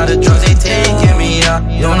me, yeah. The drugs they taking me, yeah.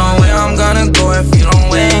 Don't know where I'm gonna go if you don't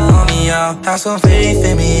wait on me, yeah. Have some faith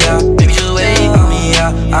in me, yeah.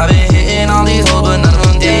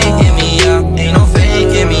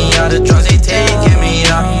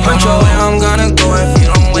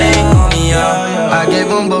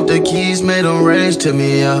 to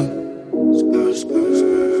me, yeah.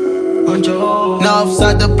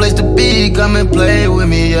 Northside the place to be, come and play with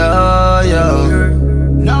me, yeah, yeah.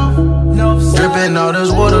 Drippin' all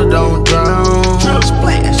this water, don't drown.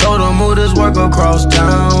 So the mooders work across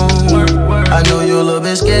town. I know you're a little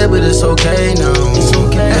bit scared, but it's okay now.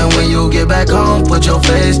 And when you get back home, put your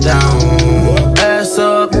face down. Ass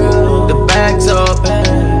up, the bags up,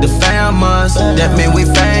 the fam must. That mean we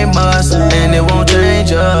famous, and it won't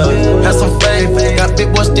change us. Have some faith, got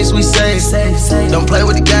big boy sticks we safe. Don't play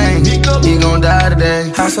with the game, he gon' die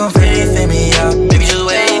today. Have some faith in me, yeah. Baby, just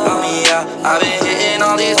wait on me, yeah. I've been hitting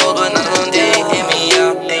all these hoes, but none of them taking me,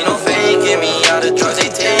 yeah. Ain't no faking me, yeah. The drugs they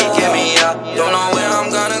taking me, yeah. Don't know where I'm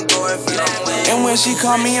gonna go if you don't wait. And when she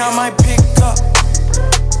call me, I might pick up.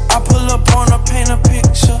 I pull up on her, paint a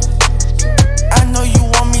picture. I know you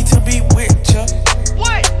want me to be with ya,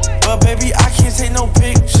 but baby, I can't take no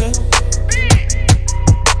picture.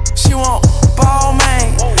 She want ball,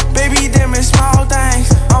 man. Baby, them is small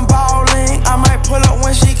things. I'm ballin'. I might pull up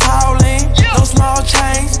when she callin'. No small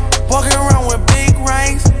chains. Walking around with big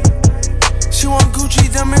rings. She want Gucci,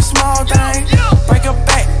 them is small things. Break her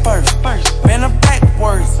back first. Bend her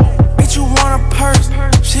backwards. Bitch, you want a purse.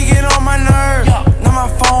 She get on my nerves. Now my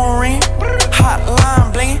phone ring.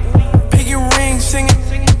 Hotline blingin'. Piggy ring singing.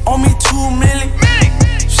 On me 2 million.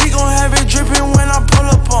 She gon' have it drippin' when I pull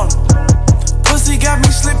up on her. Pussy got me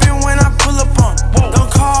slippin' when I pull up on her.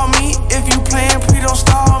 Don't call me if you playin', please don't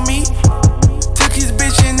stall me. Took his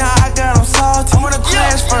bitch and now I got him salty. I'm in a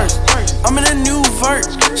class first, I'm in a new vert.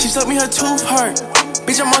 She sucked me her tooth hurt.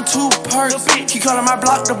 Bitch, I'm on 2 perks. Keep calling my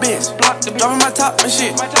block the bitch. Dropping my top and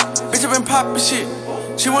shit. Bitch, I been poppin' shit.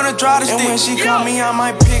 She wanna drive the stick. And when she call me, I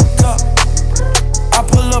might pick up. I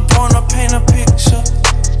pull up on her, paint a picture.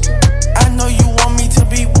 I know you want me to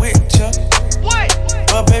be with ya,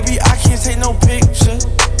 but baby, I can't take no picture.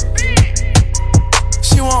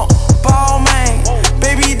 She want ball, man.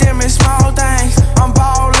 Baby, them is small things. I'm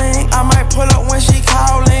ballin'. I might pull up when she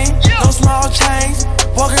callin'. No small chains.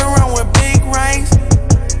 Walking around with big rings.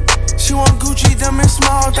 She want Gucci, them is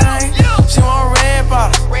small things. She want red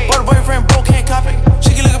bottles. But the boyfriend broke, can't cop it.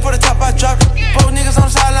 She keep looking for the top, I dropped it. Both niggas on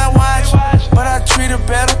the sideline watch, but I treat her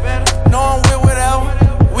better. No, I'm with whatever.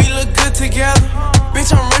 We look good together.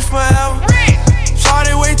 Bitch, I'm rich forever.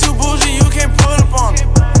 Shawty way too bougie, you can't pull up on me.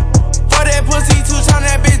 For that pussy, 2 times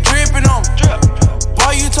that bitch drippin' on me.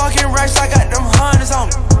 Boy, you talking racks, I got them hundreds on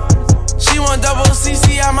me. She want double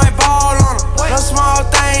CC, I might ball on her. No small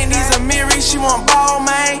thing, these a Miri, she want ball,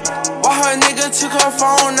 man. Why her nigga took her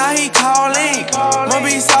phone, now he callin'. Must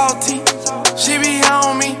be salty, she be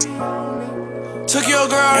on me. Took your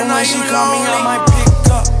girl, and now she call me, I might pick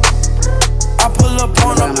up. I pull up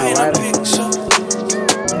on her, paint a picture.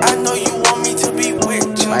 I know you want me to be with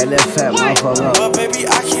you, right, that fat motherfucker. but baby,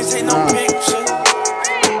 I can't take no picture.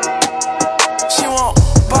 She want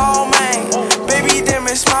ball, man. Baby, them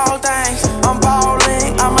is small things. I'm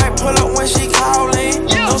ballin'. I might pull up when she callin'.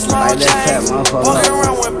 No small chains. Walking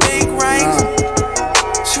around with big rings.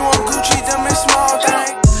 She want Gucci, them is small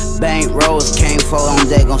things. Bank rolls came for on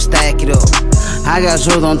deck, gon' stack it up. I got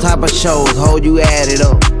shows on top of shows, hold you add it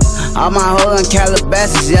up. All my hoes in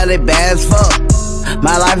Calabasas, yeah, they bad as fuck.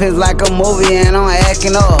 My life is like a movie and I'm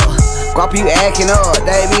acting up. Guap, you acting up,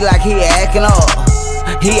 they be like he acting up.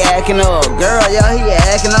 He acting up, girl, yeah, he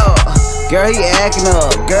acting up. Girl, he acting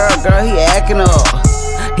up, girl, he acting up.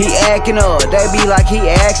 He acting up, they be like he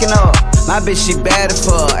acting up. My bitch, she bad as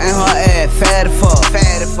fuck, and her ass fat as fuck.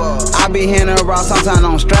 I be hitting her raw, sometimes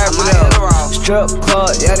I'm strapped it up. Strip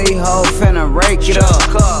club, yeah, these hoes finna rake it up.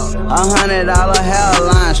 $100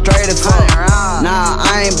 hairline, straight as fuck. Nah,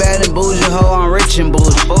 I ain't bad and bougie, hoe, I'm rich and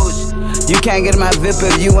bougie. You can't get in my VIP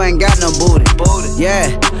if you ain't got no booty. Yeah,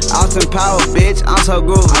 Austin Power, bitch, I'm so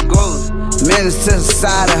groovy. Minutes to the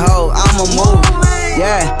side of hoe, I'ma move.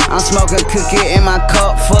 Yeah, I'm smoking cookie in my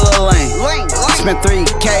cup full of lean. Spent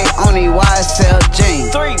 3K on these YSL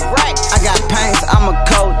jeans. I got paints, I'm a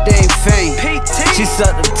codeine fiend. She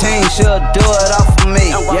suck the team, she'll do it off of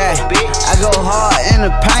me. Yeah, I go hard in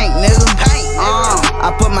the paint, nigga. I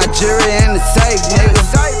put my jewelry in the safe, nigga.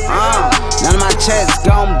 None of my checks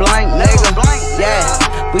gon' blank, nigga. Yeah,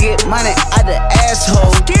 we get money out the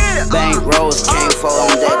asshole. Bank rolls came for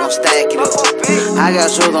on deck, gon' stack it up. I got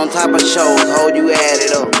shows on top of shows, hold you add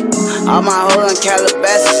it up. All my hoes in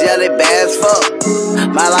Calabasas, yeah, they bad as fuck.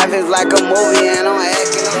 My life is like a movie and I'm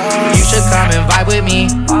acting up. You should come and vibe with me.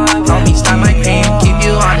 Homie, stop my cream, keep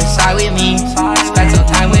you on the side with me. Spend some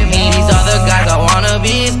time with me. These other guys are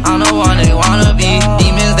wannabes, I'm the one they wanna be.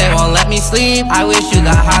 Demons, they won't let me sleep. I wish you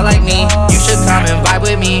got high like me. You should come and vibe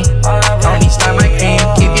with me. Homie, start my cream.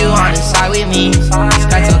 Keep you on the side with me.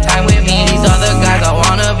 Spend some time with me. These other guys are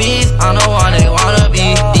wannabes. I'm the one they wanna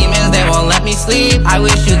be. Demons, they won't let me sleep. I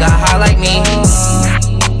wish you got high like me.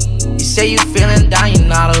 You say you feeling down, you're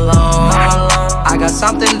not alone. I got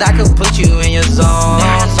something that could put you in your zone.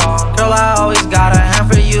 Girl, I always got a hand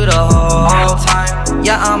for you to hold.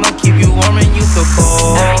 Yeah, I'ma keep you warm and you feel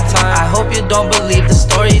cold. I hope you don't believe the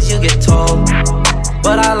stories you get told,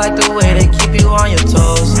 but I like the way they keep you on your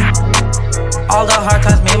toes. All the hard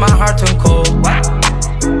times made my heart turn cold.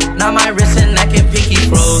 Now my wrist and neck and pinky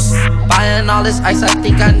froze. Buying all this ice, I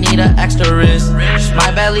think I need an extra wrist.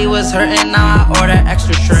 My belly was hurting, now I order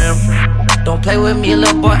extra shrimp. Don't play with me,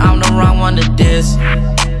 little boy, I'm the wrong one to diss.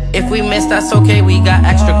 If we miss, that's okay, we got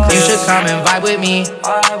extra clips. You should come and vibe with me.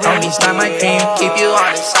 Homie, start my cream. Keep you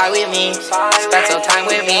on the side with me. Spend some time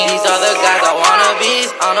with me. These other guys are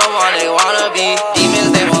wannabes. I'm the one they wanna be.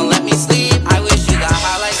 Demons, they won't let me sleep. I wish you got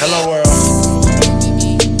high like Hello world.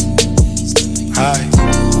 Hi.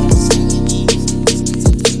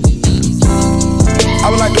 I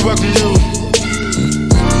would like to welcome you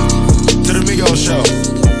to the Migos show.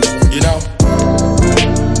 You know,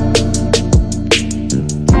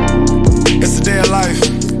 it's a day of life,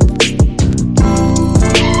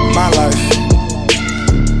 my life,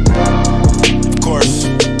 of course.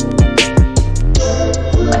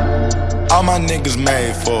 All my niggas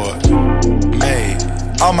made for it, made.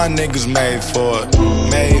 All my niggas made for it,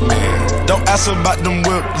 made, man. Don't ask about them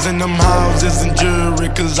whips and them houses and jewelry,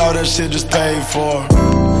 cause all that shit is paid for.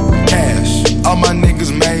 Cash, all my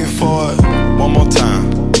niggas made for it. One more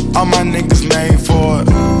time, all my niggas made for it,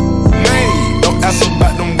 made. Don't ask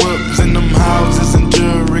about them whips and them houses and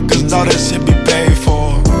jewelry, cause all that shit be paid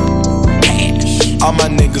for. Cash, all my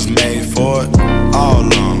niggas made for it, all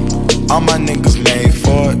along. All my niggas made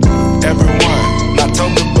for it, everyone. Not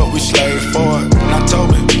Toby, but we slave for it. Not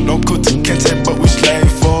Toby, no Kuta Kente, but we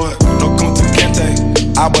slave for it. No Kunta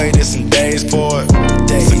Kente, I waited some days for it.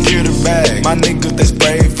 Secure the bag, my niggas they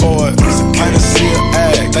sprayed for it. Kinda see her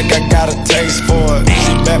act, think I got a taste for it.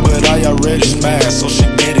 She back, but I already smashed, so she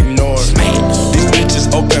get ignored. These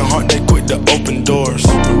bitches open heart, they quit the open doors.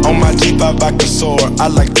 On my G5 I can soar, I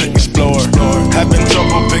like to explore. Having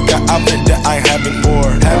trouble, pick an outfit that I haven't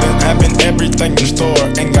wore. Having everything in store,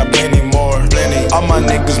 ain't got plenty more. All my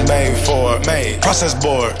niggas made for it, made. Process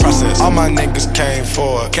board, process. All my niggas came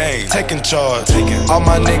for it, came. Taking charge, all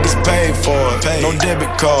my niggas paid for it, paid. No debit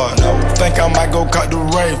card, no. Think I might go cut the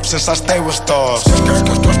rape since I stay with stars.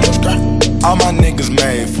 All my niggas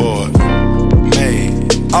made for it,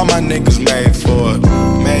 made. All my niggas made for it,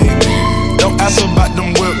 made. Don't ask about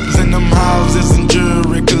them whips and them houses and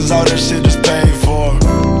jewelry, cause all that shit is paid for.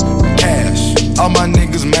 Cash, all my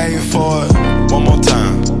niggas made for it. One more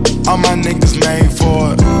time, all my niggas made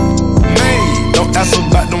for it, made. Don't ask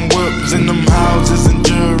about them whips and them houses and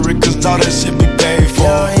jewelry, cause all that shit be paid for.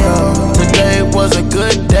 Yeah. Today was a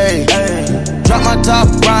good day. Drop my top,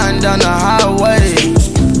 riding down the highway.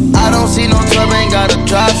 I don't see no trouble, ain't gotta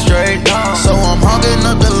drive straight. So I'm hogging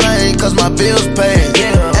up the lane, cause my bills paid.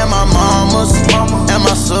 And my mamas, and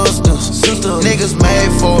my sisters. Niggas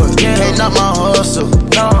made for it, can't knock my hustle.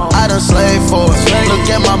 I done slaved for it, look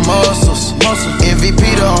at my muscles. MVP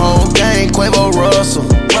the whole gang, Quavo Russell.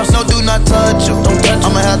 No, do not touch you,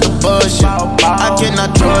 I'ma have to bust you. I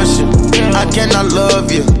cannot trust you, I cannot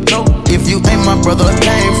love you. If you ain't my brother,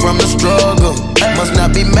 came from the struggle. Must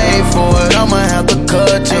not be made for it, I'ma have to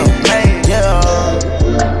cut you. Yeah.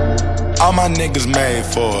 All my niggas made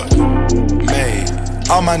for it, made.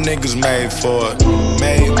 All my niggas made for it,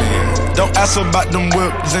 made, man. Don't ask about them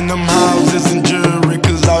whips and them houses and jewelry,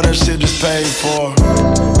 cause all that shit is paid for.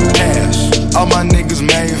 Cash, all my niggas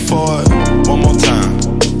made for it. One more time,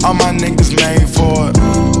 all my niggas made for it,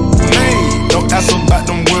 made. Don't ask about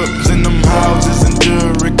them whips and them houses and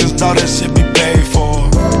jewelry, cause all that shit be paid for.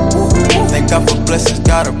 Thank God for blessings,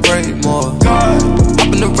 gotta pray more.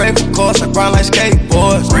 Up in the rave, of course, I grind like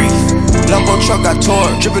skateboards. Lambo truck, I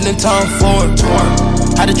tore, dripping in Tom Ford.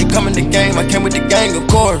 How did you come in the game? I came with the gang, of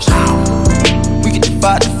course. We can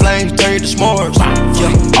divide the flames, turn you to s'mores.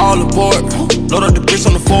 Yeah, all aboard. Load up the bricks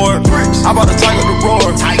on the Ford. I bought a tiger to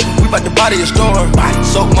roar. We bout to body a store.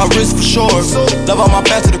 Soak my wrist for sure. Love all my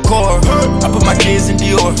fans to the core. I put my kids in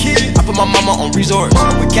Dior. I put my mama on resorts.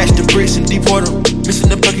 We catch the bricks and deport them.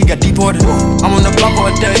 Missing the bucket, got deported. I'm on the block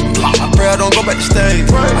for a day. I pray I don't go back to stage.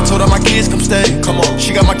 I told all my kids come stay. Come on,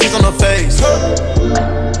 she got my kids on her face.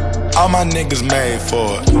 All my niggas made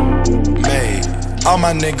for it, made. All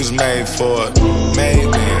my niggas made for it, made,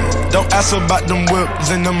 man. Don't ask about them whips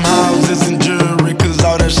and them houses and jewelry, cause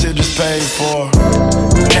all that shit is paid for.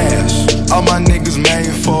 Cash, All my niggas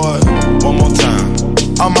made for it. One more time.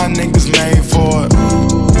 All my niggas made for it.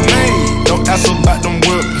 Made. Don't ask about them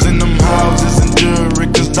whips and them houses and jewelry,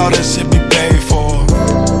 cause all that shit be paid for.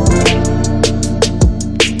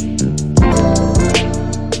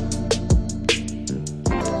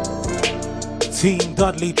 Team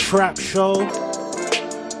Dudley Trap Show.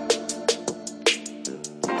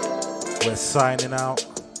 We're signing out.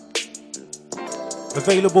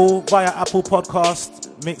 Available via Apple Podcast,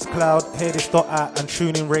 Mixcloud, HearThis.at and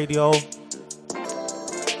TuneIn Radio.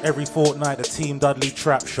 Every fortnight, the Team Dudley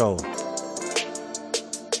Trap Show.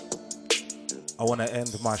 I want to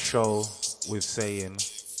end my show with saying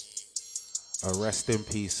a rest in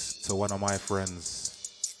peace to one of my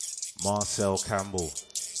friends, Marcel Campbell.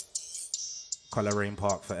 Coleraine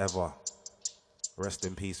Park forever. Rest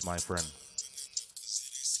in peace, my friend.